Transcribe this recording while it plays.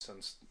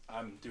since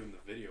I'm doing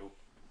the video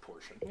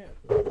portion. Yeah.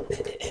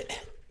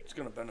 It's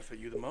going to benefit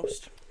you the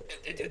most.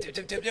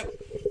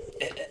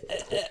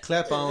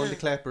 Clap on the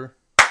clapper.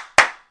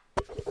 I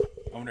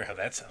wonder how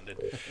that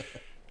sounded.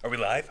 Are we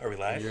live? Are we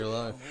live? You're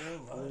live.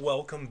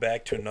 Welcome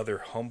back to another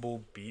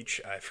Humble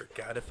Beach. I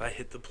forgot if I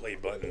hit the play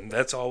button.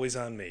 That's always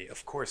on me.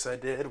 Of course I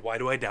did. Why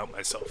do I doubt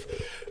myself?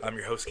 I'm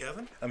your host,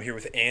 Kevin. I'm here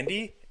with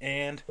Andy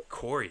and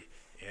Corey.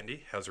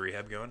 Andy, how's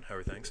rehab going? How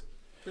are things?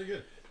 Pretty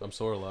good. I'm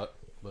sore a lot,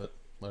 but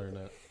other than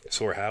that.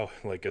 Sore how?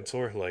 Like good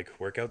sore? Like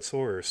workout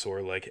sore? Or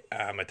sore like,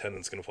 my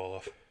tendon's going to fall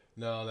off?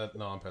 No,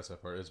 I'm past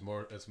that part. It's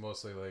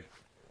mostly like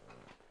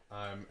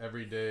I'm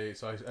every day.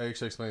 So I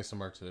actually explained this to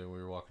Mark today when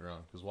we were walking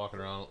around. Because walking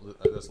around,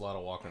 that's a lot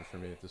of walking for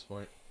me at this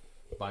point.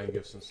 Buying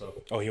gifts and stuff.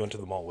 Oh, he went to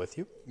the mall with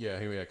you? Yeah,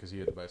 because he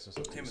had to buy some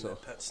stuff too. Him and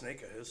that pet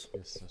snake of his.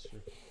 Yes, that's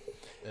true.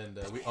 And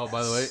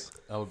by the way,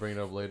 I will bring it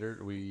up later.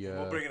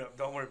 We'll bring it up.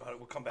 Don't worry about it.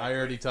 We'll come back. I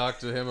already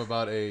talked to him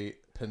about a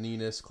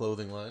Paninis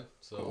clothing line.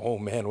 So Oh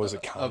man, was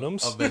it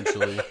condoms?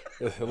 eventually,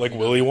 Like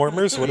willy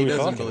warmers? What are he we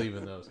doesn't talking? believe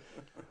in those.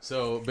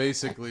 So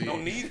basically, No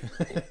need.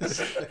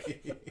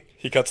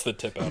 He cuts the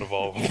tip out of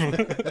all of them.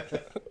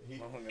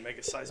 I'm going to make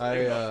a size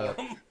big enough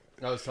for him.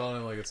 I was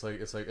telling him it's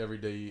like every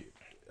day.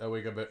 I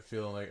wake up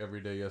feeling like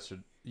every day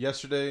yesterday.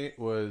 Yesterday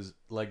was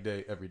leg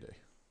day every day.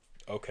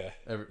 Okay.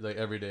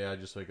 Every day I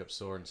just wake up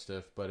sore and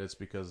stiff, but it's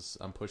because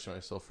I'm pushing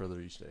myself further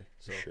each day.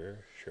 So, Sure.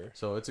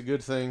 So it's a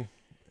good thing,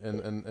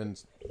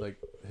 and like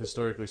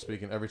historically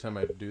speaking, every time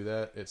I do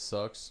that, it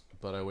sucks.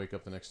 But I wake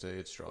up the next day,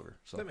 it's stronger.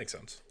 So That makes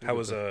sense. How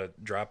was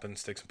dropping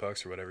sticks and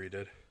pucks or whatever you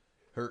did?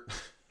 hurt,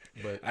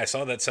 but I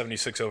saw that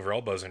 76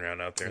 overall buzzing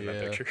around out there in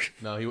that picture.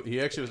 No, he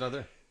actually was not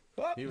there.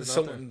 What? He was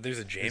So, not there. there's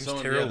a James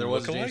Someone- Terrell yeah, there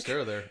was a lookalike? James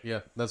Terrell there.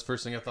 Yeah, that's the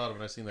first thing I thought of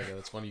when I seen that guy.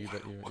 That's funny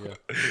that you.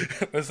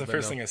 Yeah. That's the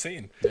first no. thing I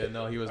seen. Yeah,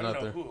 no, he was I not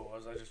don't know there. who it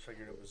was. I just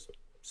figured it was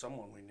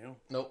someone we knew.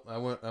 Nope, I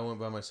went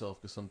by myself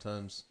because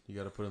sometimes you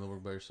got to put in the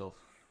work by yourself.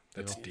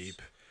 That's know?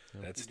 deep.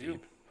 Yeah. That's You do.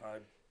 deep.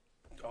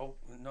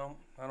 No,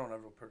 I don't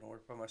ever put in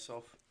work by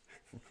myself.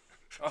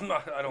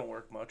 I don't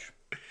work much.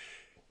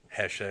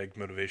 Hashtag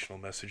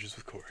motivational messages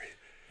with Corey.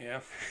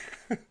 Yeah.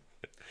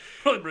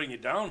 Really bring you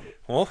down.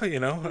 Well,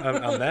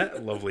 on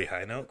that lovely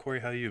high note, Corey,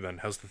 how you been?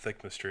 How's the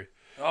thick mystery?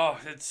 Oh,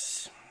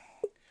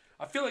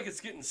 I feel like it's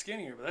getting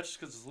skinnier, but that's just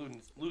because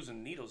it's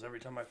losing needles every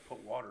time I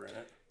put water in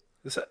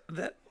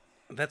it.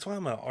 That's why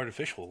I'm an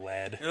artificial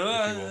lad. if you will.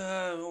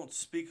 I won't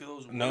speak of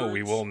those words. No,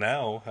 we will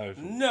now.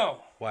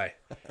 No, Why?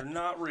 they're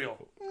not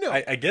real. No,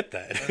 I get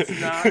that.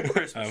 It's not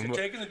Christmas. You're Um,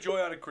 taking the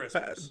joy out of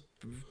Christmas.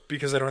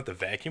 Because I don't have to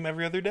vacuum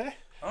every other day?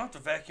 I don't have to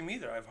vacuum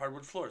either. I have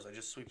hardwood floors. I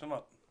just sweep them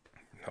up.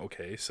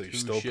 Okay, so you're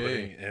still Touche.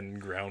 putting in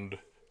ground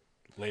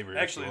labor.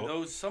 Actually, as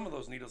well. some of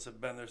those needles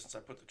have been there since I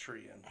put the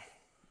tree in.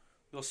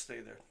 They'll stay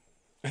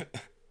there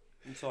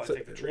until I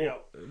take the tree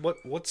out.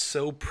 What's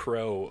so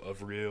pro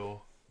of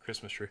real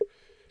Christmas tree?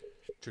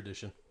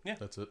 tradition. Yeah.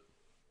 That's it.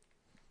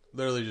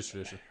 Literally just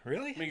tradition.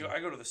 Really? I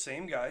go to the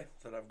same guy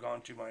that I've gone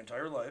to my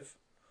entire life.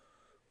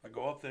 I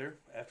go up there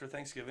after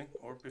Thanksgiving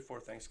or before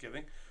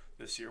Thanksgiving.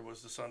 This year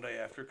was the Sunday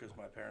after because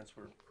my parents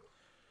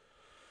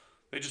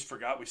they just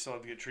forgot we still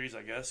had to get trees,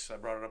 I guess. I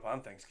brought it up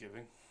on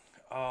Thanksgiving.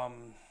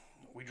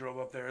 We drove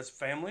up there as a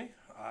family.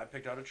 I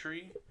picked out a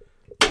tree.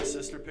 My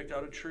sister picked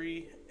out a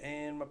tree.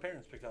 And my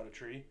parents picked out a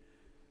tree.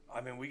 I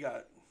mean,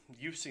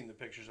 you've seen the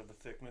pictures of the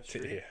thick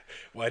mystery. Yeah.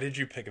 Why did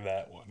you pick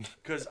that one?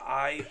 Because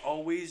I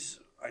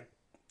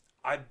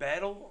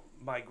battle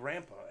my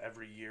grandpa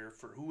every year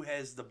for who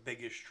has the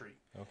biggest tree.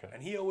 Okay.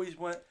 And he always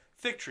went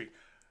thick tree.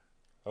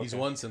 He's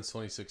won since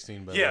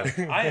 2016, by Yeah,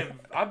 the way.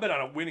 I've been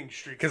on a winning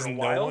streak for Because a no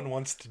while. one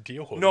wants to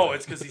deal with No, it.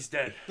 it's because he's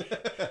dead.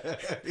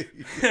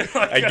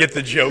 I get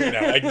the joke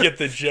now. I get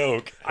the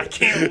joke. I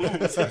can't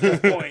lose at this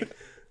point.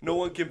 No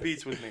one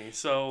competes with me.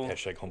 So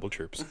Hashtag humble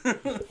troops.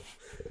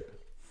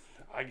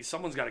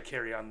 someone's got to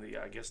carry on the,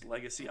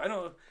 legacy. I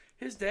know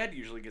his dad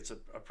usually gets a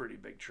pretty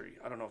big tree.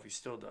 I don't know if he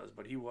still does,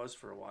 but he was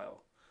for a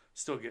while.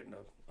 Still getting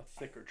a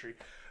thicker tree.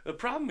 The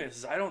problem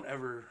is I don't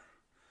ever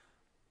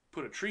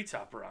put a tree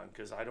topper on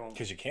because I don't.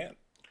 Because you can't.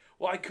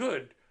 Well, I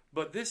could,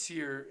 but this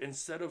year,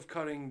 instead of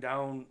cutting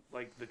down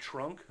like the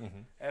trunk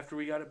after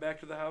we got it back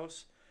to the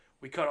house,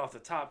 we cut off the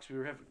top because we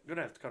were going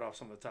to have to cut off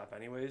some of the top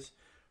anyways.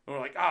 And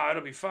we're like,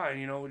 it'll be fine,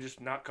 we'll just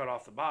not cut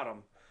off the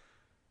bottom.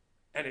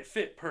 And it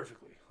fit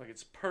perfectly. Like,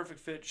 it's perfect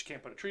fit. Just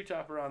can't put a tree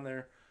topper on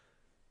there.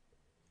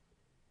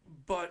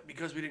 But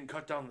because we didn't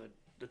cut down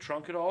the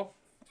trunk at all,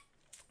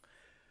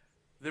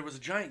 there was a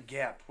giant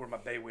gap where my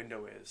bay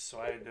window is. So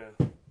I had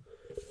to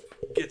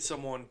get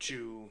someone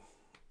to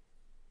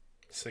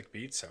Sick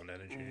beat sound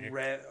energy.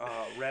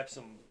 wrap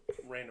some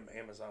random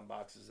Amazon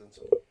boxes in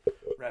some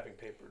wrapping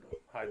paper to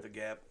hide the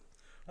gap.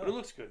 But it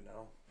looks good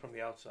now from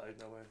the outside.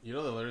 No way. You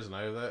know the reason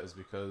I have that is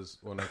because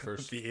when I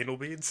first The anal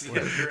beads?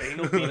 Your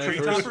anal bead tree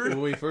topper?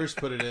 when we first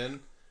put it in,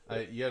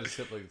 you had to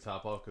tip like the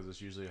top off because it's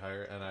usually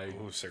higher, and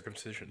Ooh,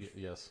 circumcision.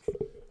 yes,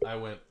 I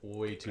went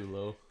way too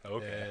low,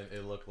 Okay. and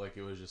it looked like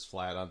it was just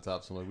flat on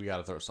top. So I'm like, we got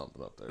to throw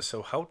something up there.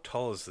 So how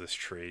tall is this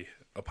tree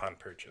upon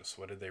purchase?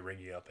 What did they ring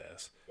you up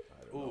as?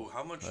 I don't Ooh,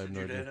 how much I have did no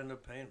your dad idea. end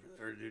up paying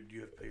for, or did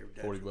you have to pay your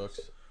dad? $40 for bucks.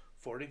 this?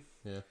 40?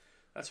 Yeah.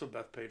 That's what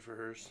Beth paid for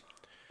hers.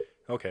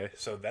 Okay,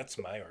 so that's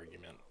my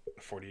argument.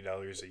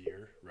 $40 a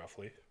year,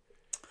 roughly.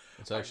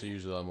 It's actually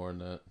usually a lot more than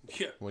that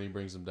Yeah. when he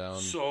brings them down.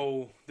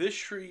 So this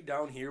tree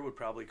down here would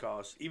probably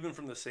cost, even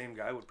from the same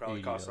guy, would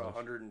probably cost $80.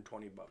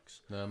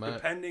 $120, No,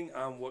 depending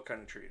on what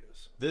kind of tree it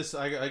is. this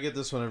I get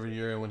this one every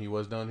year, and when he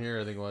was down here,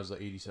 I think it was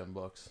like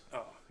 $87.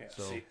 Oh yeah.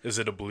 So- See, Is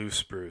it a blue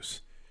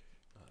spruce?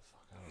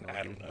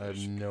 I don't dude. know. I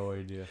have no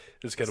idea.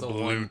 It's got That's a the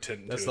blue one-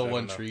 tint. That's to the it, I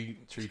one don't know. tree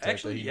type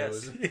Actually, that he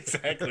yes. knows.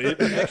 Exactly.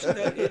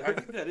 actually, I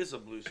think that is a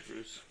blue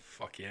spruce.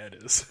 Fuck yeah, it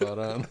is. Spot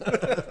on.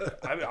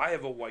 I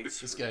have a white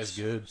spruce. This guy's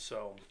good.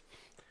 So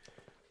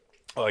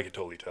Oh, I can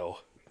totally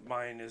tell.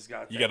 mine has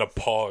got You that, got a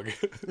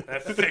pog.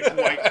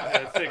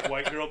 that thick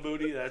white girl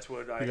booty. That's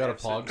what I You got a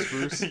have sitting- pog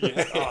spruce?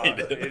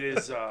 It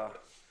is.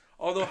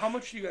 Although, how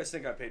much do you guys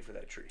think I paid for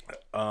that tree?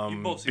 You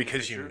both seen the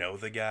Because you picture. know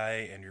the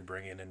guy and you're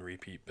bringing in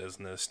repeat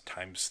business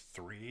times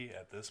 3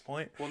 at this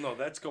point. Well, no,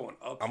 that's going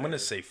up. I'm gonna there.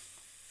 say.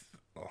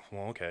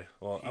 Well, okay.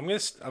 Well, I'm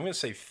gonna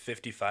say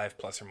 55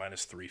 plus or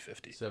minus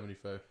 350.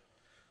 75.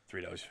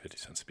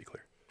 $3.50 to be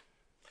clear.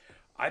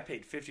 I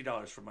paid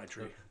 $50 for my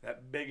tree.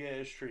 That big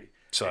ass tree.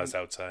 So I was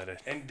outside. I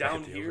And hit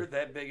down the here, over.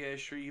 that big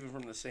ass tree, even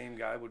from the same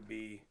guy, would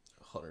be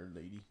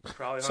 180.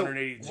 probably So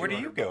 180. where do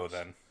you 200 go bucks.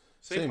 then?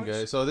 Same place?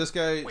 guy. So this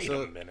guy. Wait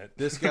so a minute.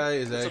 This guy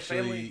is It's a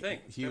actually family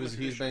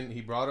thing.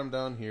 he brought him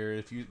down here.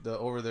 If you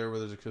over there where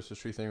there's a Christmas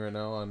tree thing right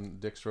now on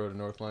Dix Road in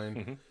North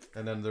Line,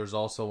 and then there's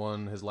also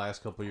one his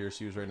last couple of years.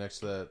 He was right next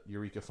to that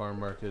Eureka Farm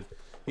Market.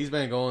 He's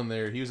been going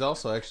there. He was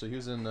also he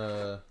was in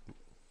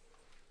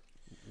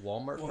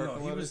Walmart. Well, no, parking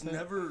he lot, I was think?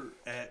 never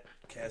at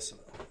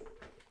Casino.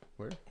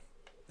 Where?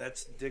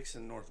 That's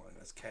Dixon Northline.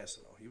 That's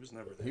Casino. He was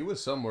never there. He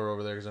was somewhere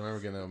over there because I remember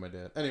getting that with my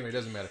dad. Anyway, it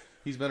doesn't matter.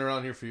 He's been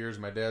around here for years.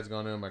 My dad's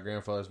gone to him. My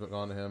grandfather's been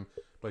gone to him,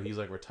 but he's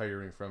like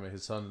retiring from it.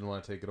 His son didn't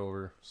want to take it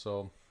over,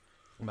 so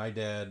my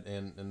dad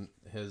and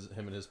him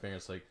and his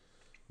parents like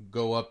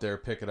go up there,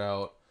 pick it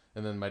out,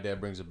 and then my dad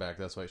brings it back.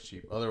 That's why it's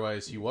cheap.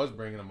 Otherwise, he was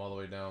bringing them all the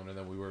way down, and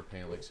then we were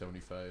paying like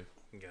 75,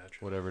 Gotcha.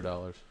 whatever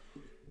dollars.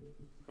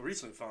 I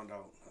recently found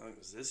out, I think it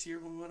was this year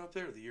when we went up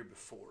there, or the year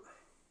before,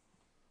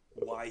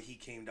 why he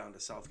came down to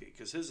Southgate.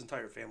 Because his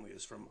entire family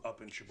is from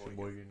up in Sheboygan.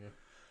 Sheboygan, yeah.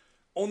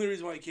 Only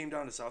reason why he came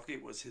down to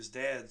Southgate was his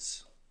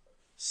dad's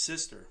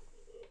sister,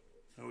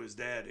 who his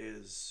dad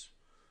is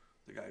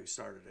the guy who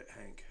started it,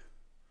 Hank.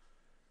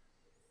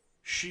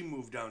 She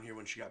moved down here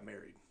when she got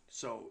married.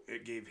 So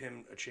it gave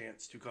him a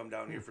chance to come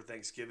down here for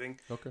Thanksgiving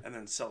Okay. and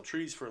then sell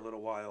trees for a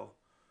little while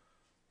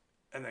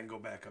and then go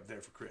back up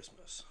there for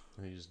Christmas.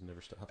 And he just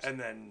never stops. And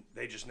then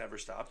they just never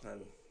stopped. And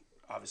then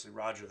obviously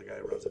Roger, the guy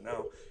who runs it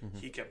now,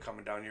 he kept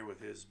coming down here with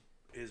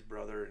his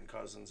brother and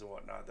cousins and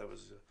whatnot. That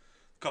was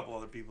a couple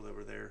other people that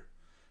were there.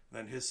 And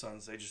then his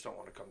sons, they just don't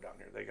want to come down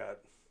here. They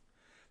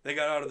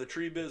got out of the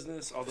tree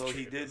business, although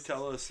he did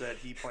tell us that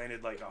he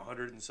planted like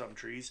 100 and some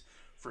trees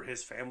for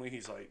his family.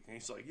 He's like,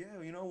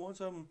 yeah, you know, once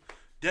I'm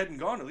dead and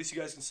gone, at least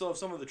you guys can still have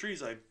some of the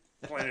trees I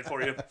planted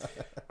for you.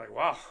 Like,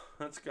 wow,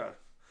 that's got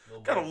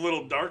a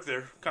little dark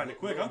there, kind of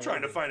quick. I'm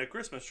trying to find a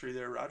Christmas tree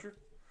there, Roger.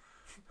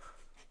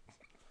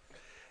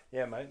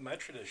 Yeah, my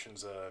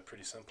tradition's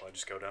pretty simple. I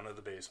just go down to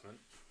the basement,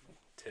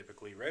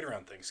 typically right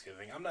around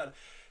Thanksgiving.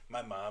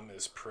 My mom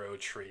is pro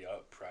tree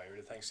up prior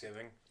to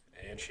Thanksgiving,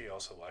 and she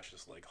also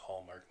watches like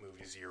Hallmark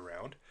movies year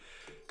round.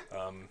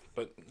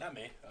 But not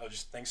me.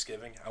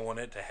 Thanksgiving, I want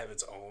it to have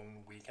its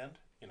own weekend.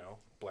 You know,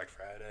 Black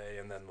Friday,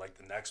 and then like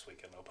the next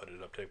weekend I'll put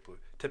it up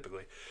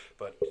typically.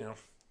 But you know,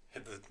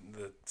 hit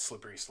the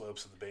slippery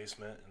slopes of the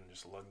basement and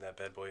just lug that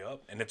bad boy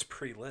up, and it's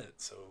pre-lit,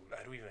 so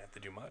I don't even have to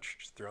do much.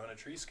 Just throw on a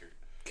tree skirt.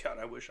 God,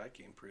 I wish I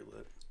came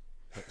pre-lit.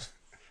 I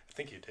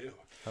think you do.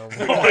 Oh,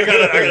 I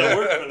gotta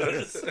work for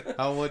this.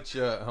 How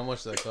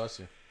much does that cost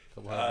you?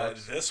 Couple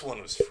 $100? This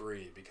one was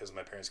free because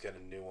my parents got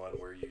a new one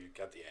where you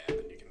got the app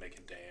and you can make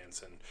it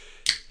dance and.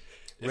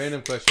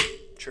 Random question.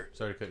 Sure.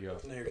 Sorry to cut you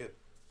off. No, you're good.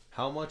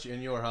 How much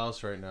in your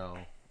house right now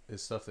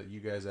is stuff that you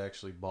guys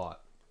actually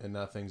bought and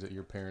not things that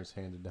your parents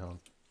handed down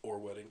Or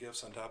wedding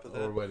gifts on top of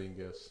that. or wedding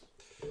gifts?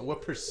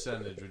 What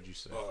percentage would you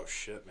say? Oh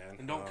shit, man!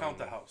 And don't count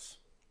the house.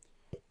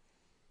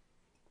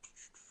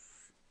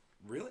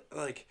 Really?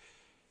 Like,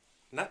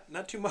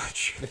 not too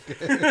much.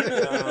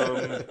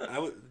 I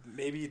would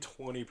maybe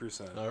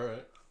 20%. All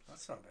right,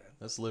 That's not bad.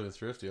 that's living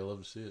thrifty. I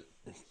love to see it.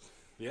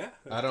 Yeah.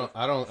 I don't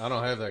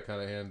have that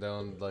kind of hand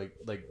down like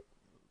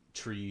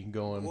tree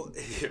going. Well,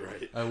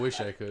 right. I wish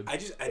I could.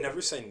 I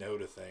never say no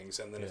to things,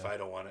 and then if Yeah. I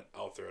don't want it,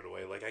 I'll throw it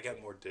away. Like I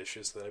got more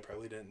dishes that I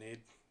probably didn't need.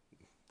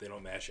 They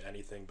don't match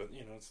anything, but you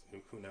know,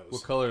 who knows?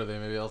 What color are they?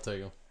 Maybe I'll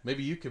take them.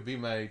 Maybe you could be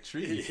my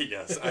tree.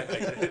 Yes,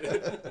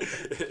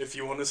 if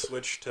you want to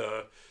switch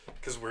to,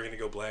 because we're gonna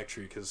go black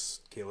tree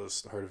because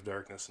Kayla's Heart of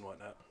Darkness and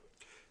whatnot,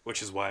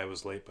 which is why I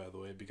was late, by the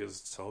way, because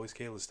it's always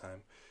Kayla's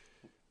time.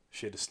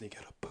 She had to sneak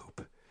out a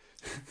poop.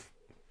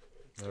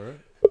 All right.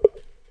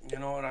 You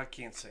know what? I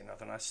can't say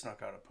nothing. I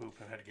snuck out a poop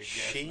and had to get gas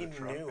She in the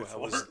truck knew I before.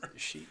 was.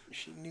 She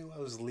knew I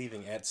was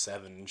leaving at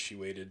 7, and she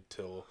waited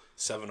till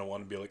 7:01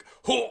 to be like,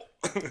 "Oh!"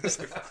 It's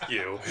like, fuck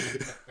you.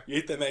 You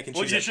ate that mac and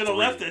Well, cheese. you at should have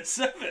 3. left at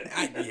 7.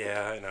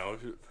 Yeah, I know.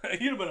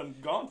 You'd have been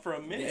gone for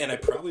a minute. And I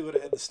probably would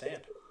have had the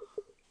stand.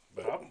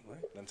 But Probably.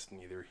 that's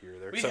neither here nor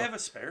there. We So, have a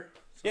spare.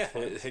 So yeah,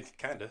 it's fine. it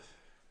kind of.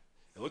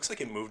 It looks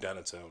like it moved on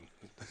its own.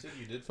 So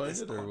you did find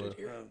It's it or haunted what?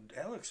 here.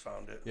 Alex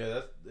found it.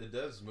 Yeah, it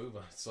does move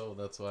on its own.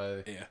 That's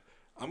why. Yeah.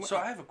 So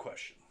I have a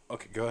question.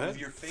 Okay, go ahead. With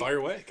your fake- Fire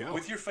away. Go.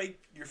 With your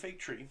fake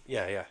tree,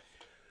 Yeah.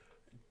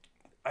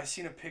 I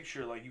seen a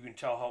picture, like you can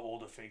tell how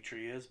old a fake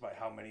tree is by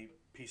how many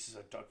pieces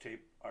of duct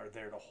tape are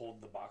there to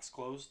hold the box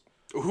closed.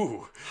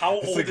 Ooh. How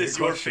That's a old good is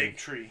your question. fake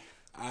tree?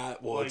 Well,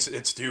 Like-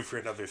 it's due for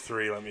another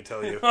 3. Let me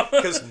tell you,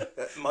 because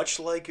much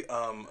like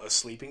a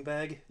sleeping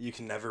bag, you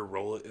can never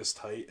roll it as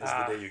tight as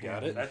the day you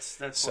got it. That's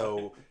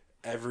So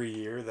every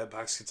year that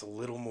box gets a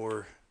little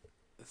more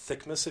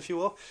thickness, if you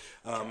will.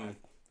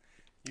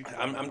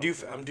 I'm due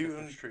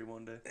Christmas tree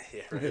one day.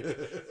 Yeah, right.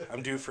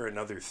 I'm due for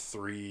another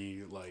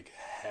 3 like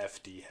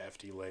hefty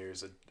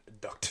layers of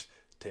duct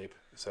tape.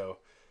 So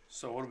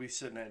So what are we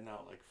sitting at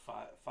now? Like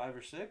five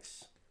or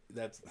 6?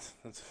 that's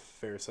a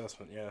fair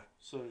assessment. Yeah,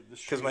 So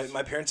this because tree's-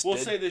 my parents We'll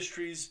did. say this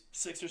tree's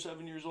 6 or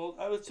 7 years old.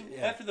 I would assume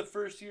Yeah. after the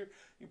first year,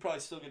 you probably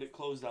still get it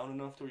closed down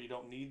enough to where you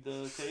don't need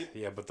the tape.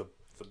 Yeah, but the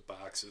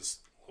box is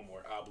a little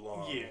more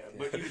oblong. Yeah,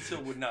 but you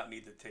still would not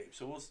need the tape.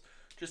 So we'll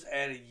just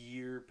add a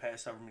year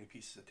past however many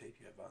pieces of tape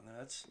you have on there.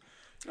 That's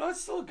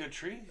it's still a good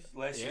tree.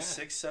 Lasts you Yeah.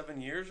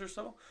 6-7 years or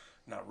so.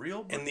 Not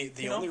real, but And the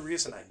you know, only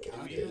reason I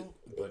got it, you.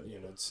 but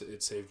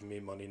it saved me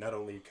money not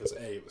only because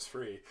A, it was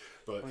free,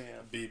 but Oh,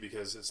 yeah. B,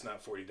 because it's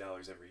not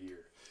 $40 every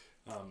year.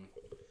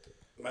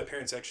 My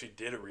parents actually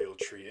did a real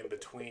tree in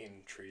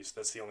between trees.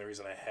 That's the only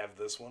reason I have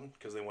this one,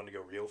 because they wanted to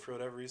go real for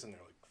whatever reason.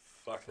 They're like,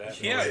 fuck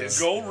that. Yeah, noise.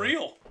 go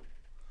real.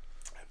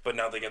 But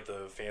now they got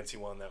the fancy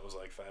one that was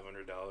like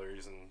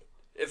 $500, and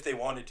if they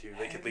wanted to,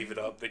 they could leave it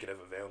up. They could have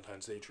a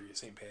Valentine's Day tree, a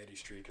St.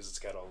 Patty's tree, because it's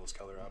got all those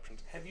color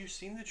options. Have you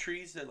seen the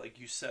trees that like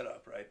you set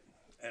up, right?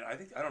 And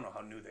I don't know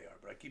how new they are,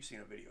 but I keep seeing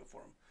a video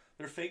for them.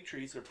 They're fake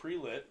trees. They're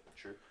pre-lit.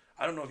 Sure.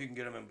 I don't know if you can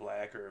get them in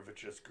black or if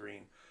it's just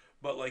green,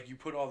 but like you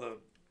put all the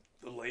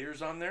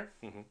layers on there,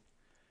 Mhm.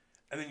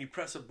 and then you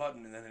press a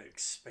button, and then it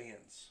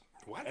expands,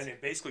 What? and it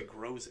basically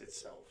grows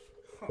itself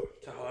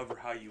to however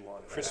high you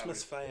want it.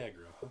 Christmas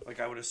Viagra.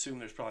 Like I would assume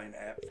there's probably an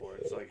app for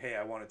it. It's like, hey,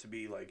 I want it to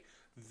be like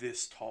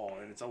this tall,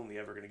 and it's only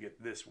ever going to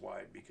get this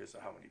wide because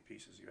of how many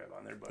pieces you have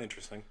on there. But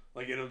Interesting.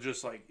 like it'll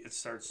just like it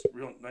starts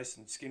real nice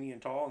and skinny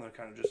and tall, and then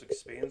kind of just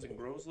expands and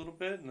grows a little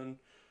bit, and then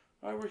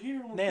all right, we're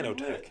here. We're pretty Nanotech.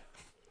 lit.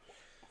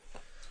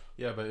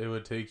 Yeah, but it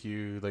would take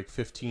you like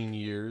 15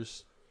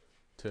 years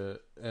to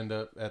end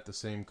up at the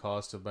same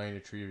cost of buying a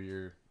tree of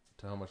your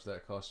to how much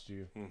that cost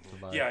you to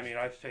buy. Yeah, I mean,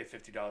 I pay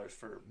 $50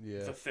 for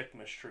Yeah. the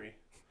thickness tree.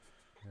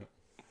 Yep.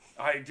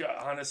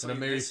 Honestly, And a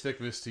Merry this,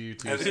 Thickmas to you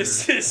too. And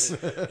sir.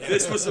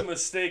 this was a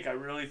mistake. I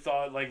really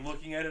thought, like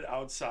looking at it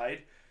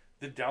outside,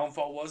 the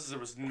downfall was there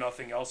was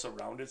nothing else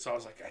around it. So I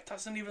was like, it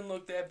doesn't even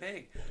look that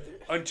big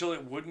until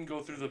it wouldn't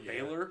go through the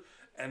baler,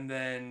 and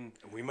then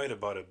We might have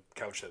bought a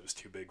couch that was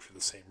too big for the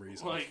same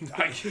reason. like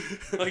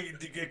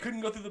it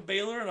couldn't go through the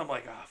baler, and I'm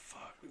like, ah,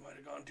 fuck, we might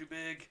have gone too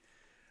big.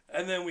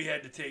 And then we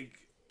had to take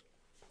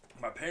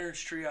my parents'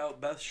 tree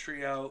out, Beth's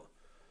tree out.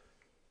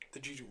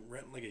 Did you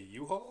rent like a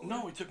U-Haul?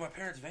 No, we took my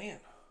parents' van.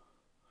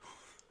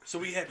 So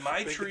we had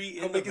my tree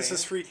How in the big is van.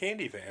 this free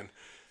candy van?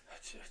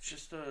 It's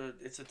just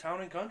it's a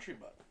town and country,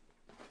 bud.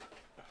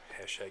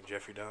 Hashtag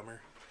Jeffrey Dahmer.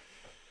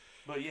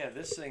 But yeah,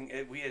 this thing,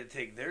 we had to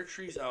take their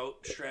trees out,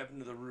 strap them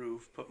to the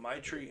roof, put my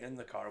tree in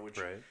the car, which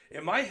Right.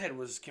 in my head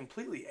was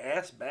completely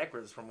ass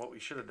backwards from what we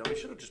should have done. We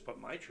should have just put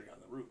my tree on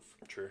the roof.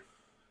 Sure.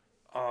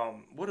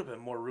 Would have been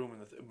more room in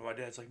the. But my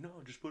dad's like, no,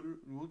 just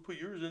we'll put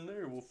yours in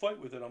there. We'll fight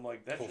with it. I'm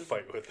like, that's We'll just,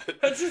 fight with it.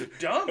 That's just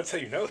dumb. That's how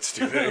you know it's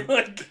too big.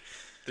 Like,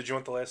 Did you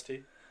want the last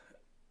tea?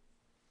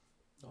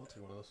 I'll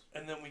take one of those.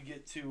 and then we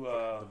get to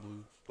The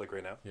blue. Like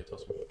right now? Yeah,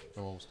 toss me.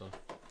 I'm almost done.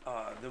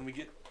 then we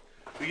get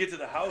to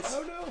the house,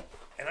 no.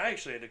 and I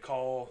actually had to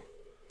call.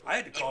 I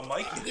had to call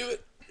Mikey. Do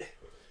it.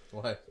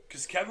 Why?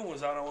 Because Kevin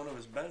was out on one of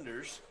his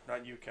benders.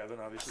 Not you, Kevin.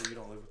 Obviously, you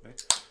don't live with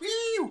me.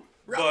 Woo!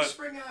 But-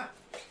 Springer.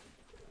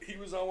 He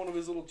was on one of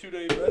his little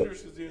 2-day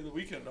benders because he had the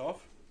weekend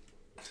off.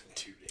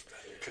 2 days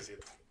because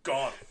it.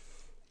 Gone.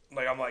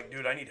 Like, I'm like,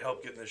 dude, I need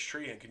help getting this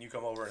tree in. Can you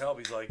come over and help?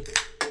 He's like,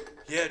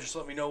 yeah, just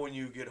let me know when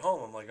you get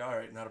home. I'm like, all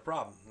right, not a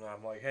problem. And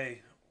I'm like,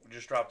 hey, we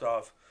just dropped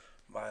off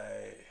my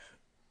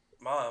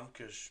mom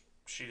because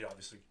she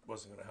obviously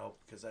wasn't going to help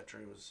because that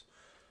tree was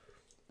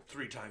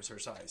 3 times her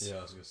size. Yeah,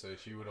 I was gonna say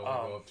she would only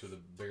go up to the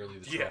barely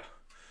the Yeah. truck.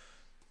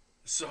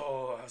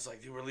 So I was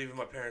like, dude, we're leaving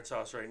my parents'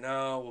 house right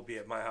now. We'll be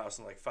at my house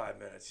in like 5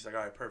 minutes. He's like,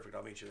 all right, perfect.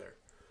 I'll meet you there.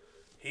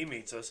 He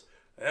meets us.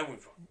 And then we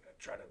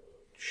try to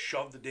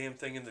shove the damn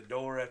thing in the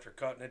door after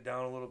cutting it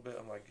down a little bit.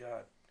 I'm like,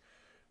 God.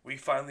 We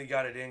finally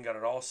got it in, got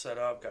it all set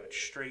up, got it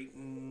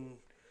straightened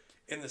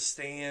in the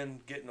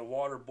stand, getting the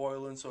water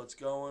boiling so it's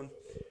going.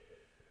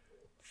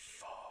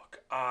 Fuck.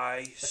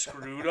 I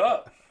screwed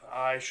up.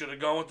 I should have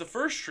gone with the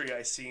first tree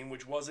I seen,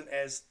 which wasn't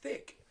as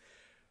thick.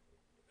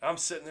 I'm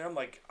sitting there. I'm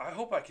like, I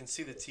hope I can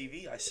see the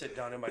TV. I sit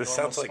down in my This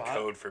normal sounds like spot.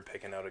 code for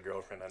picking out a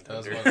girlfriend on I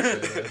was Tinder. about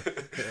to say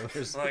that. Yeah,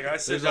 there's Like I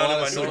sit there's a down lot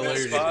in of my normal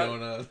similarities spot.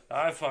 going on.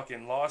 I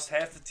fucking lost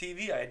half the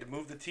TV. I had to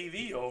move the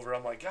TV over.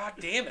 I'm like, God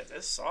damn it,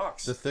 this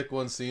sucks. The thick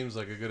one seems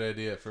like a good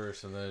idea at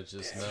first, and then it's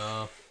just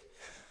All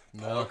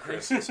no.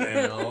 Christmas,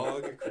 man.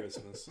 All good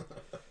Christmas.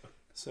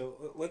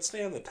 So let's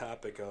stay on the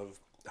topic of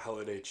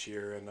holiday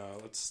cheer, and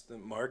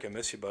Mark, I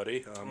miss you,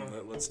 buddy.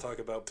 Let's talk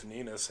about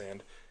Paninis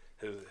and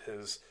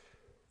his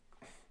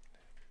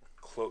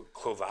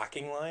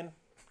clothing line.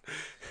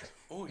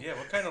 Oh yeah,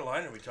 what kind of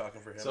line are we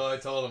talking for him? So I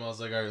told him, I was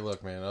like, all right,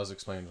 look, man. I was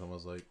explaining to him, I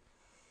was like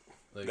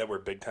That we're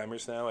big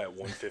timers now at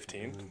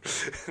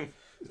 1:15.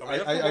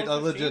 I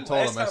legit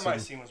told him, I Last time I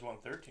said seen was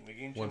 113. We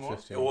gained 2 more.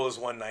 115. Well, it was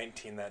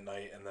 119 that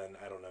night, and then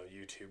I don't know.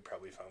 YouTube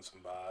probably found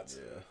some bots.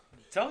 Yeah.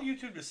 Tell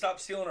YouTube to stop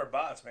stealing our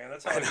bots, man.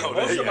 That's how I I know, get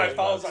most of yeah, my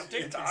follows on bots.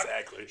 TikTok.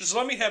 Exactly. Just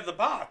let me have the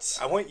bots.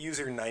 I want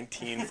user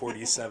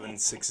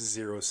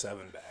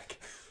 1947607 back.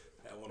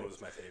 That one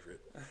was my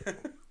favorite.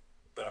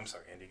 But I'm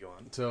sorry, Andy. Go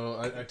on. So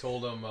I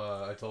told him,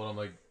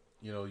 like,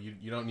 you know,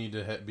 you don't need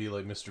to be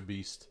like Mr.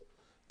 Beast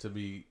to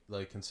be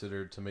like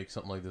considered to make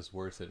something like this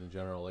worth it in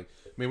general. Like,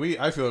 I mean,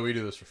 I feel like we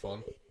do this for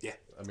fun. Yeah.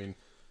 I mean,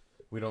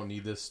 we don't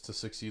need this to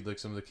succeed like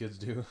some of the kids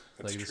do.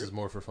 That's Like, this true. is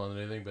more for fun than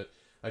anything. But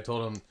I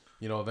told him,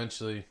 you know,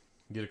 eventually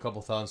get a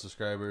couple thousand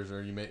subscribers,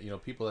 or you may, you know,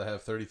 people that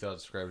have 30,000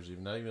 subscribers,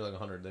 even not even like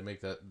 100, they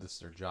make this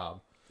their job.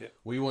 Yeah.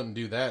 We wouldn't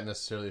do that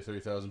necessarily at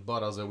 30,000,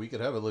 but I was like, we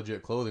could have a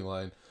legit clothing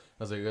line.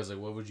 I was like,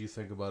 what would you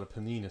think about a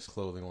Paninis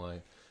clothing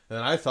line? And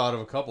then I thought of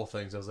a couple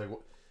things. I was like,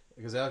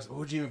 because Alex, what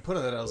would you even put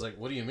on that? I was like,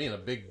 what do you mean, a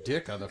big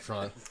dick on the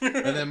front? And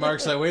then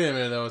Mark's like, wait a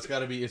minute, though,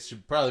 it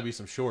should probably be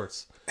some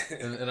shorts.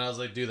 And I was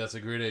like, dude, that's a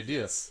great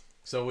idea.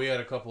 So we had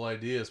a couple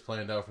ideas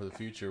planned out for the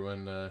future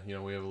when, you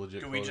know, we have a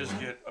legit Do we clothing just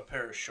line. get a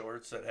pair of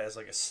shorts that has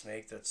like a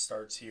snake that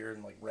starts here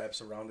and like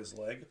wraps around his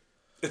leg?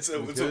 It's a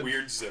could.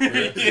 weird zipper.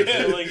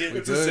 Yeah, like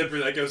It's could. a zipper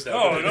that goes down.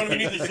 No, I don't even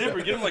need the zipper.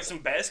 Get him like some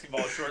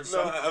basketball shorts,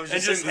 No, some- I was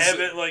and just just saying have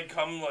the it like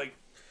come like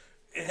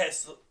it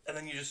has, and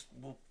then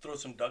we'll throw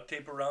some duct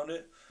tape around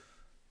it.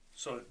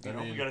 So you know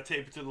we mean- gotta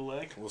tape it to the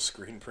leg. We'll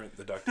screen print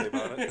the duct tape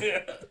on it.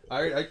 Yeah.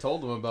 I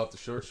told him about the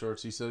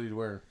shorts. He said he'd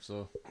wear them,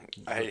 so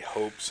I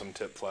hope some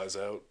tip flies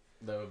out.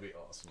 that would be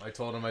awesome. I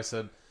told him, I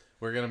said,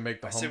 we're going to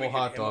make the I said we Humble get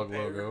Hot him a Dog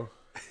pair. logo.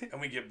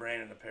 And we get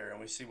Brandon a pair, and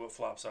we see what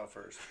flops out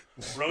first.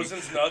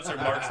 Rosen's nuts or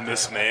Mark's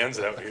nuts. This man's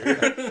out here.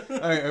 All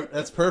right,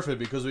 that's perfect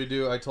because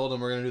I told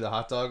him we're going to do the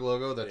hot dog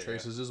logo that Yeah.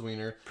 traces his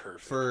wiener.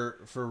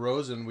 Perfect. For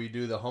Rosen, we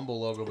do the Humble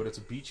logo, but it's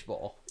a beach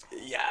ball.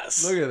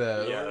 Yes. Look at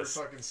that. Yes.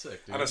 We're fucking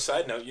sick, dude. On a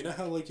side note, you know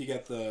how like you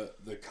got the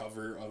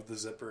cover of the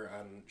zipper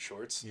on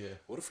shorts? Yeah.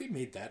 What if we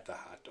made that the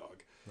hot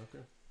dog?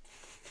 Okay.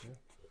 Yeah.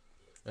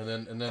 And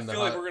then I the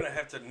feel like hot, we're gonna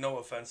have to. No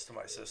offense to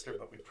my sister,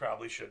 but we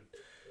probably should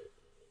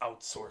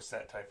outsource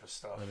that type of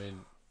stuff. I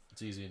mean,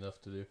 it's easy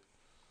enough to do.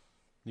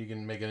 You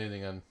can make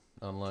anything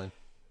online.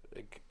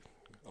 Like,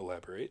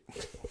 elaborate.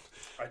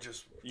 I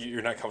just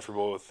You're not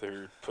comfortable with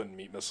her putting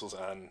meat missiles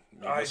on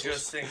meat I missiles?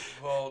 just think,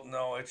 well,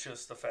 no, it's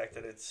just the fact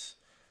that it's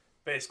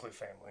basically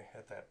family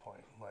at that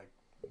point. Like,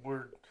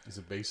 we're. Is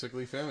it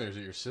basically family or is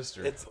it your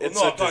sister? It's no, a I'm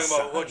talking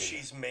about what design.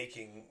 she's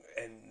making,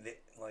 and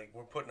like,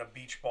 we're putting a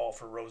beach ball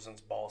for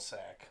Rosen's ball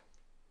sack.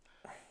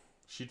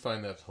 She'd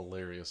find that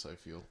hilarious, I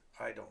feel.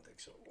 I don't think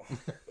so.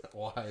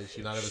 Why? Does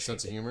she not have a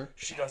sense of humor?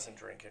 She doesn't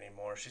drink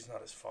anymore. She's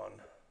not as fun.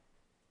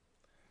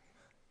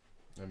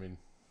 I mean,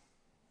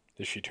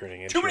 Is she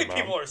turning into Too many your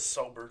people mom? are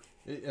sober.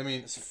 I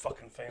mean, This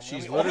fucking family.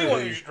 She's I'm the only one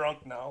literally- who's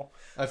drunk now.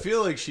 I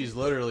feel like she's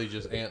literally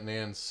just Aunt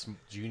Nan's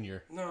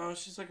Junior. No,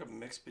 she's like a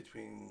mix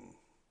between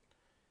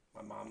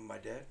my mom and my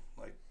dad.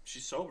 Like,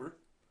 she's sober.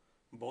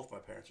 Both my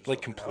parents are sober.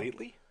 Like now.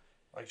 completely?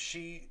 Like,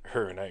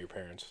 Her, not your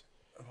parents.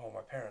 well,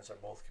 my parents are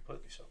both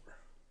completely sober.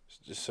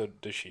 Just so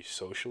does she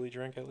socially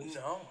drink at least?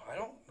 No, I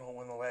don't know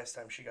when the last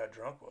time she got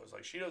drunk was.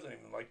 Like, she doesn't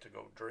even like to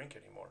go drink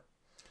anymore.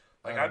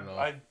 Like, I don't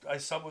know. I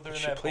sub with her in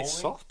She that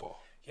plays bowling. softball.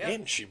 Yeah.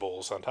 And she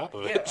bowls on top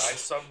of Yeah, it. I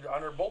subbed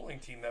on her bowling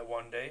team that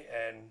one day,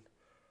 and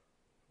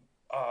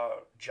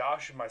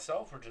Josh and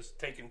myself were just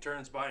taking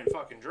turns buying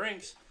fucking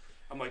drinks.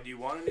 I'm like, do you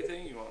want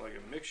anything? You want like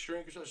a mixed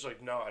drink or something? She's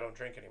like, no, I don't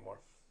drink anymore.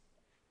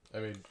 I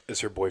mean, Is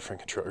her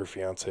boyfriend her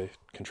fiance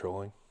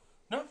controlling?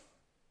 No,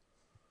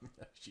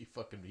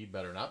 he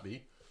better not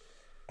be.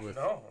 With,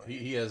 No.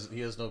 he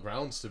has no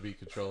grounds to be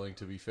controlling.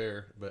 To be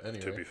fair, but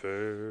anyway, To be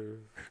fair.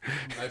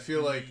 I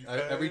feel like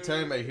every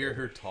time I hear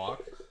her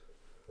talk,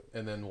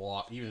 and then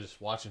walk, even just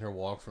watching her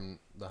walk from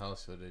the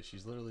house the other day,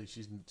 she's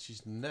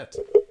Nanette.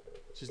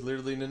 She's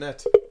literally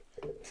Nanette.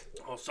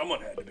 well,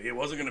 someone had to be. It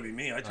wasn't going to be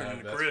me. I turned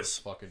into That's Chris.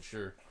 for fucking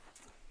sure.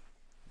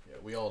 Yeah,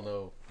 we all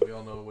know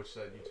which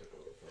side you took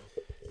over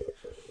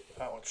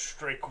I went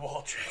straight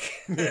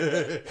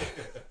Kowalczyk.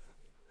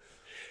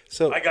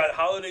 So I got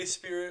holiday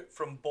spirit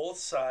from both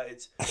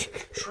sides,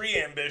 tree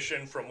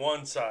ambition from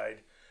one side,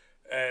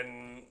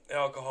 and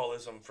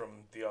alcoholism from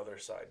the other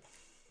side.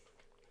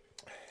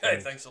 Hey,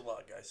 thanks a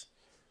lot, guys.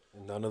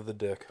 none of the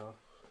dick, huh?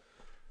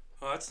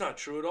 Oh, that's not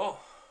true at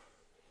all.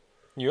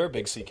 You're a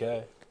big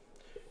CK.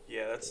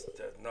 Yeah, that has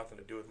nothing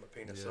to do with my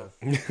penis, Yeah.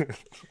 though.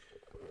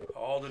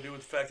 All to do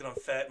with the fact that I'm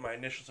fat and my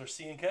initials are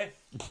C and K.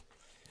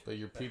 But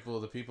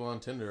the people on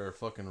Tinder are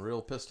fucking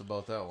real pissed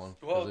about that one.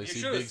 'Cause Well, they you see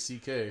should've- big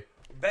CK.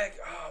 Back,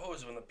 what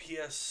was it, when the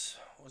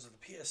was it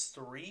the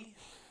PS3?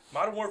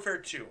 Modern Warfare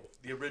 2.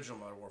 The original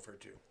Modern Warfare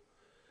 2.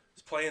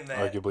 It's playing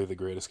that. Arguably the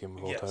greatest game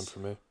of all Yes. time for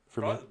me.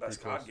 Probably the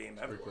best Pretty COD close. game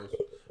Pretty ever. close.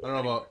 I don't know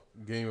about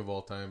game of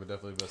all time, but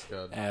definitely best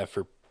COD.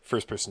 For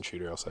first-person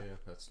shooter, I'll say. Yeah,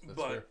 that's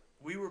But fair.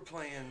 we were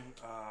playing,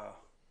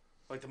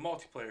 like the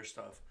multiplayer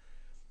stuff.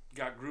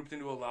 Got grouped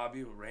into a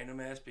lobby with random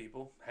ass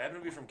people. Happened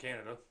to be from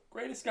Canada.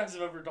 Greatest guys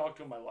I've ever talked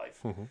to in my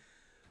life.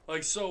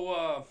 Like,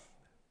 so,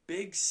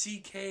 Big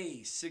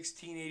CK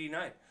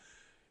 1689.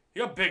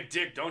 You got big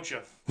dick, don't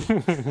you?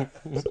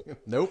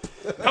 Nope.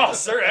 Oh,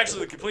 sir,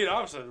 actually the complete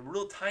opposite. A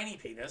real tiny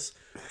penis.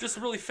 Just a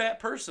really fat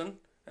person.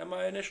 And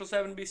my initials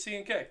happen to be C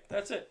and K.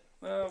 That's it.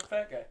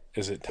 Fat guy.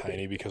 Is it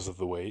tiny because of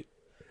the weight?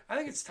 I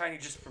think it's tiny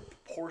just for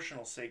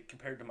proportional sake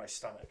compared to my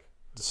stomach.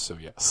 So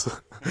yes.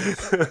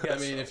 I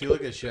mean, if you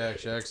look at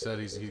Shaq said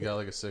he's got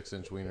like a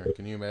 6-inch wiener.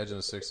 Can you imagine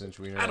a 6-inch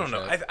wiener? I on don't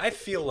know. Shaq? I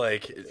feel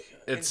like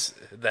it's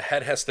the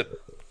head has to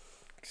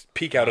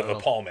peek out of the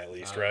palm at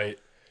least, right?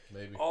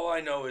 Maybe. All I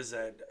know is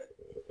that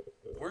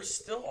we're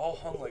still all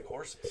hung like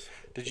horses.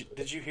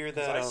 Did you hear 'Cause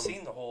that? I've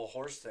seen the whole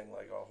horse thing.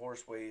 Like a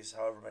horse weighs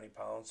however many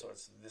pounds, so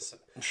it's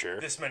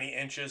this many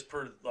inches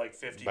per like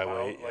 50 By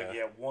pounds. weight,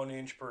 Like 1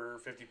 inch per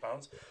 50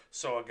 pounds.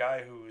 So a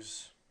guy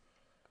who's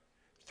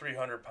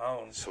 300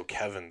 pounds, So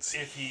Kevin's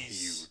if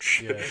he's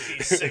huge. Yeah. if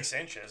he's 6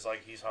 inches,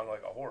 like he's hung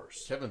like a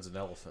horse. Kevin's an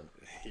elephant.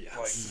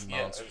 Yes. Like,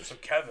 yeah, so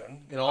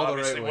Kevin, In all the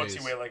obviously, right what's he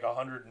ways. weigh, like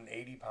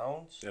 180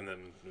 pounds? And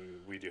then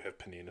we do have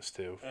paninas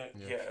too.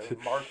 Yeah,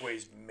 Mark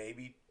weighs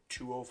maybe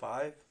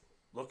 205.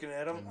 Looking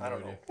at him, I don't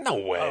know. idea. No I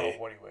don't know way.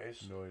 what he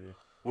weighs. No idea.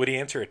 Would he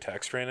answer a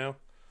text right now?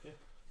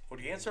 Would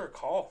he answer a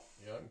call?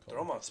 Yeah, I can call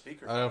Throw him on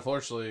speaker.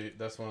 unfortunately,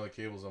 that's one of the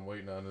cables I'm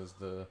waiting on is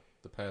the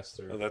pass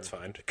through. Oh, that's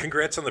fine.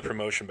 Congrats on the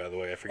promotion, by the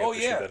way. I forgot Oh to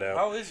yeah, shoot that out.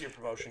 how is your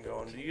promotion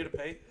going? Do you get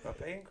a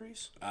pay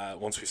increase?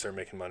 Once we start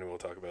making money, we'll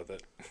talk about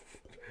that.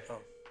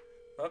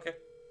 Okay.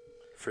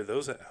 For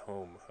those at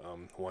home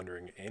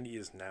wondering, Andy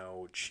is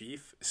now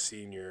Chief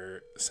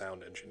Senior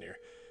Sound Engineer.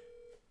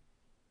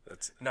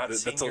 That's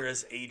Senior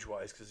as age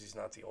wise because he's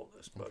not the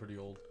oldest, I'm but pretty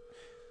old.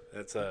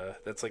 That's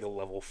like a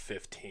level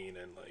 15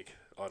 in like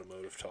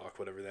automotive talk,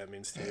 whatever that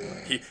means to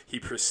you. He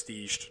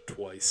prestiged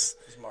twice.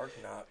 is Mark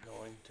not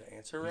going to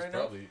answer He's right now?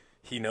 probably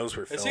He knows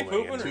we're Is he filming.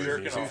 pooping and or we're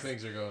jerking using- two off?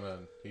 things are going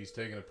on. He's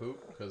taking a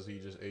poop because he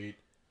just ate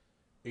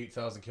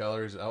 8,000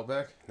 calories at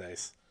Outback,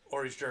 Nice.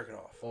 Or he's jerking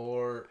off.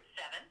 or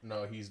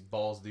no, he's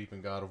balls deep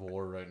in God of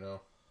War right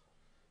now.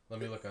 Let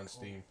me look on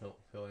Steam.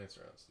 He'll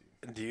answer on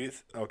Steam. Do you?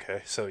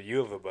 Okay, so you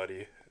have a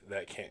buddy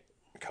that can't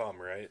come,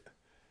 right?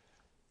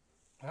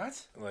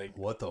 What? Like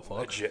What the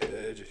fuck?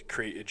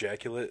 create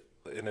ejaculate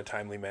in a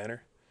timely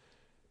manner.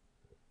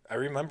 I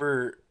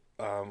remember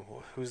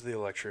who's the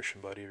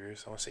electrician buddy of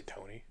yours? I want to say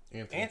Tony.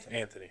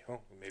 Anthony. Oh,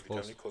 maybe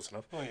Close. Tony. Close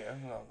enough. Oh yeah,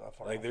 no, not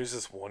far. Like off. there's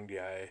this one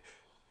guy.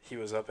 He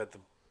was up at the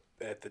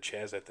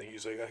Chaz. I think he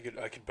was like,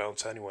 I could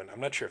bounce anyone. I'm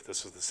not sure if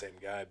this was the same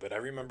guy, but I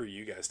remember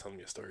you guys telling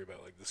me a story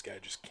about like this guy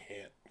just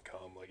can't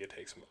come. Like it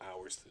takes him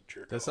hours to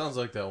jerk. That off. sounds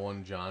like that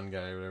one John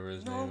guy, whatever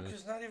his No, name is.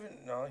 because not even.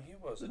 No, he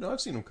wasn't. No,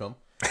 I've seen him come.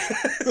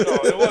 No,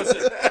 it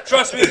wasn't.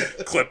 Trust me,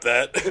 clip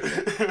that.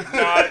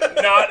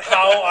 not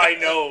how I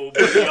know.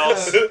 But he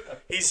also,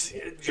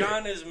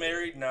 John is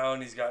married now,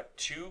 and he's got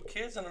 2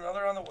 kids and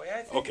another on the way.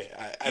 I think. Okay,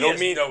 I He don't has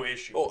mean no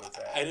issue Oh, with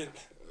that. I didn't.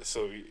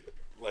 So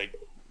like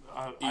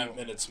I 8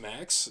 minutes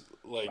max.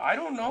 Like I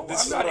don't know.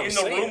 This I'm is not what in I'm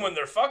the saying. room when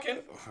they're fucking.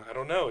 I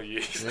don't know. You,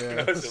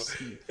 Yeah.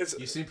 it's,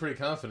 You seem pretty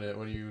confident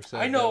when you said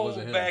I that know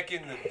wasn't him. back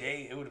in the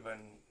day, it would have been.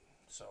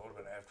 So it would have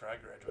been after I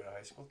graduated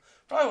high school.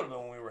 Probably would have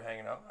been when we were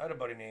hanging out. I had a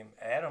buddy named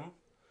Adam.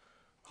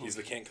 he's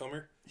the can't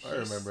comer. I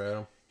remember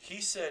Adam. He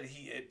said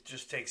it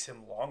just takes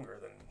him longer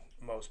than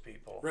most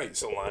people. Right.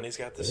 So Lonnie's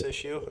got this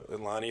issue.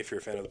 And Lonnie, if you're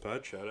a fan of the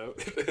pod, shout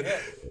out. Yeah,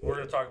 we're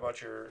gonna talk about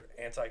your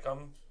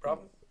anti-cum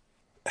problem.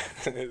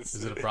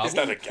 Is it a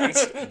problem?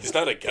 He's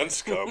not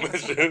against cum.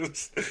 It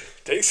just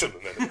takes him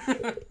a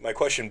minute. My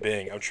question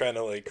being, I'm trying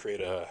to like create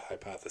a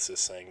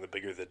hypothesis saying the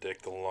bigger the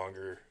dick, the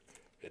longer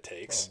it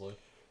takes. Probably.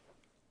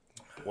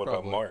 What Probably.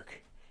 about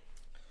Mark?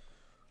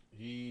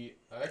 He's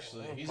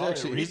Probably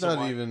not a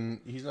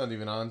reason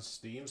even on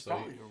Steam. So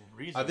Probably a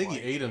reason I think why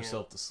he he ate can't-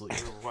 himself to sleep.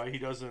 Why he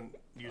doesn't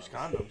use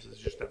condoms is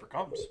just never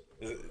comes.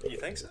 You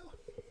think so?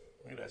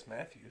 Look at that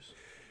Matthews.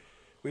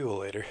 We will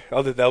later.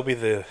 That'll be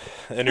the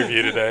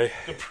interview today.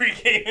 The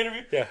pre-game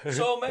interview. Yeah.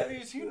 So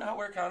Matthews, you not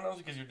wear condoms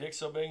because your dick's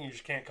so big and you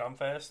just can't come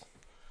fast?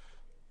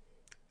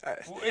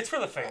 Well, it's for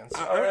the fans.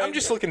 all right? I'm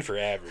just looking for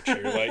average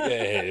here. Like,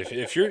 hey,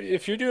 if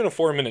you're doing a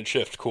 4-minute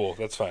shift, cool.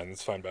 That's fine.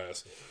 That's fine by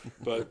us.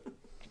 But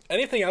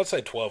anything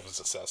outside 12 is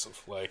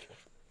excessive. Like,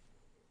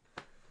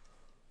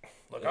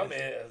 Look, I'm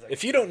in.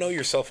 if you don't know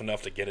yourself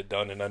enough to get it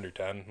done in under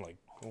 10, like,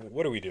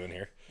 what are we doing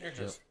here? You're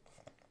just.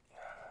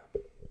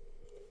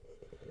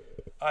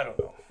 I don't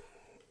know.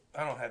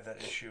 I don't have that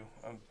issue.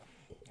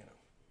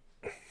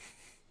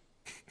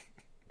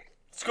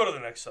 Let's go to the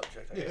next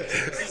subject. I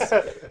guess.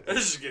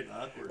 This is getting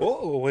awkward.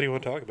 Oh, what do you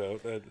want to talk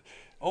about?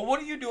 Oh,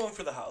 what are you doing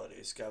for the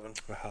holidays, Kevin?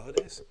 The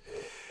holidays?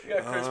 You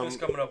got Christmas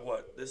coming up.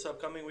 What, this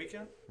upcoming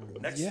weekend?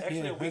 Next,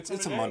 actually, a week from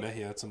It's a today? Monday.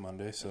 Yeah, it's a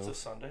Monday. So It's a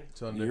Sunday.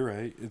 Sunday. you're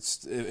right.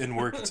 It's in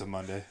work. It's a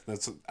Monday.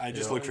 I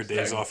just Yeah, look for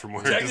days off from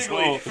work as Technically,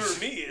 well. for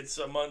me, it's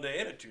a Monday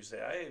and a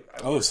Tuesday. I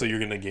Oh, so you're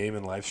gonna game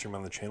and live stream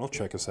on the channel?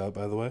 Check us out,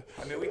 by the way.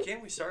 I mean, we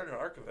can. We started an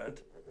ARC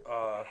event.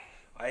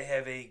 I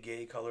have a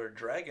gay colored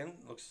dragon.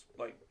 Looks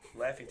like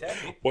Laffy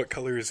Taffy. What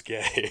color is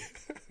gay?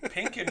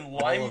 Pink and All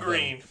lime of them.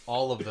 green.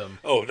 All of them.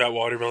 Oh, that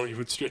watermelon you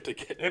would straight to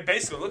get. It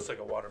basically looks like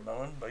a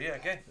watermelon, but yeah,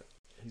 gay.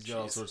 He's got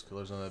all Jeez. sorts of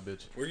colors on that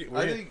bitch. Where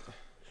I think.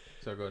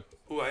 Sorry, go ahead.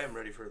 Ooh, I am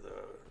ready for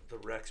the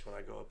Rex when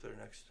I go up there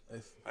next.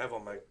 I have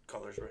all my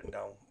colors written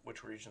down,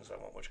 which regions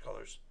I want, which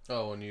colors.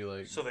 Oh, when you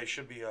like So they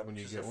should be up. When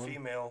you Just get a one?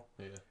 female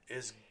yeah.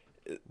 is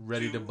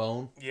ready to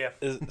bone. yeah.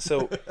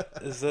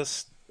 Is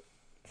this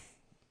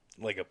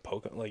like a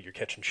Pokemon? Like you're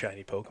catching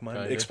shiny Pokemon?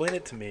 Kinda. Explain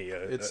it to me.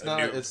 It's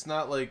not. It's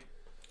not like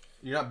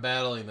you're not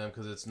battling them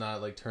because it's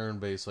not like turn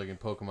based like in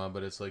Pokemon.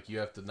 But it's like you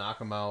have to knock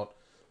them out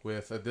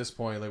with. At this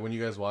point, like when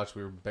you guys watched,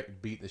 we were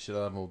beating the shit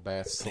out of them with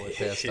bats till they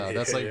passed out.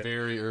 That's like Yeah.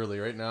 very early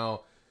right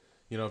now.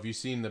 You know, if you've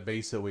seen the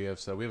base that we have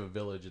set, we have a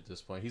village at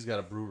this point. He's got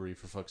a brewery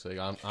for fuck's sake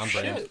on brand.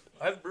 Shit.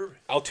 I have a brewery.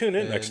 I'll tune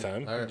in And next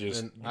time. I-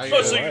 Just and I-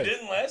 Oh, so Yeah. you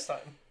didn't last time.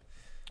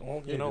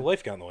 well, Yeah, you know, dude.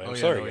 life got in the way. I'm Oh,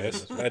 yeah, sorry, no, yeah,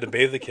 guys. that's I had to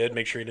bathe the kid,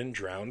 make sure he didn't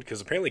drown, because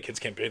apparently kids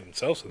can't bathe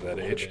themselves at that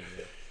age.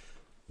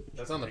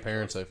 That's on the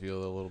parents. I feel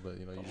a little bit.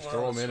 You know, you just Well,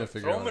 throw them in and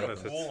figure throw out. them in what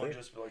a happens. pool and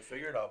just be like,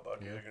 figure it out, bud.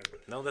 Yeah. You're gonna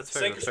No, that's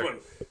sink or swim.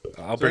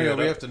 I'll So bring anyway, it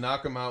we up. have to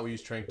knock them out. We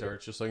use trank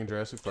darts, just like in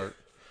Jurassic Park.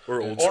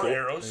 Or old Or school.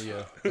 arrows.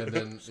 Yeah, and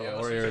then Some yeah, of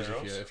us or use arrows.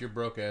 arrows. If you're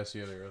broke ass,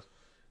 you have arrows.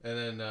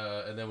 And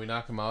then we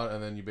knock them out,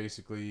 and then you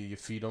basically you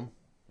feed them,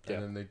 and Yeah.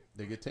 then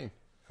they get tame.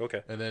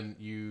 Okay. And then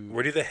you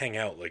Where do they hang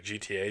out? Like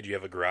GTA? Do you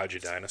have a garage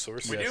of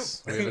dinosaurs? We do.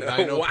 yes, we have a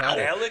dino Wow.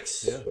 paddock,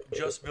 Alex Yeah.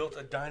 just built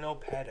a dino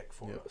paddock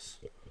for Yep. us.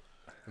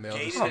 and they all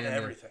just gated stand and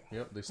there. everything.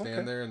 Yep, they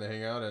stand there and they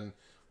hang out, and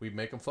we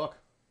make them fuck.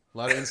 A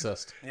lot of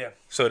incest, Yeah.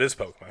 So it is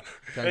Pokemon.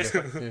 kind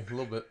of, yeah, a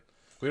little bit.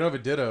 We don't have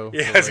a ditto.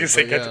 Yeah, so I was gonna like,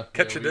 say but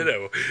catch a we-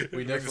 ditto.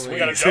 We definitely We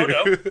got a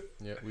dodo.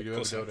 Yeah, we do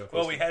have a dodo.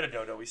 Well, we had a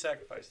dodo. We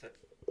sacrificed it.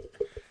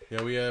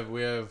 Yeah,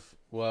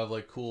 we'll have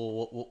like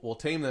cool. We'll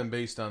tame them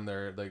based on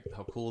their like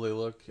how cool they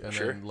look and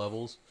Sure. then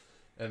levels,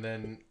 and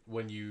then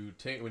when you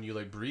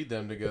like breed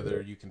them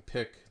together, you can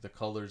pick the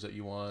colors that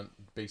you want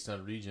based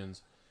on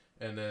regions,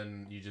 and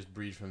then you just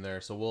breed from there.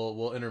 So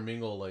we'll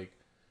intermingle like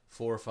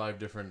 4 or 5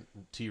 different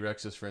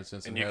T-Rexes, for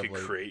instance, And and you have could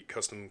like create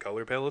custom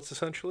color palettes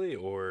essentially,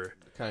 or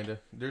kind of.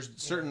 There's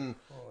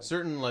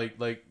certain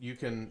like you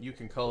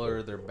can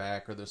color their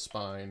back or their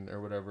spine or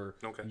whatever.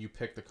 Okay. And you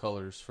pick the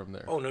colors from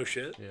there. oh no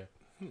shit. Yeah.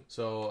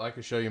 So I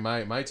can show you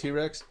my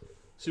T-Rex,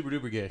 super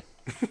duper gay.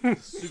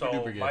 So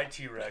duper gay. my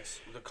T-Rex,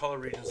 the color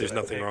regions. There's that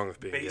I nothing picked wrong with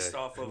being based gay.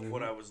 off of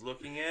what I was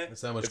looking at.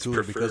 It's that much It's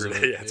cooler because preferred.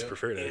 of it. Yeah, it's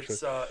preferred actually.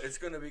 It's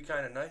going to be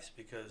kind of nice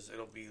because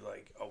it'll be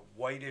like a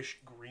whitish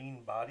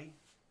green body,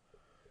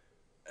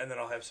 and then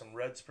I'll have some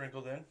red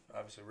sprinkled in.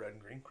 Obviously, red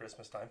and green,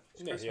 Christmas time.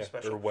 It's Yeah, Christmas yeah.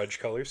 special. Or wedge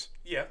colors.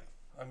 Yeah,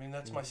 I mean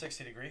that's my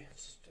 60 degree.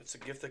 It's a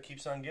gift that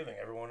keeps on giving.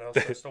 Everyone else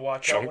has to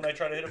watch out Chunk. when I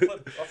try to hit a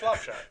flop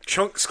shot.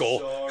 Chunk skull.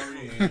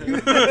 Sorry.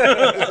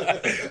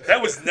 That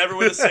was never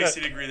with a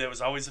 60 degree. That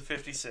was always a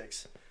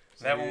 56.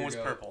 That here one you was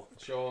go. purple.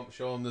 Show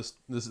them this.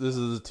 This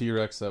is a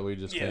T-Rex that we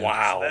just Yeah, tamed.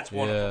 Wow. So that's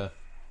one of them.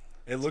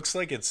 Yeah. It looks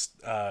like it's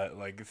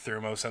like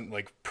Thermos,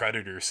 like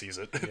Predator sees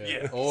it.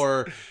 Yeah.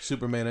 Or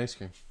Superman ice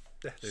cream.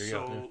 There you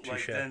So go. like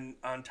Touche. then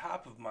on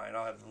top of mine,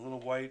 I'll have the little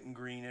white and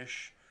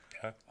greenish.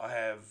 Okay. I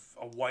have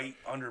a white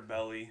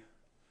underbelly,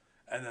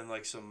 and then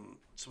like some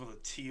of the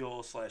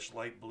teal /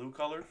 light blue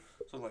color.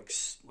 So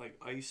like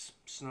ice,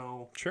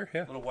 snow, Sure,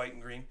 yeah. little white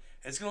and green.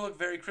 It's gonna look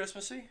very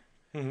Christmassy.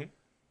 Mhm.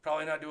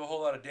 Probably not do a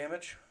whole lot of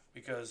damage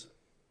because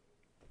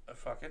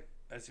fuck it.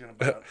 It's gonna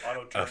be on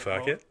auto turn. Fuck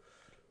mode. it.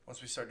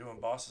 Once we start doing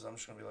bosses, I'm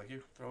just gonna be like,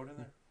 you throw it in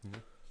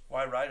there.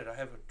 Why ride it? I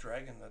have a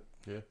dragon that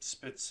Yeah.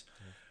 spits.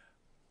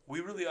 We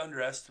really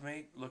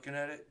underestimate looking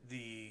at it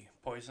the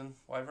poison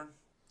wyvern,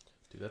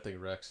 Dude, that thing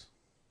wrecks.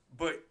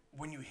 but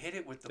when you hit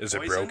it with the Is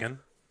poison, it broken?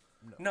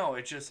 No,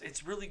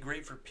 it's really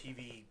great for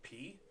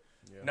PvP.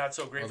 Yeah. Not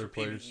so great Other for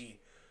players. PvE.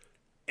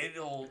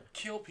 It'll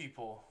kill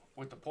people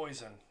with the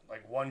poison,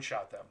 like one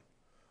shot them.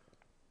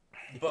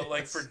 But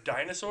like for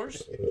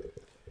dinosaurs,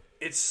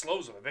 it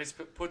slows them. It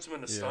basically puts them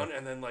in a stun,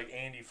 and then like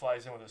Andy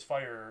flies in with his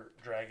fire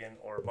dragon,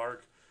 or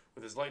Mark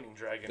with his lightning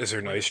dragon. Is there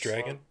an When ice it's slow-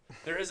 dragon?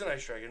 There is an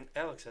ice dragon.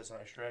 Alex has an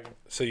ice dragon.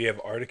 So you have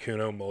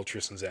Articuno,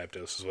 Moltres, and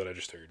Zapdos is what I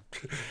just heard.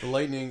 The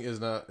lightning is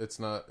not. It's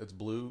not. It's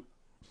blue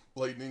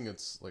lightning.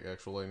 It's like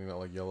actual lightning, not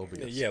like yellow. But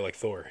yes. Yeah, like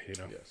Thor, you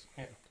know. Yes.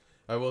 Yeah.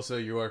 I will say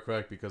you are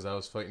correct because I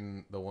was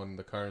fighting the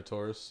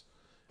Carnotaurus,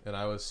 and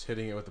I was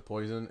hitting it with the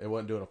poison. It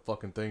wasn't doing a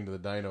fucking thing to the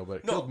dino, but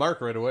it No. killed Mark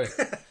right away.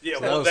 Yeah,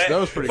 So that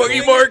was pretty Fuck cool.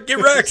 you, Mark! Get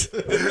wrecked!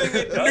 The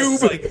thing it does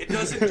is, like, it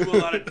doesn't do a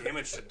lot of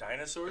damage to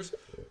dinosaurs,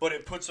 but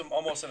it puts them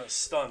almost in a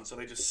stun, so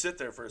they just sit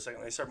there for a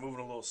second. They start moving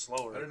a little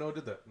slower. I didn't know it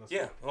did that. That's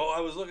Yeah, well, I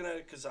was looking at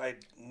it because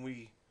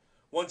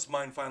once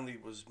mine finally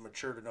was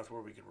matured enough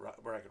where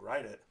where I could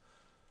ride it,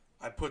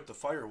 I put the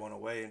fire one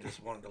away and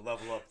just wanted to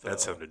level up the.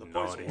 That sounded the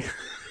poison naughty.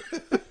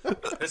 one.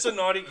 It's a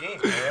naughty game,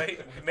 all right?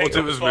 Once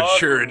it was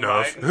mature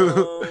enough.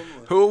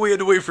 Oh, we had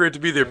to wait for it to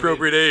be the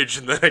appropriate age,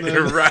 and then I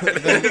could ride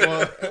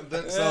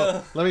it.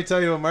 So let me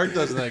tell you what Mark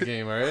does in that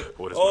game. All right.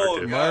 What does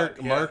Mark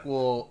do?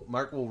 God.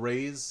 Mark will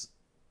raise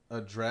a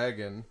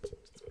dragon,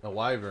 a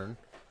wyvern,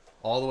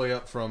 all the way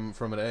up from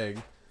an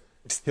egg.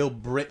 He'll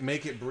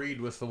make it breed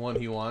with the one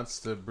he wants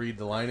to breed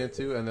the line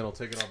into, and then he'll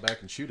take it all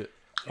back and shoot it.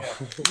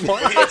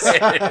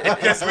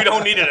 Because we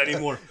don't need it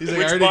anymore. He's like,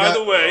 Which, I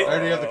way,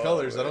 already have the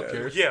colors. I don't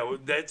care. yeah, well,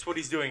 that's what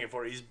he's doing it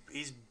for.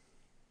 He's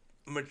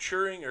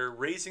maturing or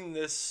raising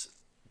this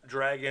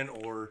dragon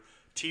or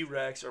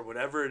T-Rex or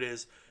whatever it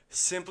is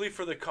simply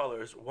for the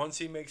colors. Once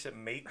he makes it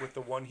mate with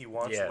the one he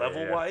wants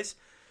level-wise,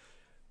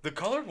 the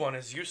colored one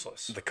is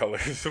useless. The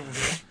colors.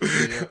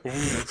 Yeah,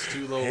 it's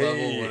too low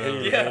level.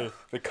 Whatever. Yeah.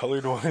 The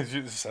colored one is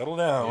just settle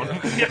down.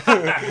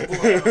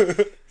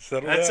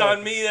 Settle That's down.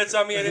 on me. That's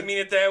on me. I didn't mean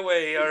it that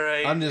way. All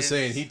right. I'm just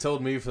saying. He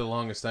told me for the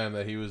longest time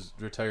that he was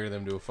retiring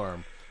them to a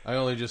farm. I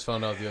only just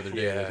found out the other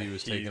day that he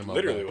was taking them out.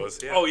 Literally back.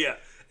 was. Yeah. Oh yeah.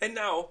 And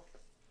now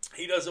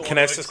he doesn't. Can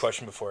I ask this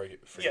question before I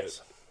forget?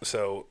 Yes.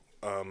 So,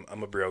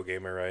 I'm a Brio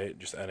gamer, right?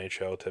 Just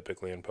NHL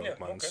typically and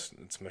Pokemon's.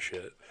 It's my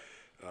shit.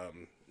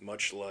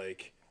 Much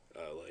like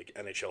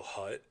NHL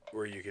Hut,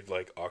 where you could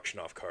like auction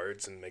off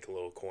cards and make a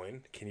little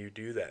coin. Can you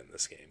do that in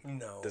this game?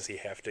 No. Does he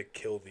have to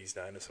kill these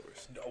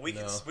dinosaurs? No, we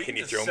can Can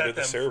you just throw 'em set to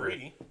the them server?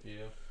 free. Yeah.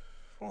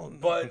 Well,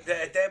 But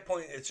at that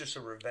point, it's just a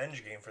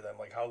revenge game for them.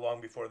 Like, how long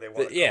before they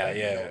want to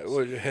yeah.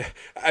 Well,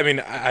 I mean,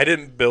 I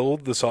didn't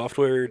build the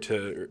software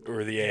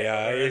or the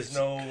AI. There is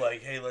no,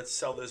 like, hey, let's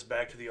sell this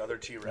back to the other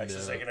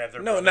T-Rexes. Yeah. They can have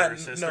their No, brother or not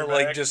sister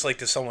like back. just like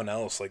to someone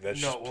else. Like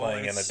that's No, just well,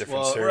 playing in a it's-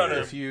 different well,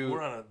 server.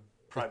 We're on a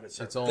private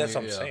server. It's only, That's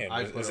what I'm saying.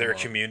 I put Is there a them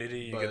up. community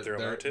you But can throw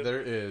them out to?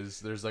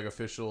 There's like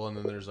official, and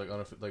then there's like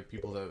like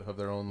people that have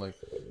their own like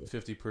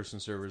 50-person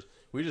servers.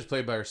 We just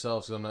play by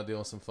ourselves because I'm not dealing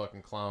with some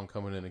fucking clown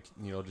coming in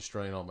and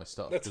destroying all my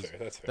stuff. That's 'Cause fair.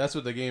 That's fair. That's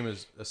what the game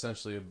is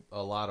essentially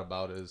a lot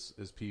about is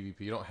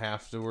PvP. You don't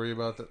have to worry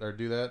about that or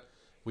do that.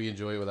 We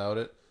enjoy it without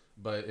it.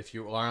 But if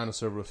you are on a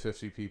server with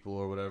 50 people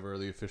or whatever,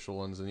 the official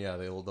ones, then yeah,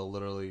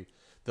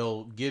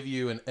 they'll give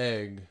you an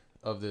egg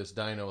of this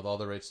dino with all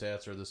the right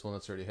stats or this one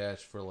that's already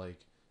hatched for like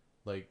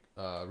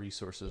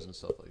resources and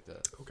stuff like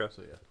that. Okay.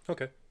 So yeah,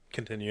 Okay.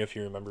 Continue if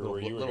you remember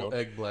where you were little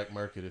going. egg black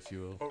market, if you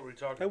will. What were we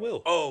talking I will.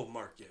 about? Oh,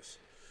 Mark, yes.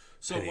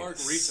 So Hey. Mark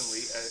recently,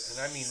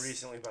 and I mean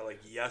recently by like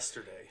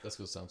yesterday, That's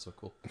gonna sound so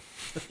cool.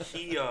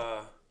 he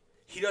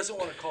doesn't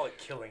want to call it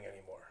killing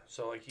anymore.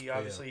 So like he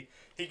obviously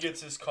he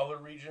gets his color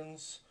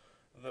regions,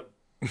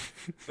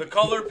 the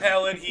color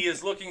palette he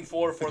is looking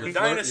for the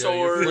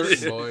dinosaurs, you're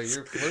flirting, boy.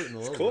 You're flirting a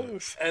little bit.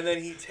 Close. and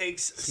then he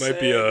takes This might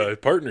be a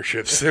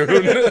partnership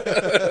soon.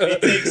 he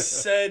takes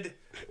said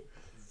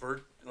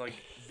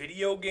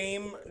video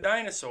game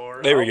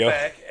dinosaur There we out go.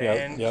 back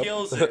and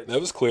kills it. That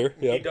was clear.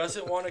 He Yep.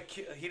 doesn't want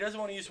to. He doesn't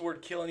want to use the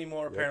word kill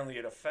anymore. Apparently,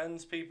 it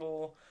offends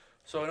people.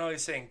 So now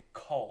he's saying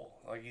cull,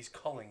 like he's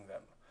culling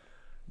them.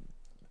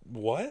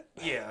 What?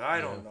 Yeah,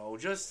 I don't know.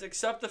 Just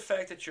accept the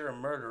fact that you're a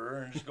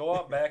murderer and just go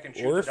out back and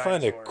shoot Or the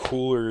find a dinosaur.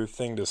 cooler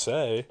thing to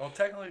say. Well,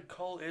 technically,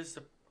 cull is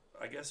the,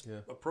 I guess,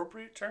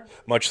 appropriate term.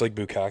 Much like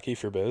Bukkake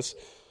for Biz.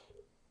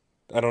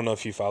 I don't know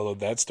if you followed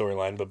that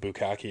storyline, but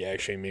Bukkake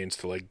actually means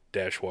to like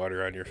dash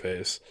water on your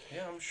face.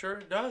 Yeah, I'm sure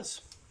it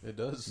does. It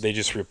does. They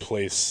just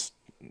replace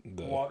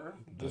the Water,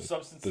 the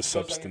substance. The that goes on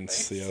your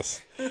substance,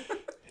 face. yes.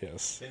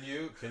 Yes.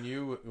 Can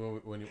you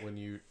when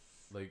you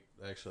like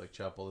actually like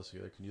chop all this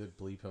together? Can you like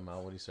bleep him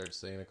out when he starts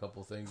saying a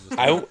couple things? Just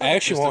I actually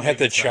just to won't have make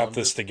to it chop sound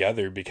this good?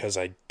 together because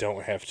I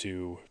don't have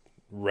to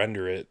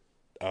render it.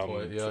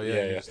 You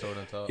yeah. just throw it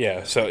on top.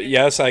 Yeah, so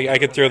yes, I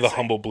could throw the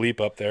humble bleep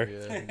up there.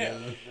 Yeah. Yeah,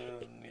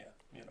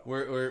 you know.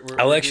 We're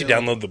I'll actually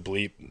download the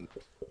bleep.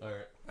 All right.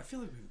 I feel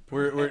like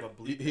We're have a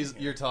bleep in here.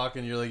 you're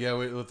talking. You're like, yeah,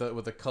 with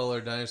the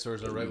color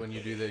dinosaurs. And right when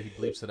you do that, he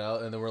bleeps it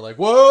out, and then we're like,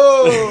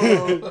 whoa.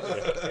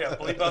 Yeah,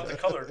 bleep out the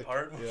colored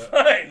part.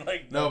 Fine,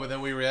 like No, but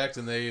then we react,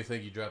 and they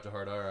think you dropped a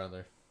hard R on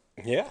there.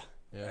 Yeah.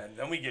 Yeah. and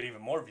then we get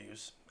even more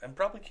views and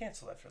probably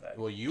cancel after that.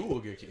 Well, you will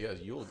get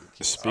you will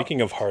get. Speaking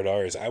of hard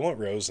R's, I want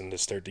Rosen to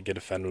start to get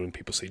offended when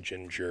people say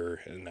ginger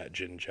and not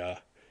ginja.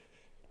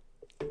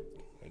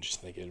 I just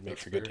think it'd make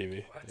for good fair.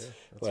 TV. Yeah,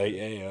 Like,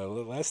 hey,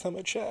 last time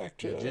I checked.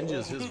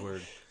 Ginger's his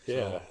word.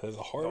 Yeah, there's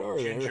a hard No, R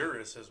there. ginger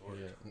is his word.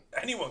 Yeah.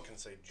 Anyone can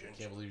say ginger.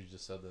 Can't believe you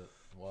just said that.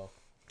 Wow.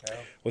 Yeah.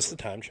 What's the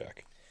time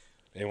check?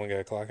 Anyone got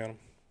a clock on him?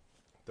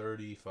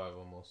 35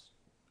 almost.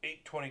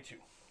 8:22.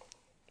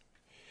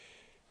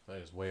 That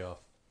is way off.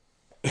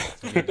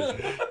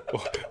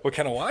 What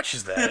kind of watch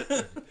is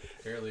that?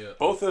 Apparently,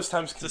 Both those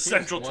times. It's a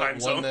central time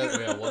zone.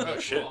 One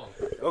that's shit. wrong.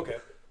 Okay,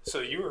 so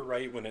you were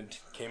right when it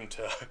came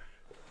to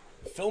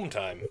film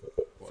time.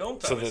 Film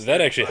time. So is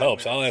that actually 35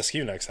 helps. I'll minutes. ask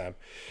you next time.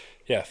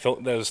 Yeah,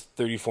 that was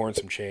 34 and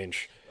some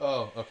change.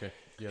 Oh, okay.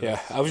 Yeah,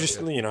 that's- I was just,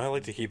 okay. I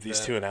like to keep these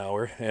That- to an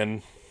hour,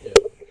 and Yeah.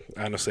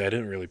 honestly, I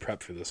didn't really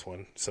prep for this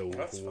one, so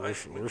That's we're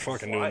fine. we're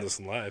fucking Fly. doing this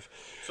in live.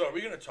 So are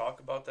we going to talk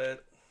about the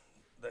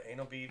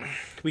anal bead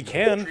We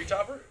can. tree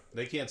topper?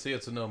 They can't see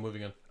it, so no.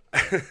 Moving on.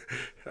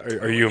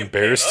 Are you can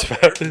embarrassed pan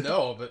up about it?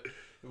 No, but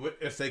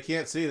if they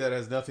can't see, that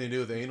has nothing to do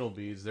with anal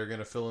beads. They're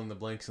gonna fill in the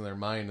blanks in their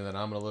mind, and then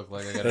I'm gonna look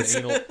like I got an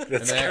anal.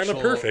 That's an kinda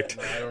actual- perfect.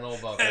 I don't know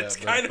about That's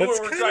that. kind of but what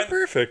That's we're kind trying of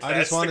perfect. I just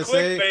That's want to the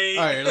say. clickbait.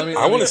 All right, let me.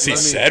 I want to see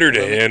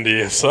Saturday Andy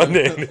if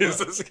Sunday Andy is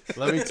this.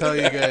 Let me tell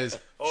you guys.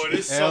 Oh, it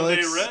is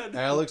Alex, Sunday red.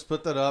 Alex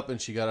put that up, and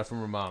she got it from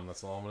her mom.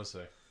 That's all I'm gonna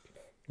say.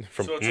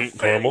 From So it's a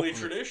caramel. family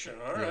tradition.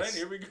 All right, Yes.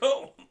 here we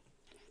go.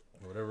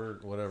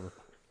 Whatever.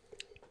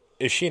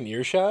 Is she an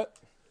earshot?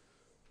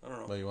 I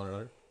don't know. Oh, you want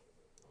another?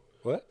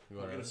 What? You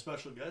want We got a another?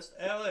 special guest,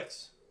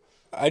 Alex.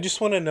 I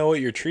just want to know what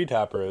your tree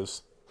topper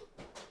is.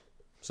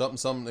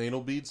 Something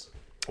anal beads?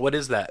 What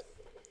is that?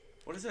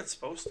 What is that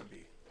supposed to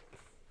be?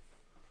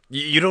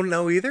 You don't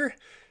know either?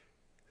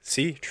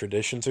 See,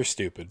 traditions are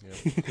stupid.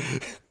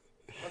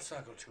 Let's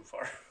not go too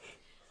far.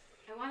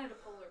 I wanted a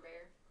polar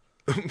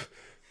bear.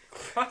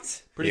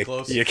 What? Pretty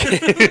close. You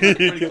can't.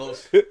 Pretty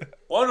close.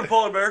 Wanted a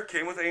polar bear.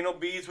 Came with anal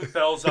beads with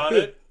bells on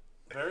it.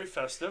 Very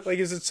festive. Like,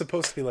 is it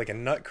supposed to be like a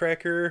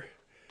nutcracker?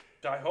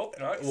 I hope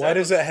not. 'cause Why that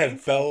does looks it have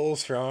painful.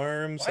 bells for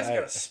arms? Why has it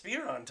got a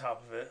spear on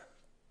top of it?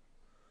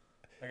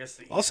 I guess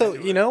the Also,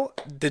 you know,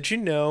 did you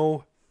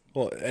know?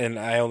 Well, and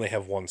I only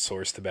have one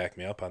source to back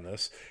me up on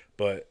this,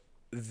 but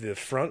the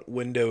front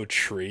window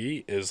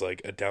tree is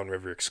like a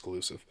Downriver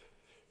exclusive.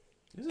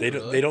 Is it They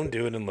don't. really? They don't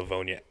do it in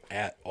Livonia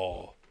at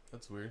all.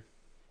 That's weird.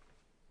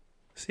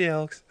 See,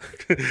 Alex.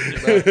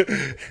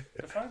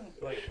 Define,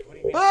 like, what do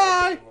you mean?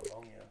 Bye!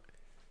 Livonia?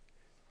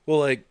 Well,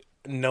 like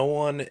no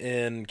one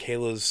in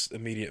Kayla's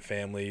immediate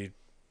family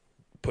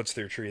puts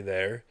their tree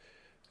there.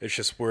 It's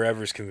just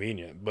wherever's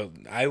convenient. But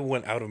I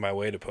went out of my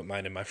way to put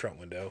mine in my front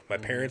window. My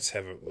parents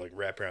have a like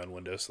wraparound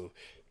window, so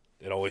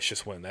it always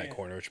just went in that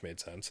corner, which made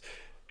sense.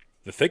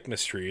 The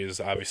thickness tree is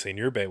obviously in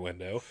your bay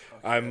window.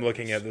 I'm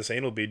looking at this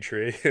anal bead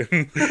tree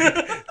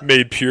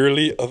made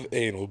purely of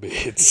anal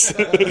beads.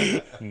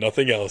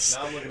 Nothing else.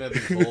 Now I'm looking at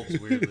these bulbs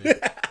weirdly.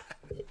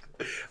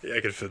 Yeah,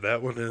 I could fit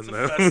that one in It's a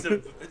though.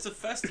 festive. It's a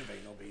festive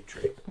anal bead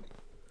tree.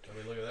 I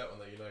mean, look at that one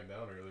that you knocked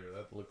down earlier.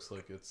 That looks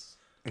like it's.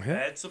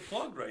 That's a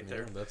plug right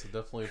there. That's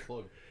definitely a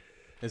plug.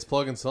 It's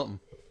plugging something.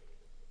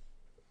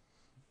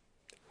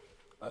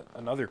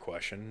 Another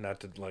question, not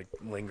to like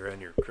linger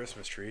on your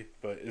Christmas tree,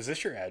 but is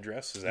this your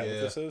address? Is that what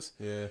Yeah. this is?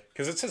 Yeah.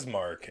 Because it says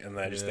Mark, and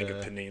I just think of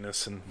Yeah.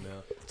 Paninas, and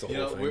No. it's a You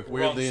whole know, thing.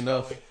 weirdly Wrong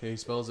enough, spelling. he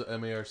spells it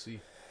M-A-R-C.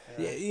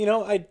 Yeah, you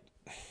know, I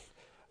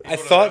one of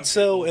thought them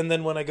so, people. and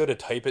then when I go to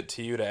type it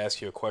to you to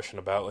ask you a question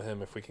about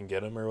him, if we can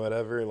get him or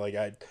whatever, like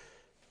I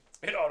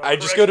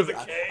just go to the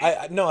K.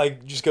 I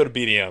just go to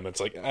BDM. It's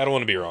like I don't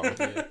want to be wrong.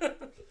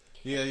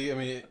 Yeah, I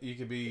mean, you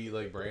could be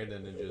like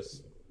Brandon and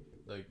just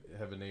like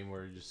have a name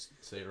where you just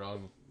say it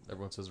wrong.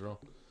 Everyone says it wrong.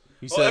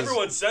 He Well, says,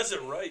 everyone says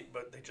it right,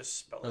 but they just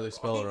spell it or wrong. they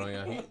spell it wrong.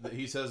 Yeah,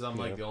 he says I'm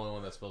like the only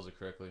one that spells it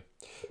correctly.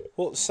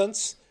 Well,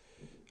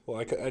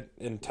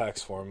 in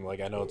text form,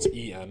 like I know it's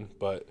EN,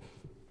 but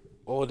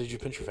did you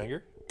pinch your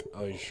finger?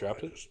 Oh, you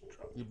strapped it.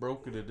 You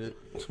broke it, it.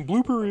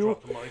 Blooper reel.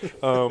 Drop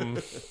the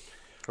mic.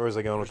 Where was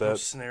I going with No that?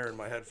 snare in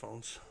my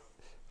headphones.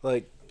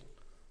 Like,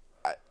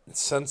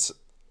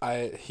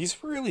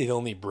 he's really the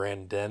only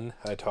Brandon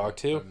I talk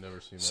to. I've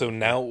never seen that. So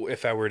now,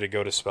 if I were to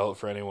go to spell it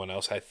for anyone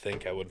else, I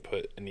think I would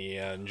put an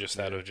EN just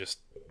out of just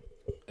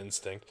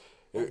instinct,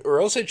 or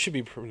else it should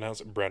be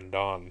pronounced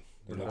Brandon.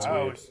 And that's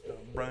Oh, weird. it's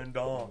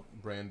Brandon.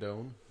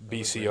 Brandon.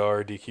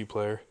 BCR DQ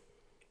player.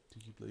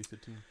 Did you play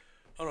 15?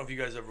 I don't know if you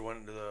guys ever went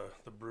into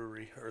the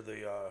brewery or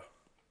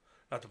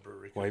not the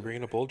brewery. Why are you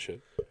bringing up old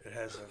shit? It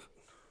hasn't.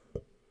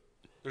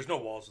 There's no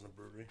walls in the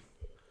brewery.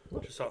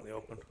 Just out in the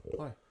open.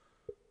 Why?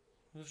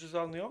 It's just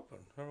out in the open.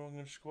 Everyone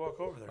can just walk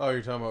over there. Oh,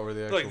 you're talking about where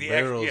the actual Like the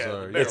barrels yeah,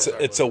 are. the barrels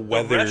are. It's a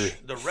weather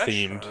the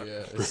themed restaurant.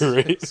 Yeah,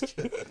 brewery.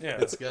 Yeah,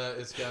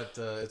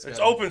 it's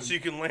open so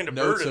you can land a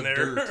notes bird in of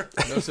there.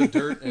 dirt. Notes of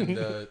dirt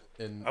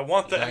and I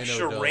want the dino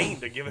extra dung. rain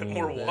to give it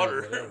more Yeah,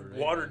 water, whatever,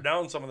 watered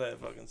down some of that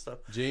fucking stuff.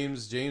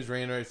 James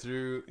ran right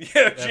through.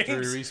 Yeah, After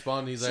James. he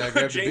respawned, he's like, I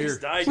grabbed a beer. James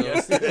died So-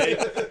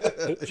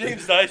 yesterday.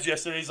 James died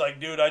yesterday. He's like,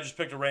 dude, I just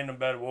picked a random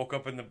bed. Woke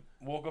up in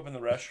the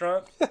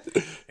restaurant,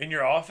 in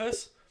your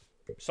office,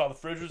 saw the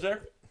fridge was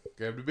there.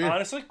 Grabbed a beer.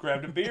 Honestly,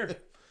 grabbed a beer.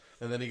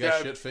 And then he got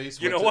Yeah, shit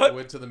faced. you know what?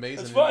 Went to the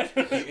maze That's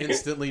and fine. he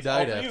instantly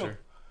died all you. after.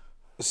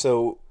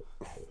 So,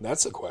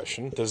 that's a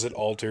question. Does it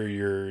alter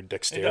your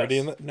dexterity?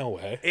 It does. No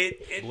way.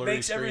 It Blurry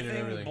makes screen and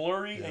everything, everything.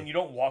 blurry, Yeah. and you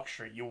don't walk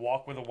straight. You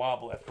walk with a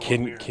wobble after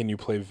one beer. Can you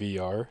play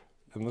VR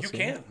in this You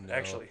game? can No.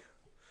 actually.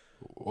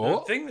 Well,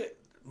 The thing that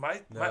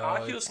my No,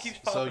 Oculus it's- keeps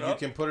So popping you up.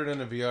 can put it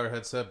in a VR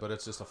headset, but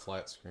it's just a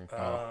flat screen.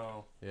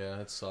 Oh. Yeah,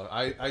 it sucks.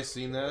 I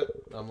seen that.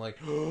 I'm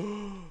like,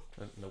 nope.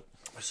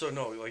 So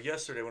no, like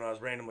yesterday when I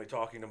was randomly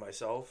talking to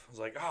myself, I was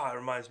like, it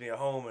reminds me of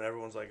home, and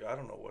everyone's like, I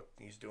don't know what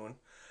he's doing.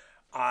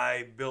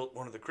 I built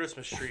one of the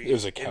Christmas trees. It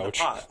was a in the couch.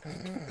 pot.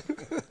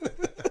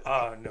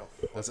 No.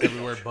 That's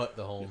everywhere but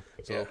the home.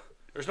 So Yeah.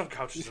 There's no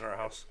couches in our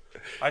house.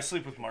 I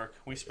sleep with Mark.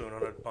 We spoon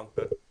on a bunk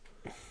bed.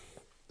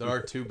 There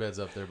are 2 beds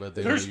up there, but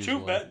they There's only two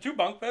use one. two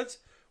bunk beds.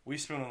 We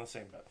spoon on the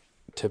same bed.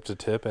 Tip to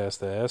tip, ask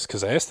to ask.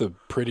 Because I asked a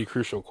pretty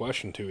crucial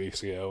question 2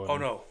 weeks ago. Oh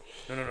no.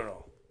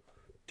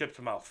 Tip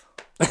to mouth.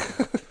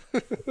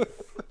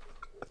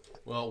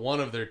 Well, one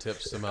of their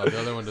tips them out. The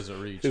other one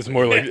doesn't reach. It's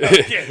more like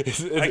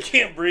I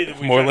can't breathe if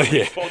we more try like- to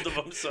reach both of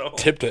them. So,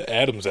 tip to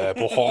Adam's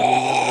apple. but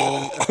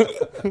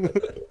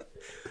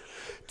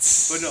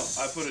no,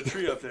 I put a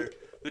tree up there.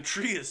 The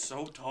tree is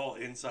so tall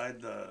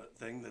inside the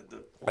thing that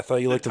the I thought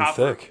you liked them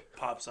topper thick.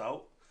 pops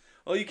out.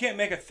 Well, you can't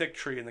make a thick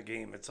tree in the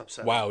game. It's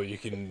upsetting. Wow, you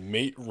can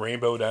mate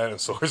rainbow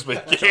dinosaurs,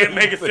 but you Can't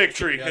make a thick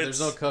tree. Yeah, there's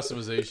no It's-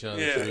 customization on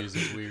Yeah. the trees.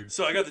 It's weird.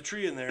 So I got the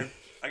tree in there.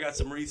 I got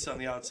some wreaths on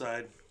the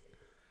outside.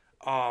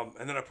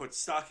 And then I put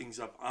stockings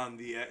up on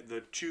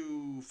the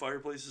 2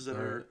 fireplaces that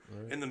are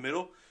Alright. in the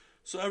middle.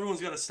 So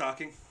everyone's got a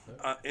stocking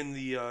in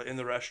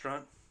the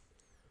restaurant.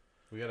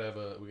 We gotta have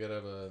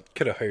a.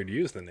 could have hired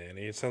you as the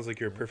nanny. It sounds like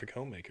you're a perfect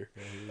homemaker.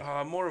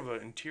 More of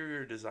an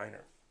interior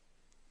designer.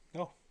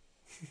 Oh,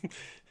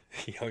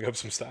 he hung up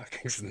some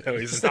stockings. And now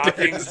he's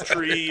Stockings,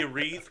 tree,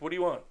 wreath. What do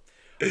you want?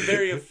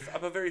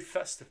 I'm a very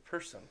festive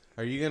person.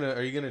 Are you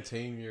gonna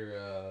tame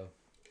your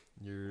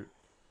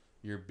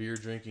beer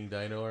drinking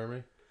dino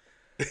army?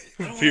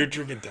 beer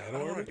drinking I dino. don't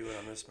want army? to do it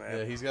on this, man.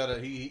 Yeah, he's got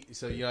a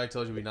so I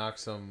told you we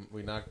knocked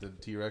the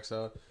T-Rex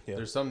out. Yeah.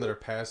 There's some that are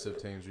passive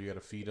tames where you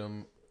got to feed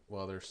them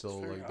while they're still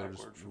It's very like they're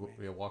just awkward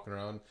for me. walking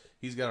around.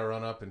 He's got to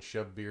run up and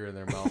shove beer in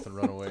their mouth and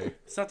run away.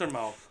 It's not their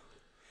mouth.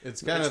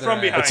 It's kind It's of from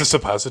their behind. It's a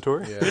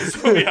suppository. Yeah. It's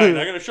from behind.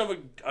 I'm gonna shove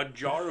a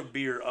jar of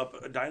beer up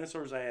a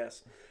dinosaur's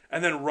ass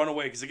and then run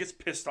away because it gets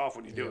pissed off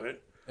when you do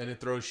it. And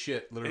it throws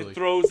shit literally. It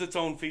throws its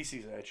own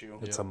feces at you,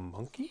 It's a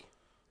monkey.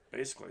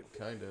 basically.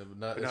 Kind of,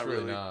 not. But It's not really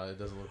really. not. It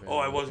doesn't look. Oh,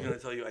 I anything was like gonna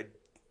it. tell you. I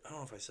don't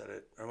know if I said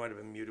it, or I might have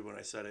been muted when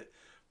I said it,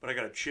 but I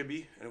got a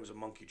chibi, and it was a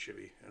monkey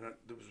chibi, and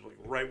it was like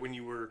right when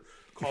you were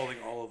calling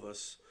all of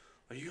us,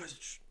 like, you guys,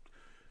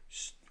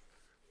 just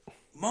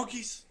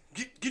monkeys,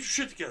 get your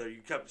shit together.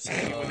 You kept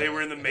saying it when they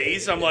were in the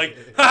maze. I'm like,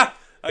 ha!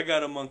 I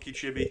got a monkey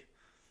chibi.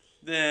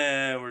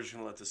 Then we're just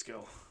gonna let this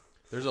go.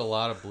 There's a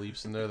lot of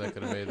bleeps in there that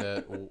could have made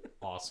that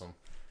awesome.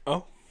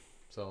 Oh,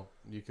 So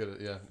you could,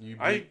 yeah. You.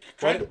 I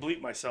tried to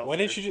bleep myself. why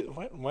didn't there.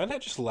 you? Why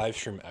not just live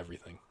stream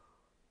everything?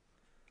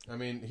 I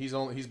mean, he's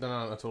been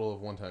on a total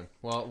of 1 time.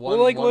 Well, Well,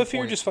 like, what if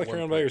you're just fucking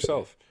around by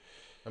yourself?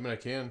 I mean, I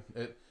can.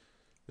 It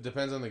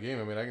depends on the game.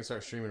 I mean, I can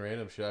start streaming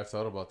random shit. I've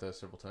thought about that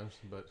several times,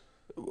 but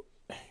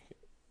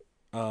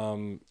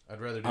I'd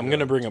rather. I'm that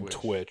gonna on bring up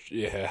Twitch.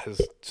 Yeah.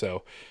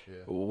 So, Yeah.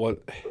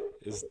 what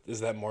is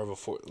that more of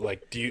a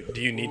like? Do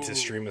you need to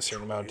stream a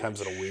certain amount of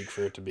times in a week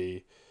for it to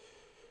be?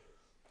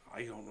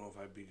 I don't know if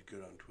I'd be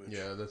good on Twitch.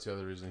 Yeah, that's the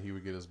other reason he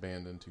would get us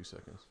banned in 2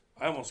 seconds.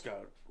 I almost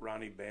got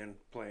Ronnie banned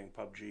playing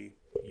PUBG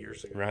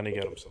years ago. Ronnie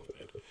got himself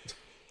banned.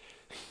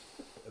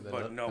 And then,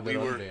 But no, and we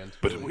then were unbanned.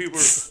 But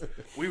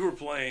we were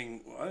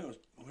playing. I think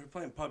we were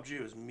playing PUBG.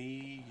 It was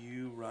me,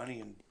 you, Ronnie,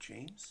 and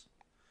James.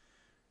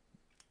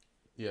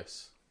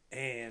 Yes.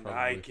 And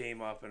Probably. I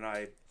came up and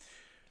I.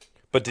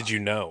 But did you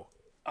know?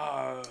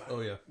 Oh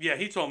yeah. Yeah,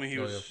 he told me he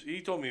Oh, was.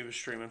 He told me he was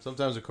streaming.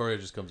 Sometimes the choreo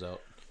just comes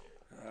out,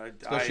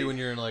 especially when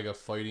you're in like a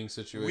fighting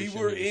situation.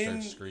 we were you just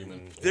in start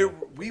screaming. there.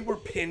 We were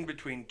pinned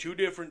between 2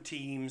 different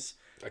teams,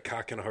 A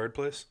cock in a hard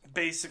place.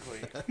 basically,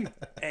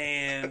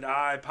 and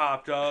I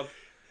popped up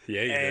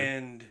Yeah, you did.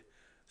 and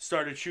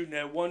started shooting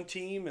at one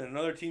team, and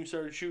another team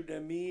started shooting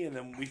at me, and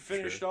then we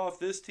finished off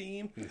this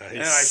team, and I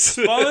Nice.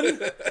 spun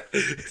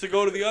to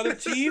go to the other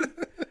team,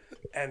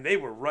 and they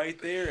were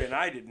right there, and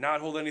I did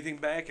not hold anything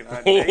back, and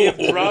I may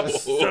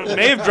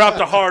have dropped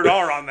a hard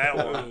R on that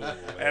one,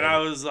 and I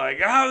was like,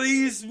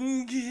 these.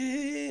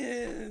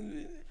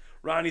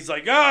 Ronnie's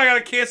like, I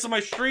gotta cancel my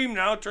stream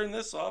now. Turn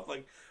this off.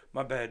 Like,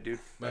 my bad, dude.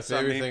 My That's not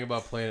favorite me. thing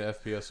about playing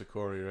FPS with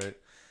Corey, right?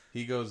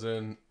 He goes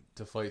in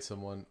to fight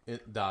someone,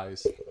 it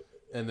dies,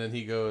 and then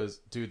he goes,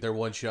 "Dude, they're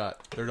one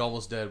shot. They're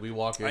almost dead." We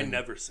walk in. I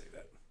never say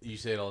that. You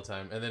say it all the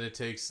time, and then it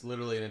takes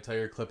literally an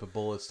entire clip of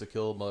bullets to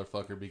kill a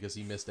motherfucker because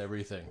he missed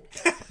everything.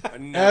 I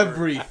never,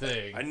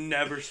 Everything. I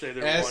never say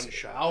they're Ask- one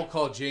shot. I'll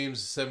call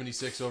James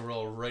 76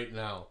 overall right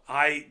now.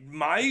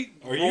 My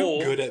Are role.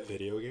 you good at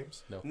video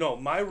games? No,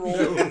 my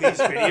role in these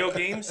video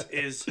games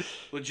is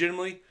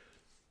legitimately.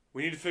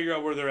 We need to figure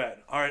out where they're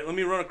at. All right, let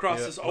me run across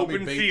Yeah, this let me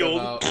open bait them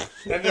field, out.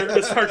 and they're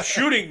gonna start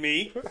shooting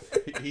me.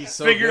 He's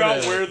so Figure good out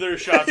at where it. their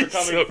shots are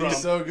coming from.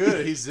 He's so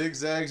good. He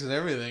zigzags and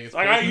everything. It's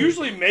Like I perfect.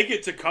 usually make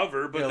it to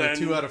cover, but yeah, like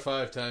then 2 out of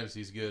 5 times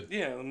he's good.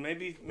 yeah,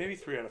 maybe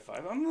 3 out of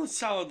 5. I'm a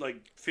solid like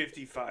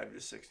 55 to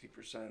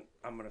 60%.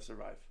 I'm gonna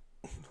survive.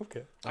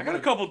 Okay. I got a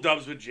couple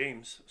dubs with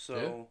James,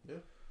 so Yeah.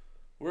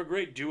 we're a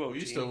great duo We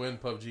team. used to win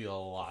PUBG a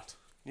lot.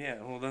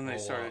 Yeah, well, then they Oh,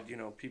 started,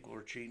 wow. people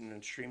were cheating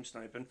and stream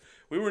sniping.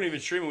 We weren't even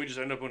streaming. We just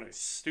ended up in a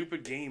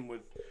stupid game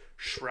with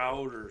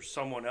Shroud or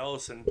someone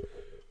else, and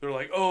they're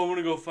like, oh, I'm going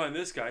to go find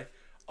this guy.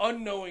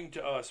 Unknowing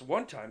to us,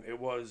 one time it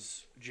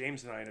was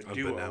James and I in a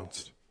duo.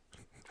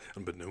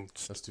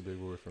 Unbeknownst. That's too big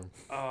a word for him.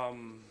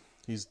 Um,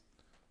 He's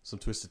some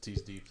Twisted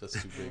Teas deep. That's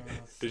too big.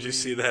 Did you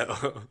see that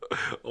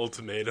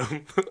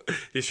ultimatum?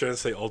 He's trying to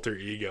say alter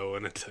ego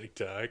in a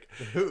TikTok.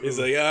 He's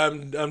like,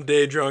 I'm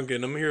day drunk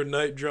and I'm here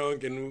night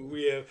drunk and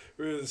we're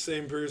the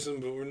same person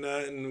but we're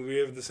not and we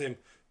have the same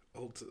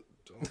ultimatum.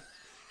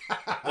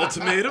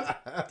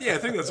 Yeah, I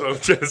think that's what I'm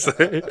trying to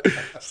say.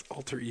 It's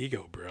alter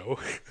ego, bro.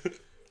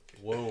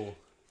 Whoa.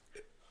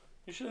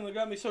 You shouldn't have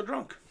got me so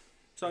drunk.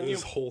 It's on It you.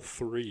 was whole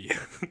 3.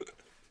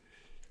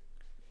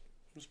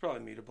 It's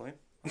probably me to blame.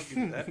 I'll give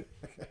you that.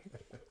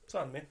 It's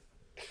on me.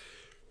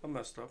 I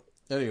messed up.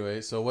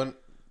 Anyway, so when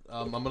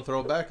I'm gonna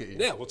throw it back at you.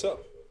 Yeah, what's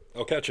up?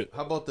 I'll catch it.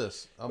 How about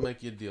this? I'll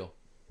make you a deal.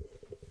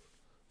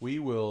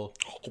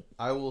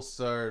 I will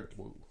start.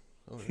 Whoa.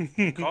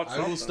 Caught I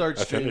will something. start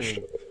I finished.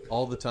 streaming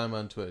all the time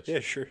on Twitch. Yeah,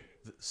 sure.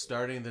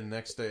 Starting the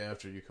next day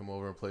after you come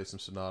over and play some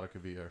Subnautica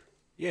VR.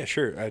 Yeah,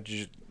 sure. I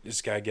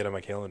just gotta get on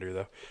my calendar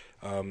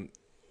though.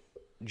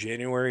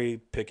 January,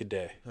 pick a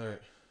day. All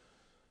right.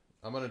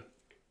 I'm gonna.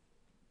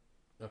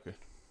 Okay.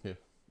 Yeah.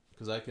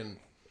 Because I can.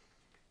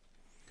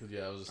 Because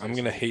yeah, I was. Just I'm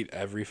gonna hate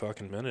every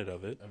fucking minute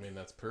of it. I mean,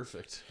 that's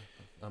perfect.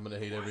 I'm gonna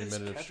hate Why every is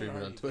minute of Kevin streaming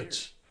on already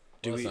Twitch.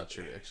 Do Well, that's we- not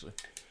true, actually.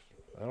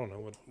 I don't know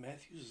what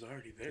Matthews is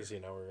already there. is he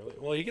an hour early.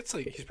 Well, he gets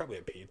he's probably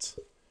at Pete's.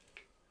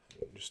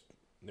 Just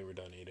they were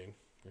done eating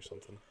or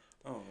something.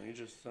 Oh, he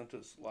just sent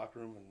us locker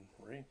room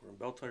and ring. We're in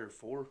Bell Tire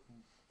 4.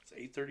 It's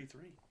 8:33.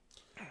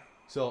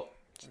 So,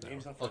 Our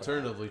game's not for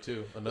alternatively,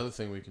 too, another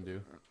thing we can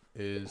do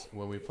is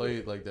when we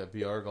play like that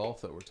VR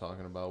golf that we're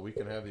talking about, we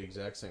can have the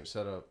exact same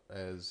setup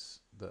as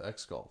the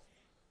X Golf.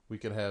 We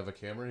can have a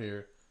camera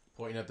here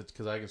pointing at the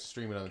because I can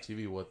stream it on the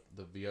TV what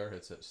the VR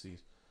headset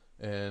sees,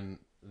 and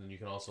then you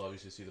can also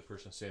obviously see the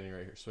person standing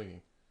right here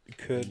swinging.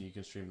 Could And you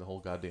can stream the whole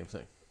goddamn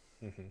thing.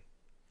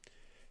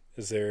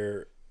 is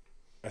there?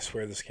 I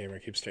swear this camera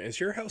keeps turning. Is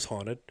your house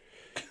haunted?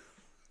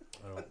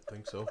 I don't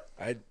think so.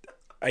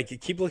 I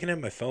keep looking at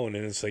my phone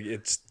and it's like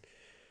it's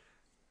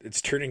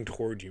turning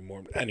toward you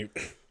more. The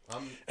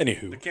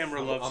Anywho,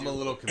 camera loves I'm you. a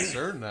little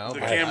concerned now. The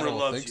but camera I don't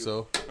loves think you.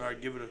 so. All right,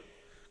 give it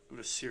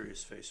a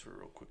serious face for a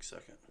real quick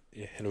second.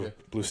 yeah, hit it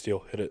with blue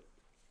steel. Hit it.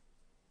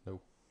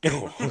 No.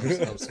 Oh.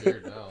 I'm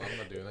scared now. I'm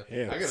not doing that.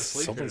 Yeah, I gotta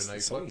sleep here someone's- tonight.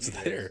 Fuck someone's you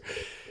guys. there.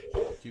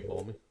 Keep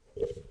hold me.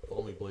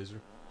 Hold me,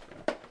 Blazer.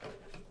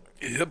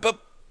 Yep.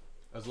 Up.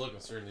 I was a little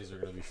concerned these are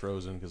going to be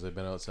frozen because they've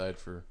been outside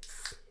for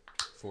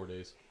 4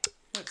 days.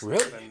 It's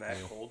Really? not been that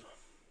cold.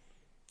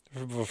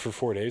 For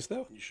 4 days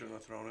though. You shouldn't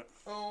have thrown it.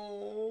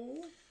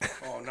 Oh.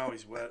 Oh, now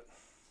he's wet.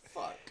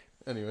 Fuck.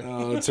 Anyway.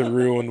 Oh, it's a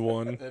ruined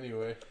one.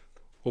 Anyway.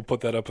 We'll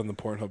put that up on the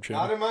Pornhub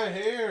channel. Out of my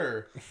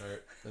hair. All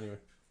right. Anyway.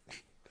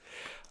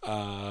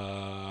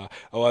 I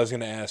was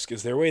gonna ask: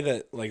 is there a way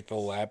that like the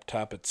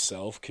laptop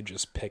itself could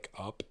just pick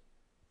up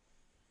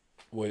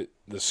what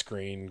the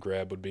screen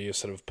grab would be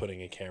instead of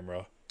putting a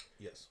camera?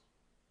 Yes.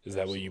 Is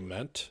that what you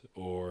meant,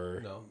 or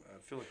No. I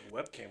feel like a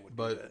webcam would do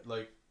But that.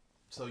 like,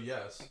 so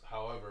yes.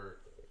 However,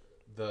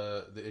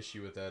 the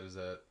issue with that is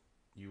that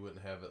you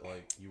wouldn't have it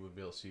like you would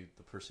be able to see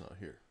the person out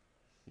here.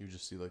 You would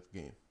just see like the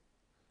game.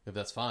 If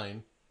that's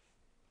fine,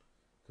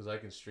 because I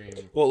can stream.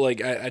 Well,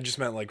 like I just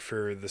meant like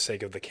for the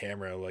sake of the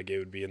camera, like it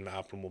would be in the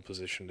optimal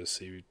position to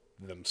see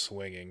them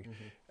swinging,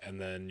 and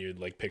then you'd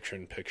like picture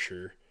in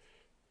picture,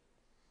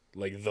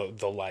 like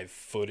the live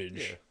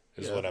footage Yeah.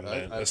 is Yeah, what I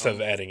meant I'm- instead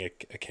of adding a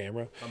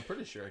camera. I'm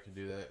pretty sure I can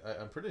do that.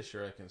 I'm pretty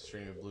sure I can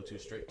stream a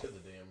Bluetooth straight to the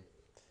damn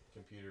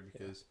computer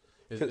because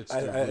it's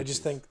through I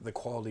just Bluetooth. think the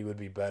quality would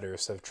be better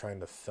instead of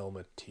trying to film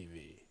a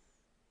TV.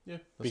 Yeah,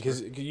 that's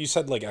Because fair. you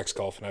said like X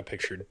Golf, and I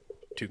pictured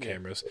two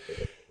cameras.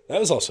 That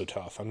was also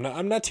tough.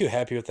 I'm not too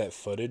happy with that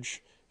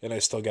footage, and I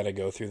still got to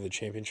go through the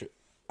championship.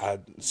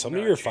 Some of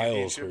Not your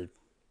files were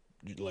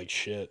championship? like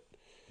shit.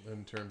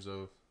 in terms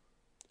of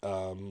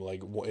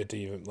Like it to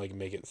even like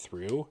make it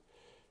through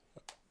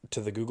to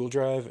the Google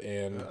Drive,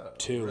 and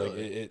two like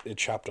really? it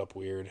chopped up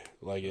weird.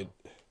 Like it,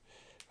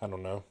 I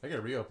don't know. I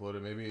gotta re-upload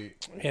it. Maybe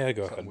Yeah,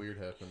 go something ahead. weird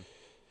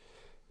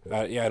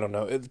happened. Yeah, I don't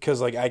know because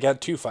like I got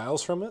two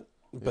files from it,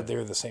 but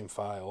they're the same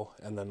file,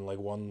 and then like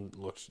one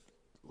looks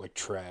like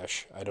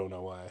trash. I don't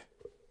know why.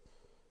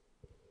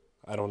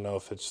 I don't know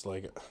if it's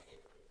like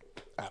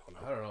I don't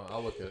know. I don't know.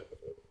 I'll look at it.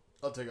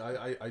 I'll take.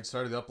 I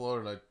started the upload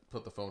and I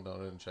put the phone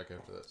down and check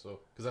after that. So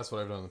because that's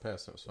what I've done in the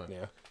past and it was fine.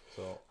 Yeah.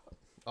 So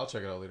I'll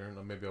check it out later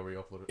and maybe I'll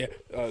re-upload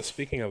it. Yeah.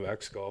 Speaking of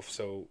X Golf,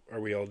 so are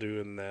we all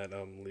doing that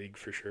league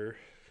for sure?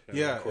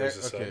 Yeah, Corey's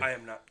a okay. sub. I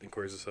am not. And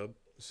Corey's a sub.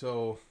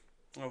 So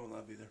I will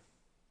not be there.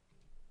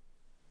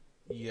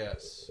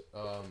 yes,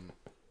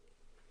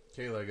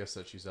 Kayla, I guess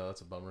that she's out.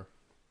 That's a bummer.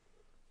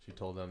 She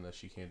told them that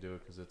she can't do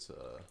it because it's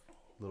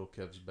little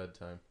Kev's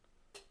bedtime.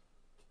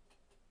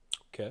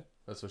 Okay.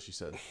 That's what she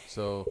said.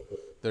 So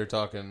they're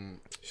talking.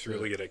 She's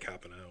really good at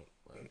copping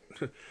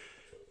out.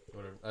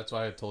 Whatever. That's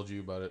why I told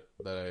you about it.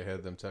 That I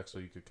had them text so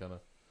you could kind of.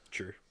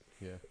 Sure.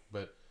 Yeah,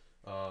 but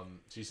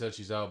she said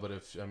she's out. But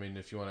if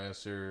you want to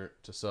ask her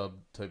to sub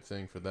type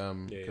thing for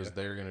them because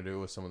they're gonna do it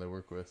with someone they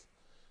work with,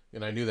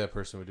 and I knew that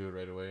person would do it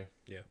right away.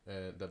 Yeah.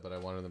 But I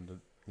wanted them to,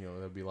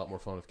 that'd be a lot more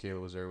fun if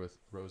Kayla was there with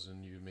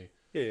Rosen, you, and me.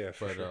 Yeah,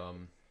 for But sure.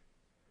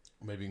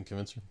 maybe you can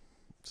convince her.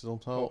 Still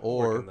tall,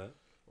 Working that.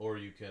 or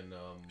you can.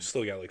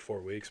 Still got like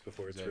 4 weeks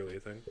before it's Exactly. really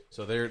a thing.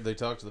 So they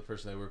talked to the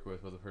person they work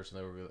with, but the person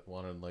they work with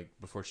wanted like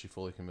before she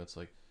fully commits,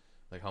 like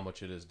how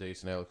much it is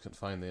dates, and Alex couldn't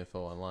find the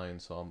info online.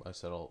 So I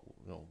said,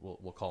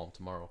 we'll call him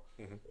tomorrow,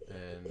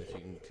 and if you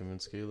can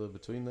convince Kayla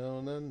between now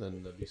and then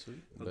that'd be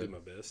sweet. I'll do my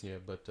best. Yeah,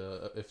 but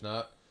if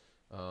not,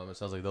 it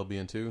sounds like they'll be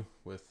in too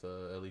with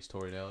at least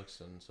Tori and Alex,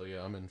 and so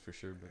yeah, I'm in for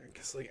sure. But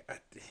Because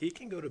he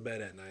can go to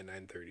bed at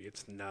 9:30.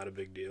 It's not a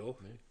big deal.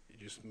 Yeah. You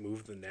just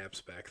move the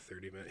naps back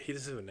 30 minutes. He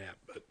doesn't have a nap,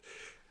 but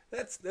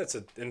that's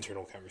an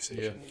internal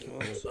conversation.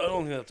 I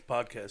don't think that's a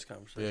podcast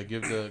conversation. yeah,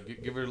 give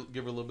her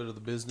a little bit of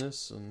the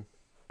business, and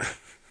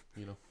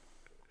you know.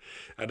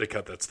 I had to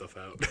cut that stuff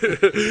out.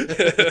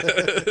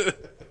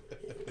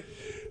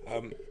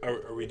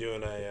 Are we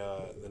doing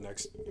the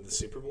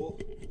Super Bowl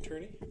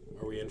tourney?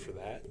 Are we in for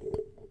that?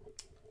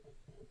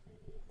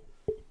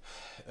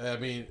 I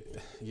mean,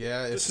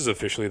 yeah. This is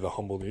officially the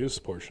humble news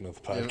portion of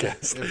the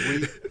podcast.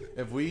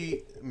 If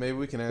we maybe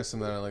we can ask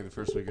them that on like the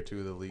first week or two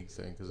of the league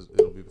thing, because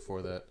it'll be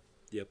before that.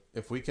 Yep.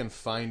 If we can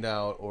find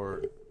out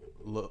or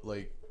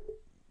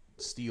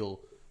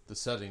steal the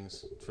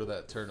settings for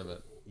that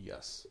tournament,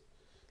 yes.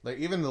 Like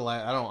even the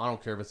I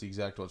don't care if it's the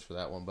exact ones for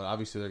that one, but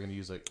obviously they're going to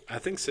use like I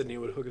think Sydney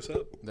would hook us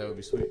up. that would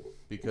be sweet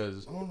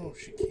because I don't know if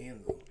she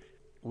can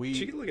though.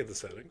 She can look at the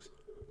settings.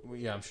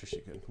 yeah, I'm sure she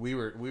could. We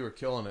were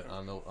killing it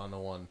on the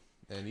one,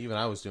 and even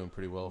I was doing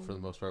pretty well for the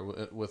most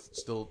part with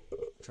still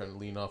trying to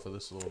lean off of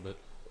this a little bit.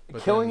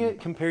 But Killing then-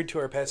 it compared to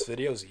our past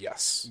videos,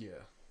 yes. Yeah.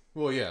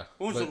 Well, yeah.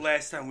 When was but, the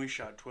last time we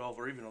shot 12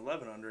 or even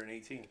 11 under an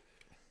 18?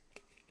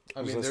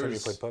 I mean, there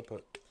was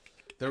putt-putt?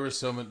 there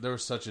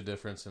was such a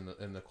difference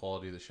in the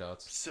quality of the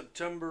shots.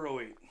 September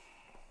 08.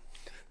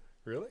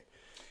 Really?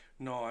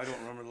 No, I don't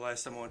remember the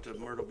last time I went to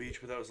Myrtle Beach,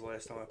 but that was the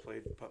last time I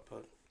played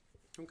putt-putt.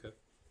 Okay.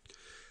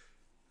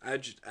 I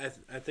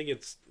think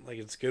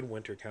it's good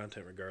winter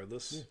content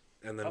regardless,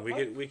 and then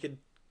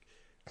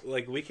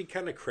we could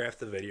kind of craft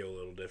the video a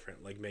little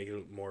different, like make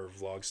it more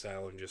vlog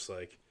style and just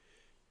like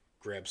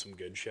grab some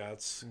good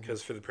shots.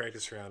 Because for the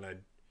practice round,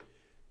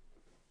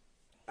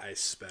 I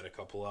sped a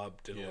couple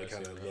up, didn't like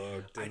how same that here.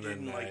 looked, I and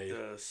didn't then like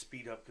the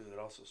speed up because it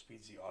also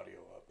speeds the audio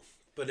up.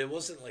 but it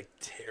wasn't like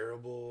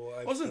terrible.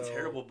 It wasn't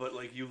terrible, but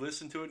like you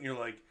listen to it and you're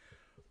like,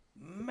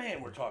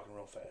 man, we're talking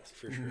real fast.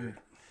 for sure.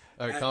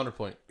 All right,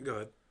 counterpoint. Go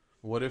ahead.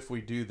 What if we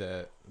do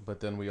that,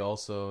 but then we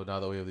also, now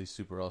that we have these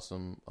super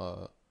awesome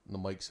the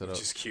mic set up.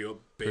 Just queue up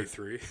Bay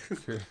 3.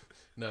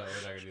 No, we're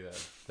not gonna do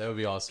that. That would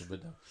be awesome,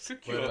 but no.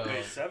 Should queue But, up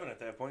Bay 7 at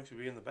that point to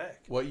be in the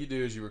back. What you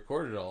do is you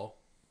record it all,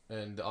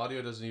 and the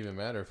audio doesn't even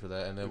matter for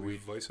that, and then we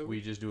voiceover?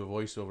 we just do a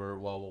voiceover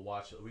while we'll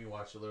watch it. We can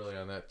watch it literally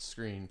on that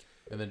screen,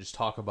 and then just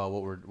talk about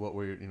what we're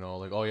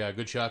like. Oh yeah,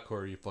 good shot,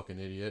 Corey, you fucking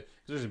idiot.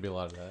 'Cause there's gonna be a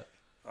lot of that.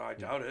 I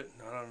doubt it.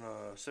 Not on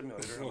a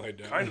simulator. No, I I'm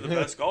doubt kind of the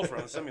best golfer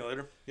on the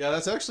simulator. Yeah,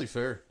 that's actually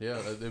fair.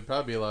 Yeah, there'd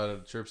probably be a lot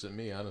of chirps at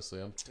me.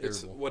 Honestly, I'm It's,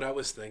 terrible. what I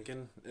was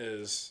thinking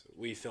is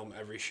we film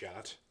every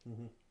shot,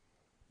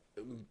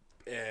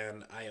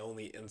 and I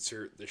only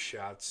insert the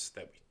shots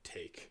that we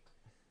take.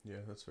 Yeah,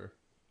 that's fair.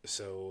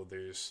 So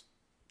there's,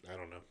 I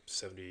don't know,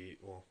 70,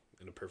 well,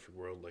 in a perfect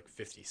world, like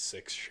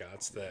 56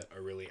 shots that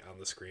are really on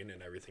the screen,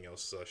 and everything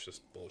else is us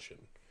just bullshit.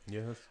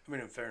 Yeah, I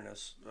mean, in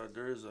fairness,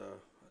 there is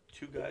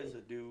two guys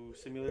that do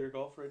simulator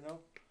golf right now.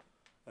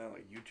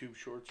 Like YouTube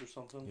shorts or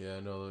something. yeah, I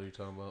know what you're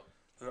talking about.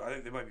 I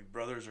think they might be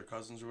brothers or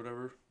cousins or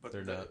whatever. But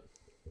They're not.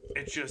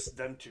 It's just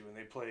them two, and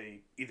they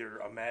play either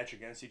a match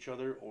against each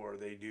other or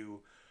they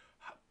do,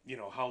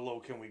 how low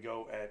can we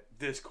go at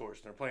this course?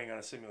 And they're playing on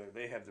a simulator.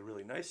 They have the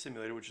really nice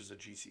simulator, which is a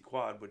GC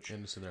Quad, which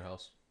And it's in their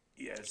house.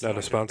 yeah, it's Not a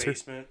like sponsor?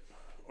 basement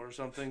or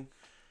something.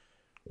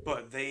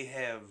 But they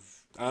have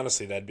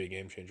Honestly, that'd be a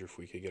game changer if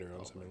we could get our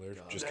own simulator.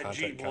 God. Just that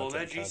content,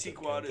 that GC content,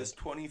 Quad content. is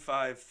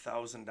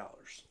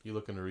 $25,000. You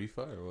looking to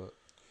refi or what?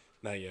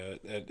 Not yet.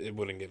 It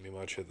wouldn't get me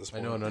much at this I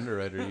point. know an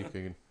underwriter you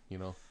can,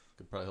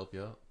 could probably help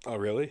you out. Oh,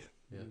 really?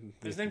 Yeah.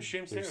 His name's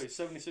James Taylor. He's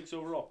 76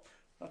 overall.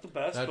 Not the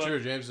best, Not but true.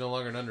 James is no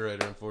longer an underwriter,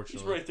 he's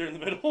unfortunately. right there in the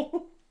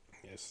middle.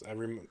 Yes, I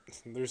remember.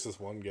 There's this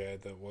one guy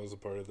that was a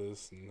part of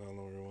this, and I don't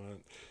know where he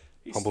went.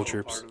 He's Humble still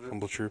a troops. part of it.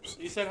 Humble troops.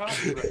 He's at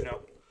hockey right now.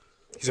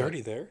 He's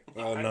already there?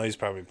 Oh, no, he's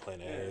probably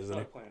playing A, Yeah, he's isn't he?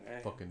 not playing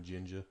A. Fucking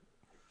ginger.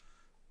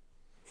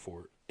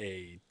 For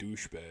a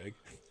douchebag.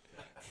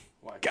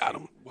 Why, Got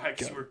him. Why?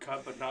 Because we're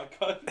cut but not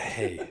cut.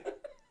 Hey.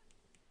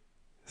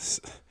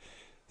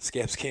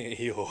 Scabs can't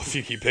heal if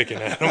you keep picking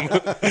at him.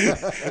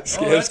 Scabs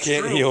that's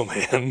can't true. heal,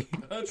 man.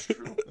 That's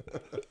true.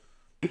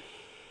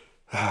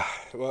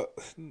 Well,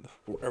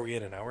 are we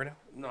at an hour now?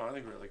 No, I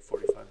think we're at like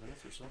 45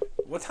 minutes or so.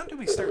 What time do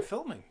we start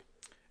filming?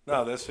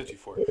 No, that's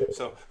 54.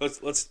 So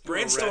let's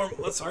brainstorm.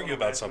 Let's argue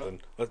about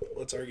something.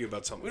 Let's argue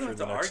about something. We don't have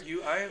for to the next.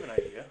 argue. I have an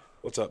idea.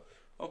 What's up?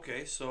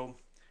 Okay, so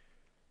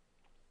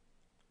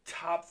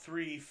top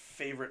 3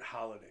 favorite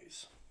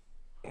holidays.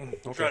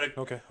 Okay. Try to-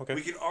 Okay.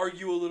 We can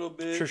argue a little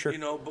bit, Sure.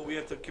 but we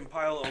have to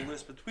compile a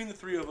list between the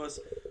three of us,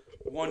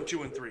 1,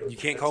 2, and 3. You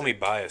can't call me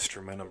biased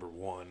for my number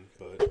one,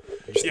 but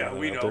I'm just Yeah, throwing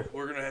we that out know. there.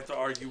 We're gonna have to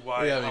argue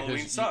why Yeah, Halloween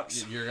because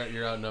sucks.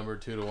 you're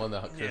outnumbered 2-1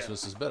 that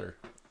Christmas is better.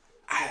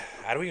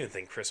 I don't even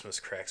think Christmas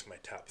cracks my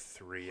top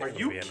 3. if Are I'm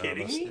you being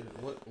kidding honest. me?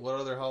 What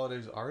other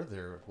holidays are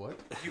there? What?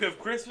 You have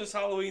Christmas,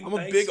 Halloween, I'm a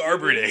big Thanksgiving.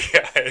 Arbor Day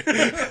guy.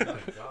 Oh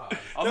my god.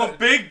 I'm a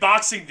big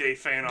Boxing Day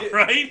fan, all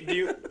right? Do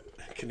you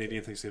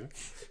Canadian Thanksgiving?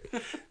 Do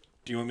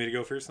you want me to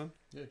go first then?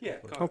 Yeah,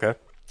 go go for it. Okay.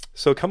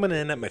 So coming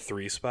in at my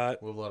 3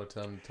 spot, We'll have a lot of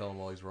time to tell him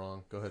while he's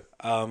wrong. Go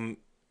ahead.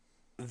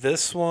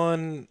 this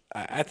one,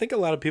 I think a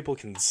lot of people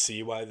can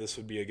see why this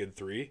would be a good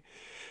 3,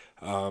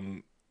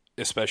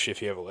 especially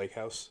if you have a lake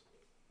house.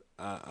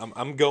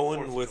 I'm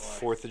going 4th of with July.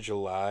 4th of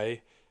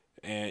July,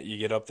 and you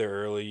get up there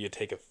early. You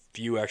take a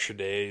few extra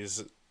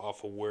days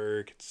off of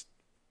work. It's,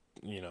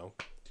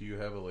 Do you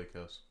have a lake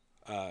house?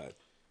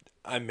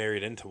 I'm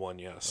married into one.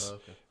 Yes. Oh,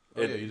 okay.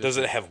 Oh, yeah, you just Does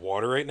it said- have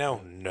water right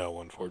now? No,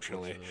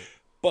 unfortunately.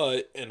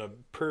 But in a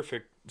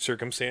perfect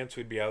circumstance,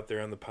 we'd be out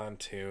there on the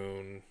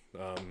pontoon.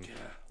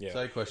 Yeah.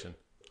 Side question.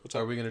 What's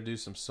Are up? we going to do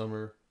some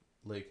summer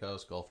lake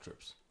house golf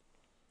trips?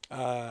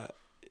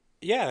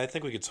 Yeah, I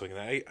think we could swing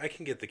that. I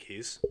can get the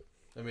keys.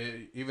 I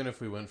mean, even if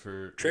we went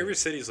for... Traverse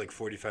City is like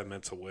 45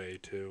 minutes away,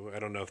 too. I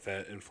don't know if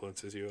that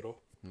influences you at all.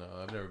 No,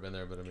 I've never been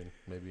there, but I mean,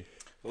 maybe.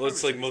 Well,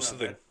 it's Traverse like City's most not of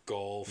the bad.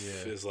 golf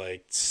Yeah. is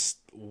like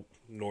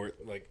north,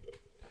 like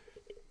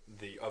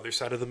the other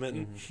side of the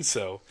mitten.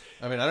 So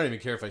I mean, I don't even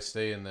care if I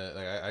stay in that.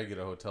 Like, I get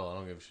a hotel. I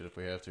don't give a shit if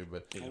we have to,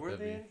 but... Where are that'd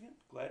they be- at again?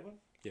 Gladwin?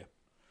 Yeah.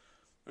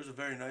 There's a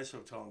very nice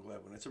hotel in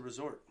Gladwin. It's a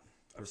resort.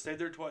 I've stayed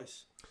there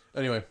twice.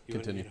 Anyway, You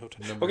wouldn't continue. need a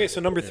hotel. Number- Okay,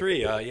 so number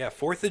yeah.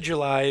 3, 4th of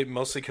July,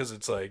 mostly because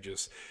it's like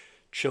just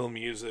chill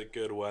music,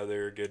 good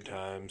weather, good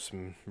times,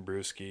 some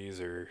brewskis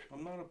or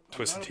I'm not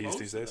Twisted Teas opposed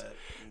these to days.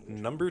 that.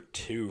 Number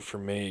 2 for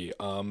me,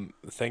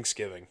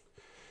 Thanksgiving.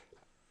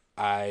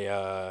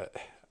 I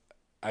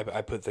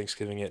put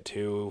Thanksgiving at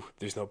 2.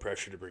 There's no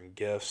pressure to bring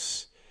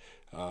gifts.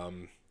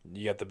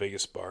 You got the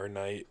biggest bar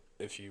night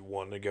if you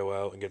want to go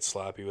out and get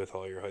sloppy with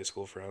all your high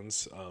school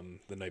friends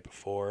the night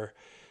before.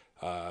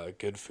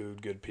 Good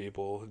food, good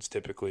people. It's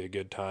typically a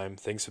good time.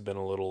 Things have been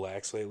a little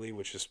lax lately,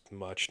 which is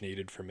much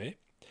needed for me.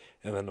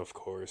 And then, of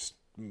course,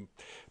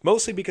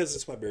 mostly because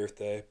it's my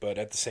birthday, but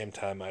at the same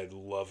time, I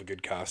love a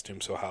good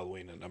costume, so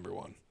Halloween at number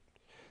 1.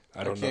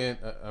 I don't know.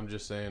 I'm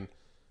just saying,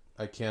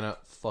 I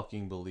cannot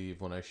fucking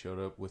believe when I showed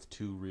up with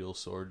 2 real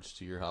swords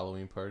to your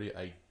Halloween party,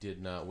 I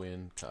did not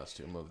win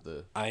costume of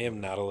the... I am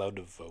not allowed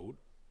to vote.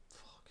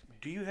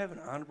 Do you have an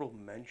honorable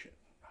mention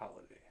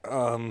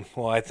holiday?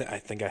 Well, I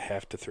think I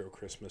have to throw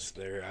Christmas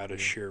there out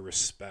of sheer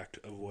respect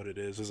of what it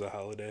is as a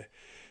holiday.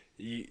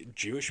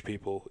 Jewish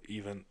people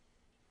even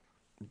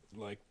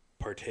like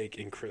partake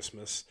in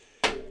Christmas.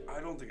 I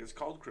don't think it's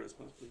called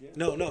Christmas, but yeah.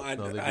 No, they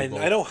do I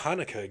both. know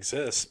Hanukkah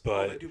exists, Oh,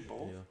 but they do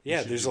both? yeah,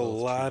 We should there's do a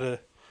both, lot of.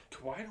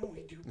 Why don't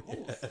we do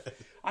both?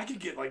 I could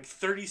get like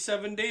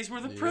 37 days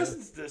worth of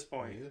presents at this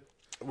point.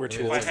 We're too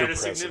If old I for had a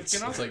presents.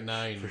 significant It's like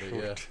 9, but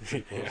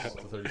yeah. Yeah. Close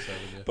to 37,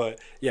 yeah. But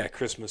yeah,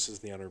 Christmas is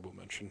the honorable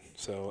mention.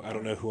 So I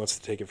don't know who wants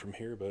to take it from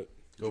here, but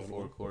Go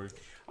for it, Corey.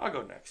 I'll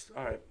go next.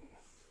 All right.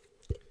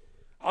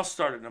 I'll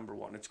start at number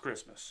 1. It's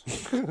Christmas.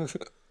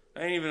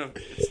 Ain't even.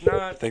 It's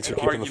not. Thanks for an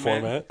keeping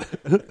argument.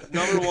 the format.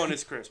 Number 1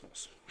 is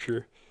Christmas.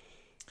 Sure.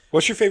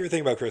 What's your favorite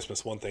thing about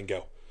Christmas? One thing,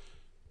 go.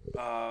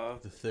 The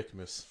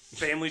thickness.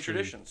 Family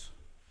traditions.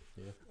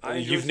 Yeah. I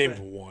enjoy You've named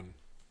spend- one.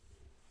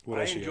 What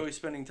I else you enjoy got?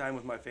 spending time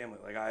with my family.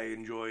 Like I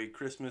enjoy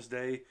Christmas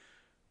Day.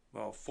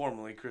 Well,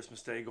 formally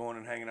Christmas Day, going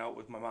and hanging out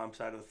with my mom's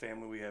side of the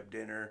family. We have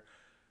dinner,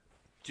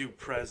 do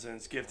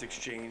presents, gift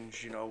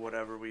exchange. You know,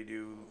 whatever we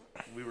do.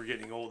 We were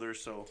getting older,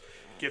 so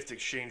gift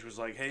exchange was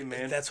like, "Hey,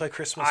 man." That's why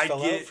Christmas I'd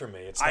fell get- out for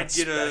me. It's not I'd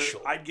get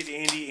special. I'd get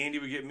Andy. Andy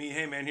would get me.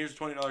 Hey man, here's a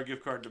 $20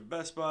 gift card to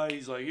Best Buy.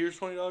 He's like, here's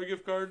 $20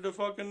 gift card to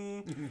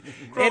fucking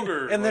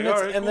Kroger. and then Like,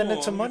 it's all right, and then cool,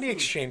 it's a I'll get money food.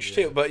 exchange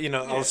too. But Yeah.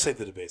 I'll save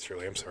the debates for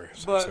later. I'm sorry.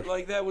 But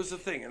like that was the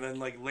thing. And then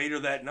like later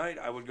that night,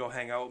 I would go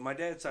hang out with my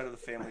dad's side of the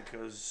family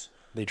because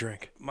they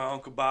drink. my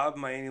Uncle Bob,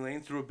 my Auntie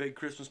Lane threw a big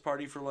Christmas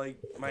party for like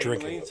my Auntie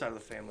Drinking. Lane side of the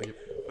family.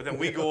 But then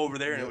we go over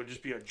there and it would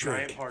just be a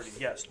giant Drink. party.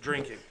 Yes,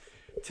 drinking,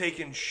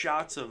 taking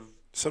shots of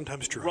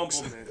Sometimes drunks.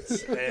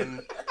 Rumplemans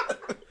and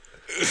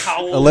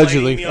Howell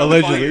Allegedly, lighting me on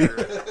allegedly.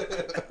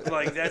 fire.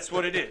 Like that's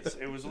what it is.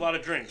 It was a lot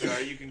of drinks. All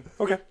right, you can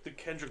Okay. the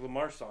Kendrick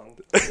Lamar song.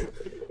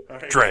 All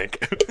right. Drank.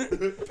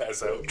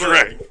 Pass out.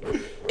 Drank.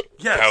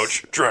 Yes.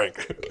 Couch. Drank.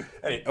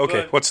 Okay.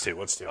 But, What's 2?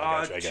 What's 2?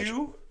 I got you.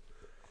 2.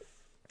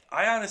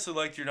 I honestly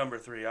liked your number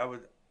 3. I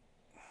would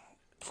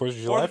 4th of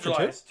 4th July of for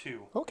July 2? is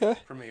 2 Okay.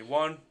 for me.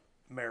 1,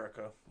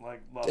 America,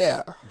 like love it.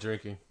 Yeah.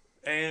 Drinking.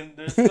 And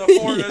there's the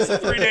 4. There's a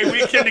 3-day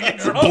weekend to get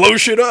drunk. Blow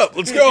shit up.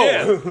 Let's go.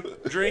 Yeah.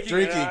 Drinking.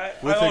 Drinking and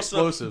with I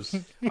also, explosives.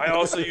 I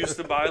also used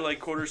to buy like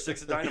quarter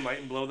sticks of dynamite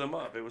and blow them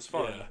up. It was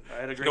fun. Yeah. I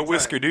had a great No time.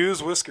 whisker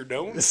do's, whisker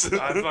don'ts.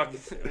 I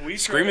fucking, we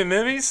Screaming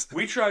tried, mimmies.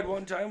 we tried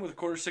one time with a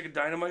quarter stick of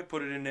dynamite,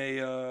 put it in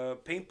a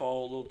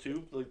paintball little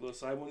tube, like the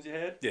side ones you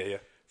had, Yeah, yeah.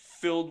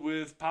 filled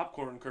with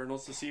popcorn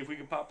kernels to see if we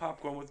could pop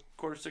popcorn with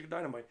quarter stick of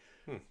dynamite.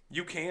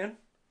 You can,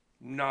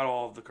 not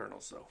all of the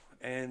kernels though,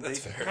 and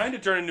That's they fair. kind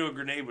of turned into a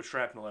grenade with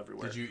shrapnel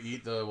everywhere. Did you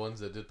eat the ones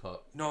that did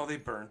pop? No, they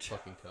burnt.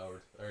 Fucking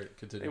coward. All right,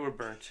 continue. They were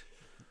burnt.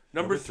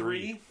 Number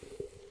 3,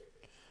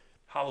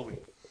 Halloween.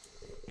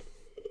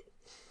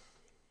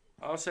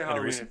 I'll say Any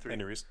Halloween reason? at 3.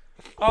 Any reason?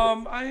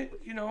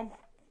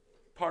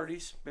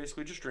 Parties,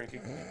 basically just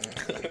drinking.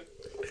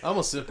 I'm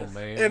a simple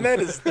man. And that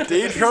is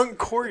day drunk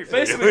Corey. for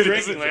you, Basically ladies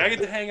drinking. and Like I gentlemen.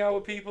 get to hang out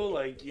with people.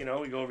 Like we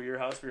go over to your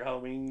house for your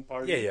Halloween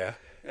party. Yeah.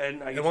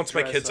 And I get And once to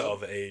my dress kids up. all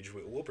of age,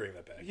 we'll bring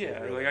that back. Yeah,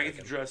 We'll reel like that I get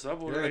back to dress up.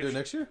 You're gonna do it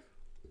next year?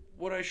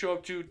 What I show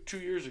up to 2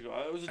 years ago?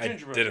 I was a I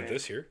gingerbread did it man.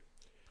 this year.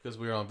 Because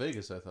we were on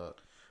Vegas, I thought.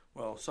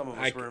 Well, some of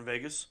us were in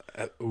Vegas.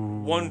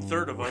 Ooh.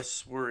 1/3 of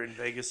us were in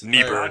Vegas.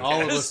 Neither.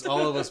 All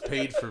of us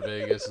paid for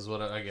Vegas, is what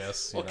I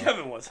guess. Well, you know.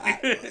 Kevin was.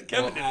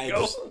 Kevin didn't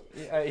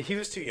go. He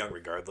was too young,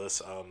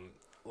 regardless.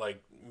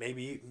 Like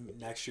maybe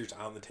next year's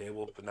on the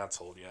table, but not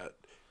sold yet.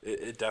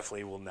 It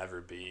definitely will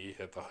never be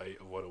at the height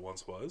of what it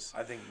once was.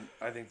 I think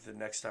the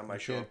next time I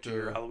show up to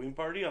can't, your Halloween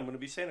party, I'm going to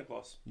be Santa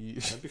Claus. You,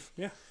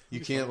 Yeah, you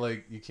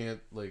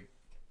can't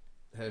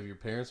have your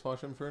parents watch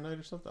them for a night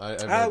or something. I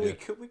have no idea.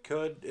 we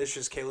could. It's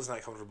just Kayla's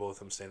not comfortable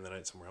with him staying the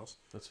night somewhere else,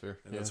 That's fair.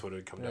 and that's what it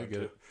would come Yeah, I down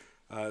get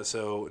to. it.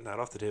 So not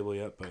off the table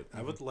yet, but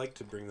I would like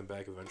to bring them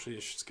back eventually.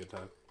 It's just a good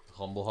time.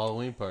 Humble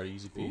Halloween party,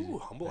 easy peasy. Ooh,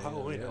 humble Yeah,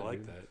 Halloween. yeah, I like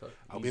dude. that. Fuck,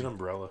 I'll be an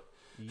umbrella.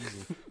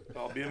 Easy.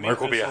 I'll be a Mark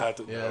will be a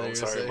official. hot. Yeah, Oh, there you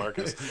sorry, say.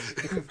 Marcus.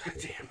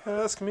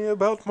 Ask me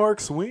about Mark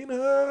Sweeney.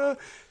 All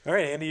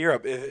right, Andy, you're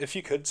up. If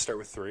you could start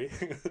with 3.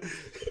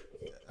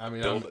 I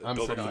mean, Build I'm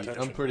up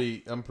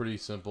the pretty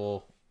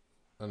simple,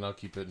 and I'll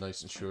keep it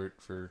nice and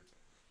short for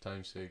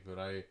time's sake. But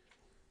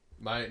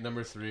my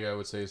number 3, I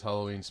would say, is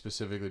Halloween,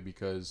 specifically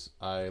because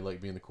I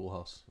like being the cool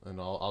house, and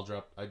I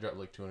drop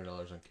like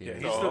 $200 on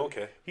candy. Yeah,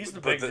 okay. He's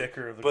the But big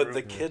dicker of the But group.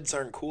 the kids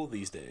aren't cool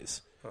these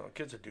days. Oh,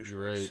 kids are douchebags.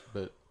 You're right,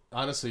 but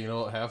honestly, you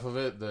know what? Half of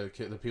it, the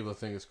people that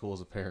think it's cool is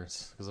the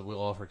parents, because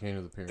we'll offer candy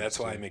to the parents. That's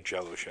why so. I make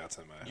Jello shots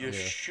in my house. You Yeah.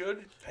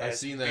 should pass I've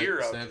seen that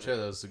beer out Snapchat. to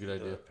That was a good the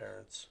idea.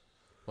 parents.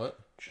 What?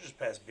 You should just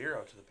pass beer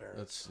out to the parents.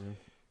 That's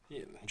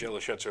Yeah, Jello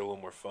shots are a little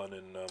more fun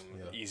and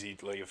Yeah. easy.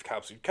 Like if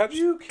cops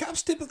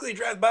typically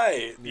drive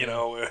by, make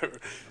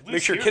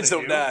least sure here kids they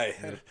don't do.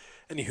 die.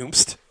 Any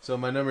hoomst? so.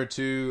 My number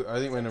 2, I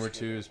think my number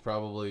 2 is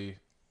probably.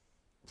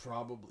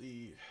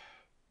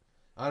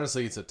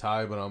 Honestly, it's a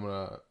tie,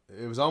 but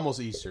it was almost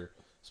Easter,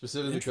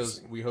 specifically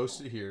because we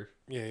host it here,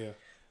 Yeah.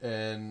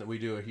 and we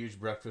do a huge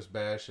breakfast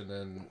bash, and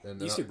then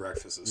Easter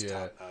breakfast is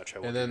yeah. top notch.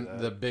 And then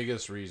the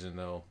biggest reason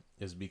though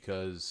is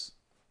because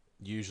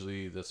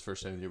usually that's the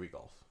first time of the year we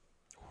golf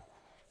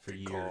for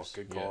years.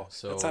 Good Yeah, call.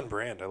 so That's on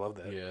brand. I love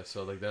that. yeah,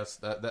 so like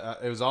that.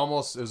 It was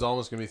almost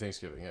gonna be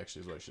Thanksgiving.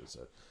 Actually, is what I should have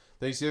said.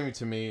 Thanksgiving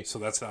to me, So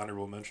that's the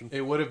honorable mention.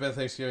 it would have been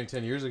Thanksgiving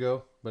 10 years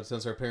ago, but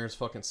since our parents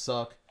fucking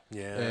suck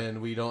Yeah.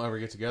 and we don't ever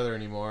get together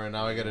anymore, and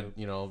now I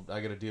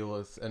gotta deal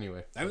with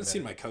anyway. I haven't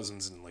seen my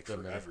cousins in like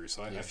Doesn't matter. forever,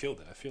 so I Yeah. feel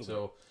that. I feel that.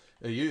 So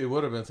it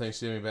would have been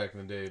Thanksgiving back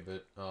in the day,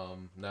 but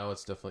now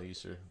it's definitely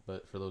Easter.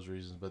 But for those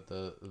reasons, but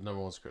the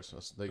number one's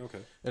Christmas. Like,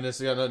 Okay. and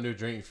it's got nothing to do with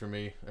drinking for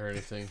me or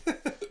anything,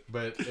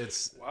 but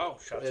it's Wow,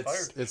 shots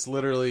fired. it's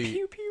literally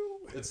Pew pew.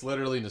 it's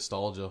literally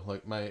nostalgia.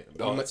 Like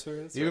That's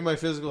fair. That's even my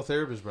physical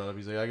therapist brought up.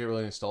 He's like, I get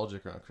really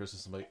nostalgic around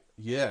Christmas. I'm like,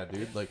 yeah,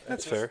 dude. Like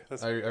That's fair.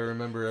 That's I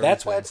remember.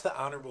 That's why everything. it's the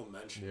honorable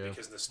mention, Yeah.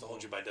 because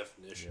nostalgia by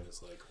definition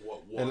is like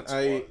what And once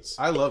was.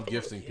 I love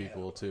gifting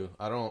people too.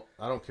 I don't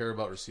care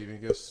about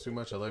receiving gifts too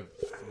much. I like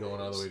going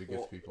out of the way to Well,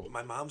 gift people.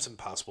 My mom's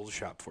impossible to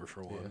shop for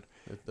Yeah, one.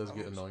 it does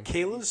get annoying.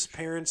 Kayla's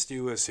parents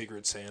do a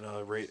Secret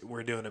Santa. Right,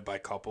 we're doing it by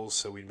couples,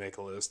 so we'd make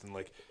a list and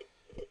like.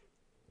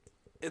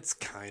 It's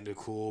kind of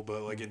cool,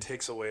 but like it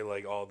takes away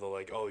like all the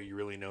like, oh, you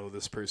really know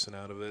this person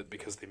out of it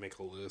because they make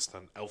a list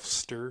on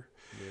Elfster.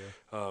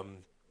 Yeah.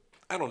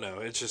 I don't know.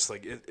 It's just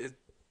like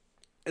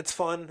it's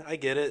fun. I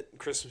get it.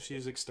 Christmas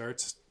music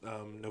starts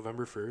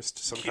November 1st,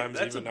 sometimes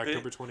that's even a bit-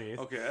 October 28th.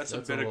 Okay, that's a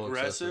That's bit little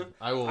aggressive. excessive.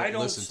 I will don't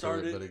listen to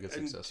start it, but it gets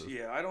excessive.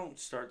 Yeah, I don't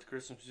start the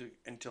Christmas music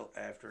until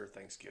after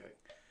Thanksgiving.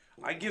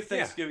 I give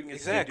Thanksgiving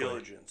its exactly. due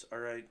diligence. All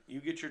right, you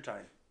get your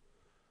time,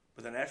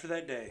 but then after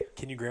that day,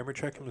 Can you grammar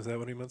check him? Is that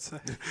what he meant to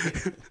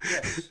say?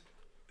 yes,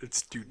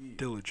 It's due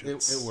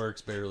diligence. It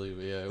works barely,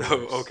 but yeah. It Oh,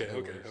 works. okay, It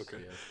okay, works, okay.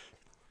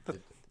 yeah.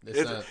 It's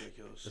It- not.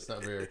 ridiculous. It's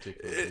not very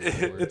articulate.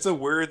 but it works. It's a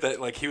word that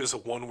like he was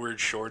one word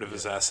short of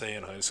his essay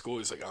in high school.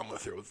 He's like, I'm gonna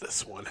throw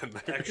this one in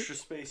there. Extra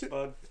space,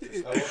 bud.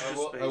 Just I will, extra I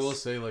will, space. I will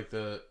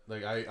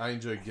say I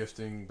enjoy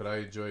gifting, but I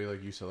enjoy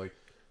like you said like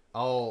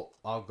I'll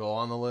go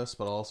on the list,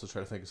 but I'll also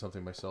try to think of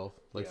something myself.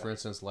 Like Yeah. for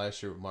instance,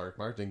 last year with Mark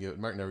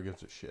never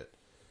gives a shit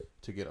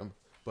to get him,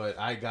 but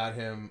I got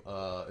him.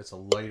 It's a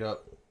light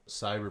up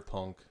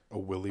cyberpunk. A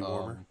willy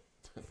warmer.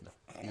 No,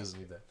 he doesn't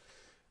need that.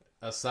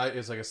 It's like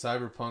a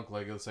cyberpunk,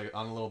 like it's like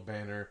on a little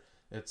banner.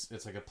 It's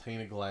like a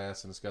pane of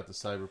glass, and it's got the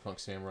cyberpunk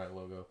samurai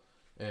logo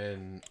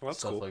and Well, that's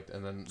stuff cool. like that.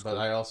 And then, but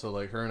I also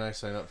like her and I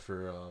sign up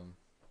for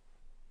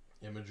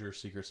Imager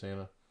Secret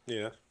Santa,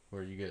 Yeah,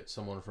 where you get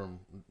someone from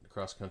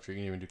across the country. You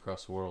can even do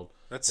across the world.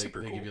 that's They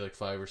super give cool. you like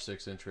 5 or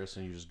 6 interests,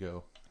 and you just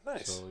go.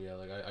 Nice. So yeah,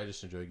 like I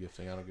just enjoy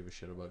gifting. I don't give a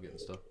shit about getting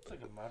stuff. It's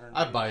like a modern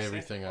I day buy Santa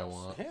everything I Claus.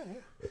 want. Yeah,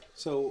 yeah.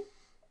 So,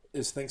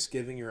 is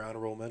Thanksgiving your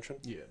honorable mention?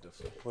 Yeah,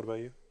 definitely. What about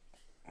you?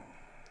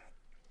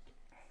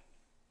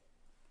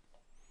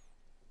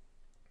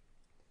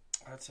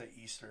 I'd say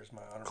Easter is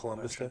my honorable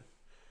Columbus mention. Day.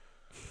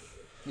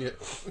 Yeah.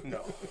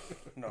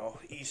 No,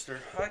 Easter.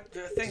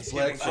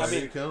 Thanksgiving. Black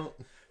Friday count.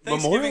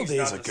 Memorial Thanksgiving's Day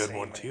is not a the good same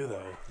one too, anymore.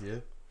 though. Yeah,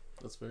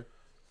 that's fair.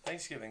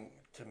 Thanksgiving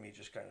to me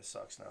just kind of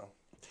sucks now.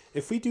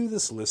 If we do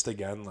this list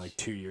again, like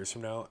 2 years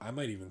from now, I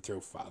might even throw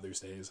Father's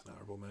Day as an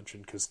honorable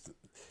mention because it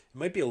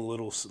might be a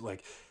little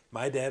like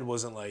my dad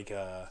wasn't like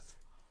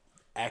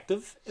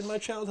active in my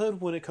childhood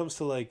when it comes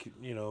to like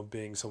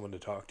being someone to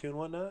talk to and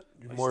whatnot.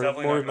 He's More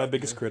definitely of not my gonna-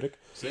 biggest critic.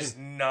 He's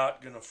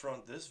not gonna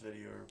front this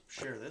video or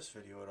share this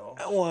video at all.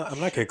 Well, I'm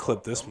not gonna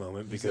clip this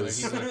moment He's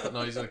because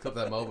gonna clip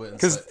that moment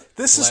because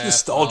this is laugh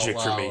nostalgic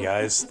out for me, loud.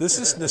 guys. This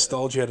is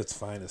nostalgia at its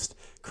finest.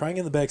 Crying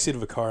in the backseat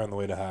of a car on the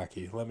way to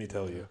hockey. Let me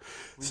tell you.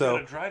 We So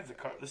gotta drive the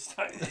car this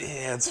time.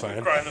 yeah, it's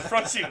fine. Cry in the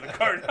front seat of the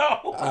car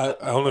now. I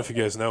don't know if you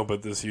guys know,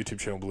 but this YouTube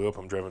channel blew up.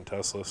 I'm driving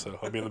Tesla, so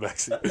I'll be in the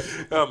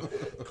backseat.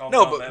 Calm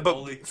No, down, Matt but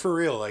Bully. for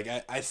real, like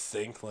I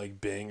think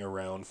like being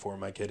around for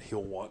my kid,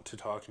 he'll want to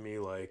talk to me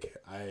like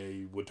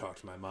I would talk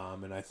to my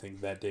mom, and I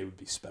think that day would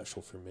be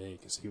special for me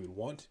because he would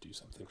want to do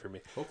something for me.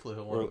 Hopefully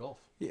he'll want to golf.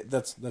 Yeah,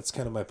 that's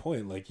kind of my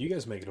point. Like you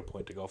guys make it a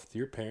point to golf with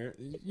your parent.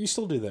 You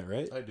still do that,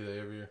 right? I do that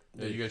every year.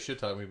 Yeah, you guys should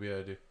talk to me, but yeah,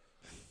 I do.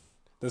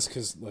 That's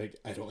because like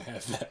I don't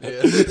have that.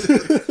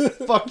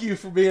 Yeah. Fuck you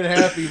for being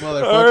happy,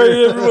 motherfucker. All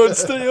right, everyone,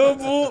 stay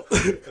humble.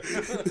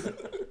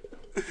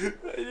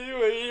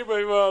 I hate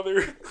my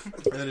father.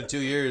 And then in 2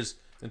 years,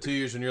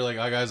 when you're like,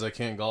 guys, I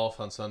can't golf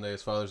on Sunday.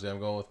 It's Father's Day. I'm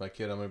going with my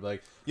kid. I'm gonna be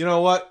like, you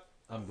know what?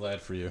 I'm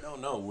glad for you.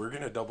 No, we're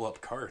gonna double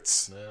up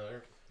carts. Yeah,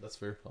 that's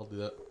fair. I'll do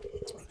that.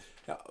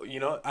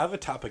 Yeah, I have a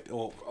topic.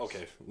 Well,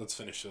 okay, let's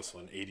finish this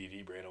one.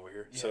 ADD brain over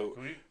here. Yeah, So,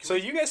 can we so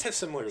you guys have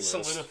similar lists.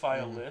 solidify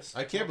a list?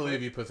 I can't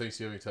believe you put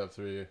Thanksgiving top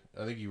 3.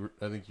 I think you're.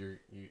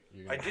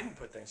 I didn't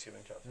put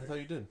Thanksgiving top I three. thought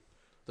you did.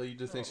 I thought you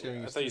did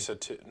Thanksgiving. I thought you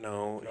said 2.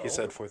 No, No. he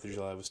said 4th of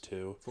July was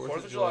 2.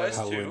 4th of July is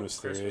Halloween 2. was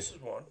 3. Christmas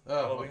is 1. Oh,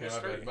 Halloween okay, is my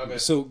 3. bad. My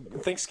bad. So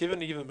Thanksgiving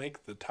didn't even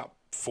make the top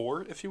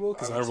 4, if you will,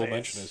 because I would honorable say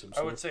mention it's- is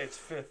I would say it's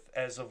 5th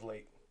as of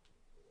late.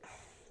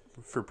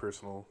 for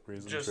personal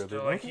reasons. Just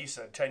rather. like he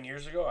said, 10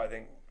 years ago, I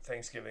think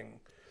Thanksgiving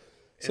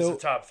is So- the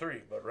top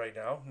 3. But right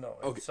now, no.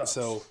 It Okay, sucks.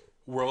 so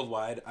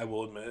worldwide, I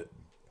will admit,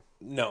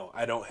 no,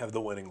 I don't have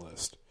the winning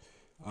list.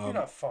 You're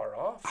not far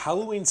off.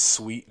 Halloween's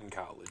sweet in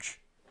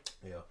college,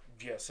 Yeah.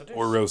 Yes, it is.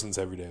 or Rosen's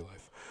everyday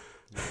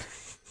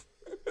life.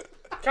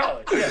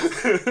 College,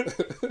 yes.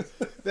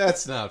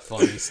 That's not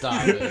funny.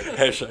 Stop it.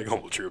 Hashtag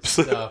humble troops.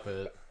 Stop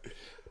it.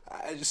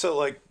 So,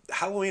 like,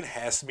 Halloween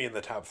has to be in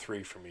the top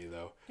 3 for me,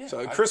 though. Yeah,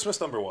 So,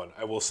 Christmas number 1,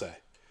 I will say.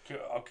 Can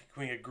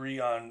we agree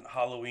on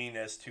Halloween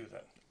as 2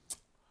 then?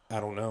 I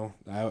don't know.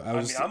 I mean,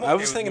 was I'm I okay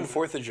was with thinking moving-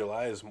 4th of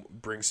July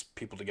brings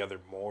people together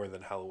more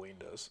than Halloween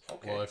does.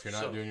 Okay. Well, if you're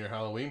not so, doing your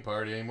Halloween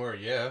party anymore,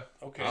 yeah.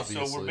 Okay,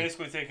 obviously. so we're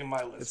basically taking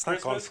my list. It's not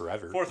gone Christmas,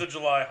 forever. 4th of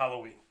July,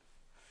 Halloween.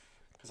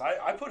 Because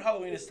I put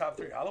Halloween as top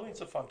 3. Halloween's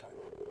a fun time.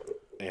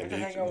 And to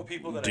hang out with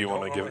people that do you I don't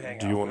wanna normally hang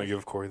do you out want to with.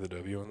 give Corey the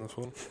W on this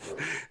one?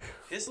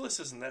 His list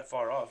isn't that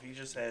far off. He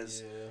just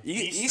has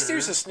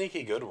Easter's a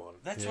sneaky good one.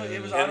 That's what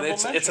it was. And Honorable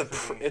it's mention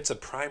for me. it's a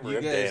prime You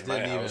rib day guys in my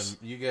didn't house.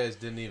 even. You guys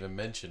didn't even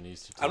mention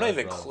Easter. I'm not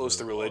even Probably. close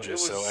to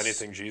religious, It was- so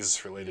anything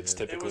Jesus related is It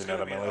typically was not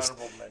going to on be my an list.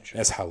 honorable mention.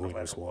 As no Halloween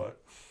matter was one. what.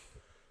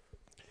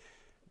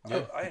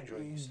 Yeah. I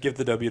enjoy Easter. Give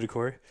the W to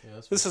Corey. Yeah,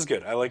 that's This is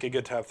good. I like a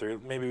good top 3.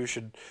 Maybe we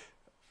should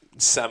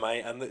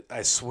semi.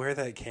 I swear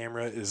that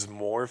camera is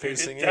more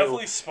facing It you.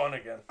 definitely spun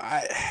again.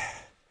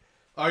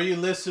 Are you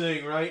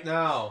listening right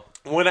now?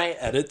 When I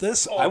edit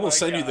this, Oh I will my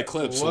send you the God.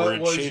 clips where What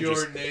it was changes.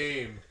 your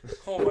name?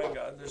 Oh my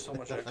god, there's so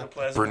much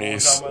ectoplasm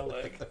Bernice. going down my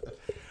leg.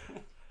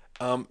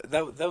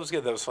 That was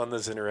good. That was fun.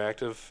 That's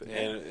interactive,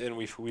 and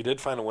we did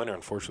find a winner.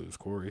 Unfortunately, it was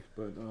Corey.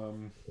 But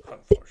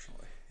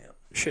Unfortunately, yeah.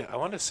 shit, I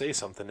wanted to say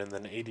something, and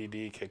then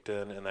ADD kicked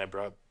in, and I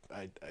brought.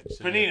 I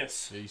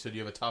Paninas Yeah, you said you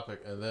have a topic,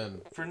 and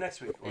then for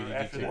next week or ADD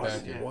after kicked this.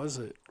 back in. Yeah. was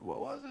it?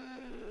 What was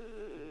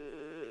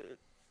it?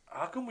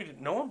 How come we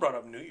didn't? No one brought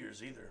up New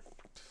Year's either.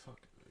 fuck.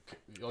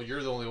 Oh,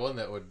 you're the only one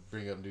that would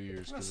bring up New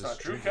Year's. 'cause That's it's not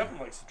true. drinking. Kevin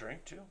likes to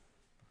drink too.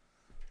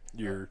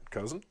 Your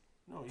cousin?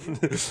 No, you,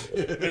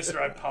 Mister.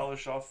 I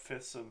polish off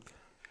fifths of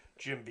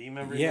Jim Beam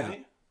every Yeah.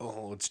 night.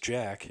 Oh, it's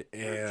Jack,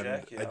 and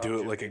Jack? Yeah, I do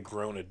I'm it like a Jim.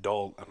 grown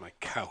adult on my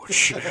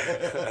couch.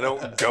 I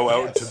don't go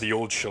out to the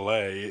old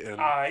chalet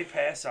and I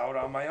pass out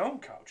on my own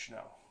couch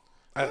now.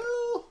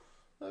 Well,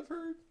 I've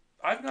heard.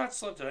 I've not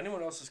slept on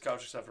anyone else's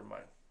couch except for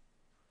mine.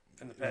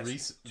 In the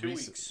past 2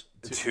 weeks.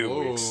 2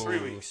 Whoa. weeks. 3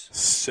 weeks.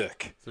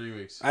 Sick. 3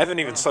 weeks. I haven't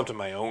even slept on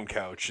my own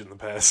couch in the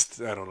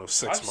past, I don't know,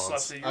 6 I've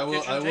months. slept at your I will.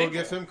 kitchen I will table.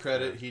 give him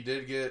credit. He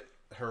did get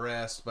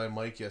harassed by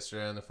Mike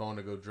yesterday on the phone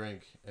to go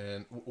drink,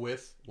 and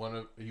with one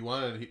of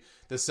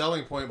the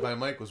selling point by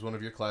Mike was one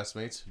of your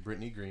classmates,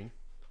 Brittany Green,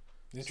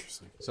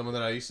 Interesting. someone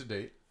that I used to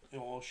date.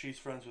 Well, she's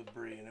friends with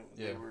Bree, and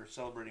they Yeah. were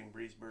celebrating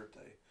Bree's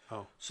birthday.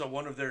 Oh. So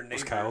one of their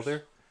neighbors. Was Kyle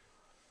there?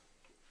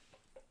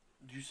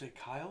 Did you say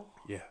Kyle?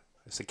 Yeah.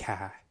 It's a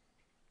Kai.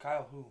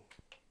 Kyle who?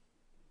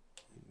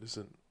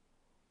 Isn't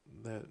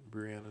that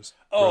Brianna's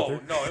Oh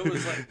brother? no, it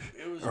was like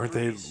it was. Aren't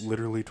Bree's. they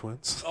literally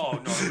twins? Oh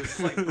no, it was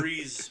like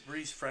Bree's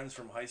friends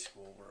from high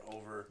school were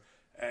over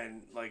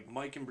And like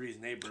Mike and Bree's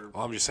neighbor.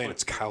 Well, I'm just saying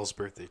it's Kyle's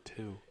birthday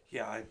too.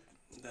 Yeah,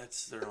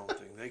 that's their own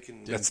thing. They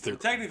can. That's their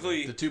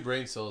technically. The two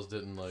brain cells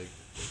didn't like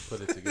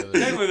put it together.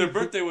 Technically, their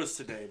birthday was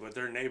today, but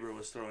their neighbor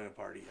was throwing a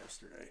party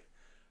yesterday.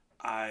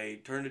 I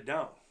turned it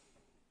down.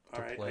 All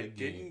right, I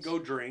didn't go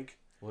drink.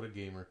 What a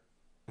gamer!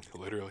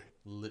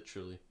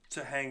 Literally.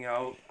 To hang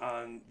out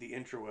on the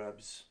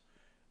interwebs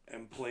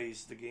and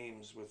plays the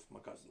games with my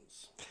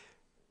cousins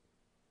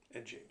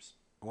and James.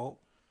 Well,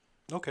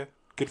 okay,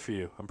 good for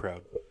you. I'm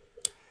proud.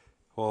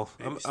 Well,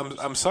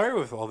 I'm sorry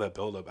with all that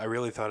buildup. I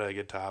really thought I had a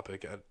good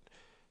topic.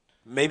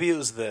 Maybe it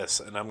was this,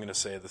 and I'm going to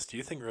say this. Do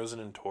you think Rosen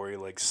and Tori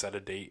like set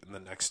a date in the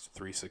next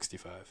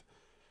 365?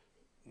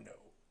 No.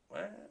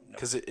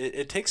 Because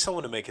it takes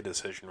someone to make a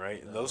decision,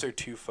 right? And those are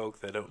two folk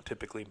that don't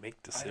typically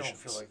make decisions. I don't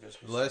feel like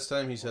this was last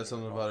time he said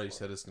something about it, he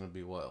said it's going to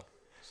be well.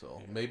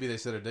 So maybe they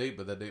set a date,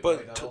 but that date.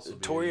 But might also be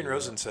Tori and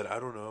Rosen said, I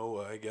don't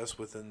know. I guess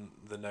within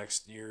the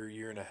next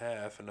year and a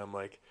half, and I'm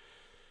like,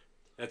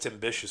 that's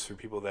ambitious for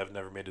people that have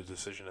never made a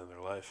decision in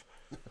their life.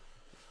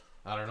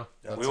 I don't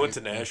know. We went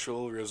to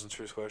Nashville. Rosen's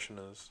first question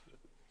is,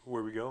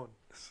 where are we going?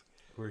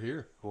 We're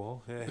here.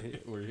 Well, yeah,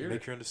 we're here.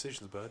 Make your own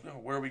decisions, bud. No,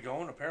 where are we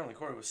going? Apparently,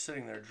 Corey was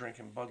sitting there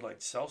drinking Bud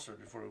Light Seltzer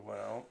before we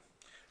went out.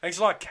 Thanks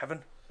a lot, Kevin.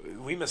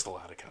 We missed a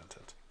lot of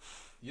content.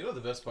 You know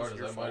the best part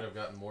is I might have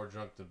gotten more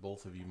drunk than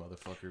both of you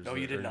motherfuckers. No,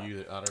 you did not.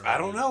 I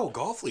don't know.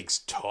 Golf League's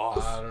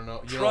tough. I don't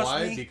know. You know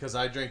why? Because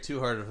I drank too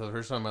hard for the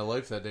first time in my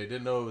life that day.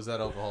 Didn't know it was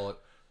that alcoholic.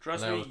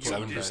 Trust me,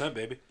 7%,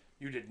 baby.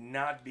 You did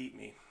not beat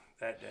me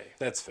that day.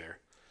 That's fair.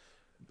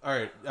 All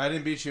right, I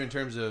didn't beat you in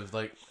terms of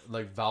like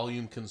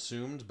volume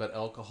consumed, but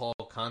alcohol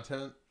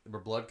content or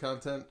blood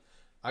content.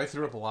 I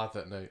threw up a lot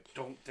that night.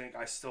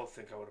 I still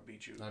think I would have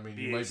beat you. I mean,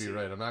 you might be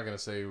right. I'm not gonna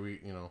say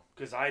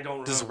because I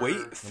don't. Does remember.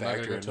 weight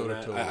factor into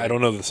that? toe-to-toe. I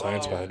don't know the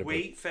science behind it.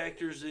 Weight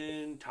factors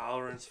in,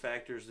 tolerance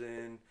factors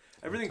in,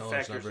 everything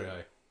factors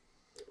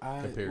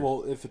in.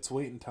 Well, if it's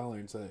weight and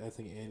tolerance, I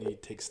think Andy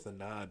takes the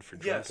nod for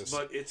drunkest. Yes,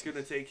 but it's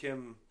gonna take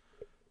him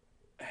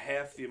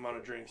half the amount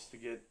of drinks to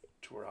get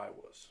to where I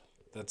was.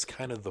 That's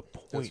kind of the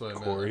point,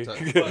 Corey.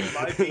 But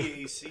my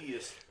BAC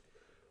is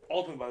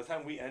ultimately by the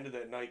time we ended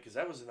that night, because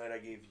that was the night I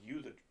gave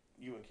you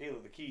and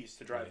Kayla the keys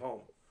to drive home.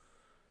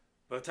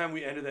 By the time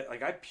we ended that,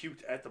 like I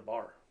puked at the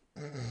bar,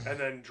 and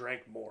then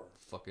drank more.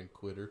 Fucking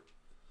quitter.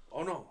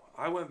 Oh no!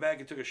 I went back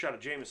and took a shot of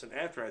Jameson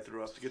after I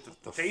threw up to get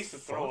the taste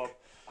of throw up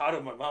out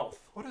of my mouth.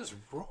 What is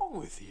wrong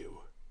with you?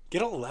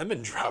 Get a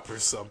lemon drop or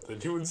something.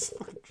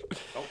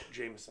 Oh,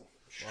 Jameson.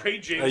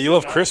 Straight Jameson. You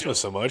love Christmas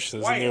so much.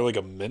 Isn't there like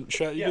a mint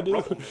shot you can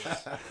do?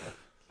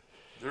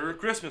 They're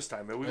Christmas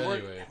time, but we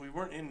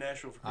weren't in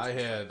Nashville for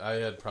Christmas. I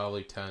had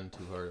probably 10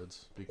 Two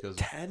Hearteds because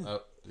 10.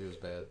 It was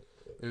bad.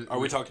 Are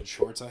we talking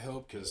shorts? I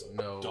hope because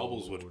no,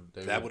 doubles would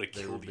have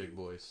killed you. Big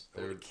boys.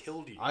 They would have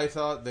killed you. I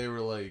thought they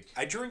were like.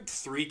 I drink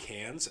 3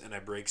 cans and I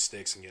break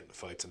sticks and get into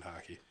fights in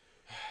hockey.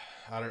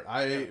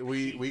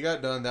 We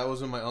got done. That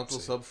was when my uncle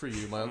subbed for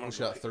you. My uncle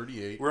shot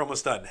 38. We're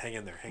almost done. Hang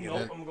in there.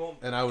 I'm going.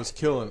 And I was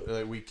killing.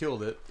 We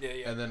killed it.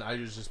 Yeah. And then I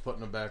was just putting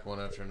them back one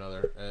after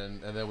another.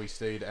 And then we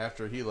stayed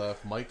after he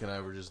left. Mike and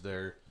I were just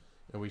there,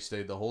 and we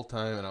stayed the whole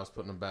time. And I was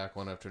putting them back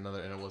one after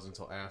another. And it wasn't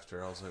until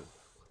after I was like,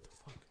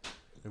 "What the fuck?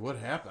 Like, what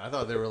happened?" I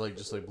thought they were like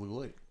just like blue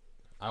light.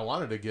 I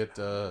wanted to get.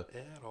 At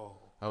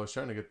all. I was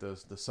trying to get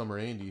the Summer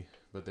Andy,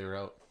 but they were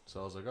out. So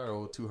I was like, all right,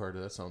 well, Two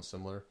Hearted, that sounds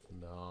similar.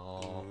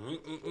 No.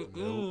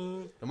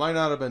 Nope. It might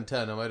not have been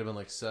 10. It might have been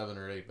like 7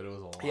 or 8, but it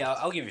was a lot. Yeah,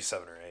 I'll give you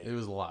 7 or 8. It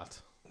was a lot.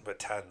 But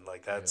 10,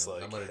 like, that's I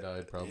like... might have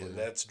died, probably. Yeah,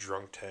 that's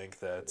drunk tank.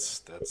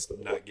 That's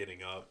not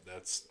getting up.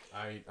 That's...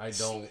 I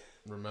don't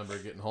remember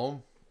getting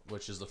home,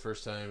 which is the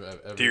first time I've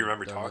ever... Do you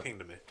remember talking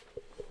to me?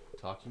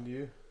 Talking to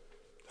you?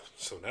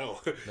 So no.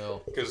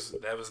 No. Because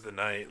that was the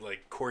night,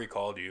 like, Corey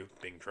called you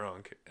being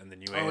drunk, and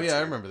then you answered. Oh, yeah,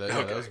 I remember that. Yeah,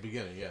 okay. that was the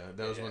beginning, yeah.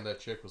 That was when that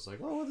chick was like,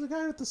 oh, what's the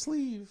guy with the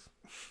sleeve?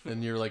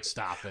 And you're like,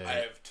 stop it.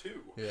 I have 2.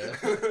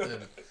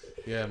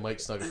 Yeah. Mike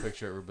snuck a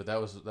picture of her, but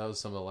that was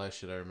some of the last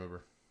shit I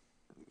remember.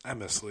 I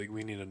miss league.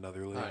 We need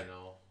another league. I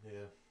know,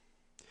 yeah.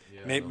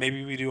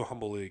 Maybe we do a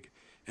humble league.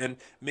 And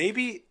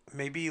maybe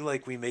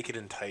like we make it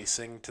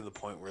enticing to the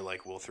point where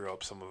like we'll throw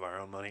up some of our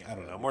own money. I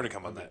don't know. More to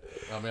come on that.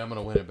 I mean, I'm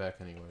gonna win it back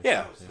anyway.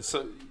 Yeah.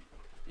 So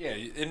yeah,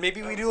 and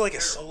maybe we do like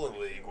a solo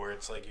league where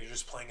it's like you're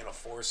just playing in a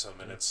foursome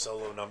and it's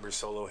solo numbers,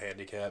 solo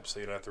handicap, so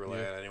you don't have to rely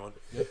on anyone.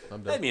 Yep, I'm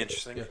done. That'd be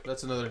interesting. Yeah,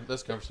 that's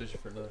a conversation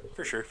for another.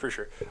 For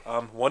sure.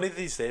 One of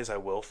these days I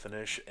will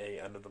finish a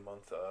end of the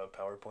month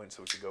PowerPoint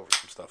so we could go over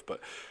some stuff.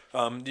 But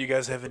do you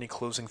guys have any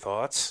closing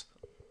thoughts?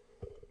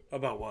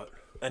 About what?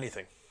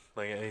 Anything.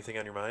 Like anything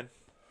on your mind?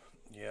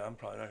 Yeah, I'm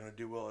probably not going to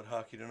do well at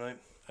hockey tonight.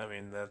 I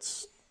mean,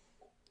 that's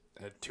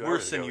 2 Worse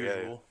hours than ago,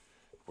 usual. Yeah.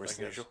 Worse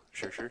than usual.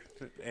 Sure.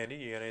 Andy,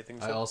 you got anything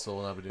to say? I also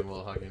will not be doing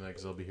well at hockey tonight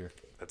because I'll be here.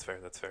 That's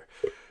fair.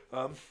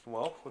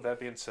 Well, with that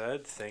being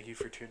said, thank you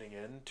for tuning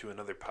in to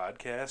another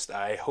podcast.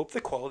 I hope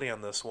the quality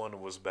on this one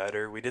was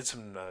better. We did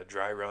some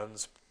dry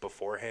runs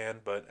beforehand,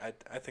 but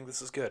I think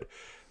this is good.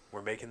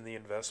 We're making the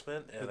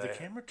investment, and Did the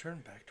camera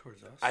turn back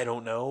towards us? I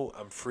don't know.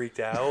 I'm freaked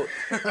out,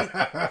 and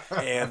I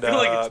feel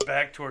like it's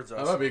back towards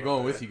us. I might be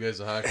going with you guys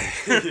to hockey.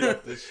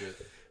 This shit.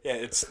 yeah,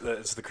 it's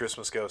the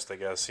Christmas ghost, I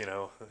guess. You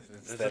know,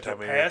 it's Is that it the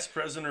time of year. past,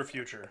 present, or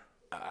future?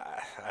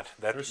 That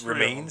There's three of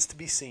remains to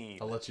be seen.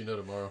 I'll let you know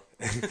tomorrow.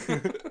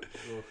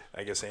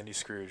 I guess Andy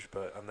Scrooge.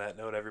 But on that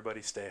note,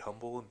 everybody stay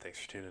humble and thanks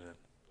for tuning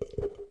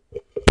in.